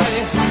boy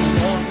who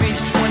won't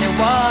reach 21.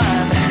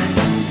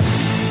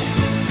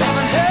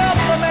 Heaven help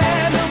the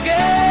man who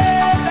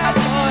gave that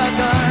boy a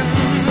gun.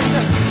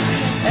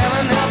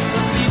 Heaven help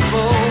the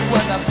people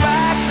with their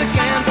backs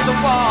against the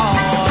wall.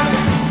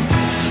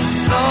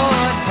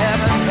 Lord,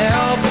 heaven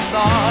help us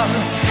all.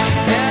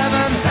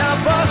 Heaven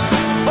help us all.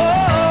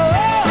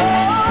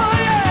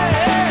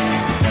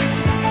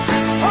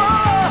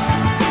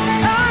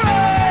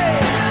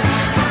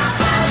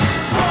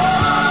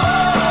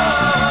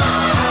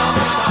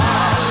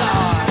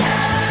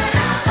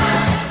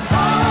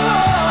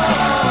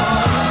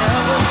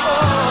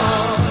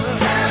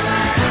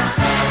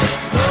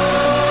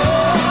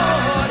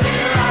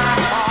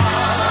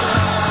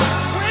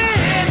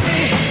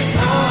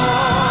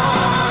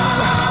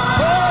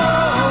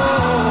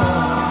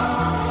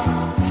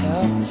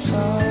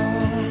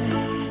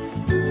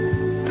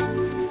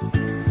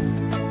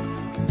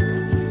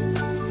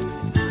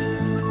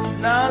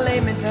 Now lay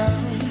me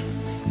down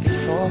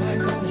before I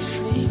go to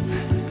sleep.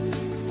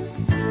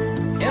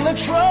 In the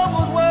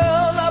troubled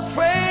world, I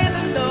pray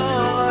the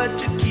Lord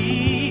to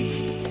keep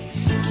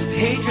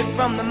hatred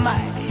from the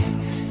mighty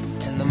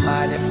and the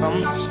mighty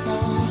from the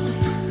small.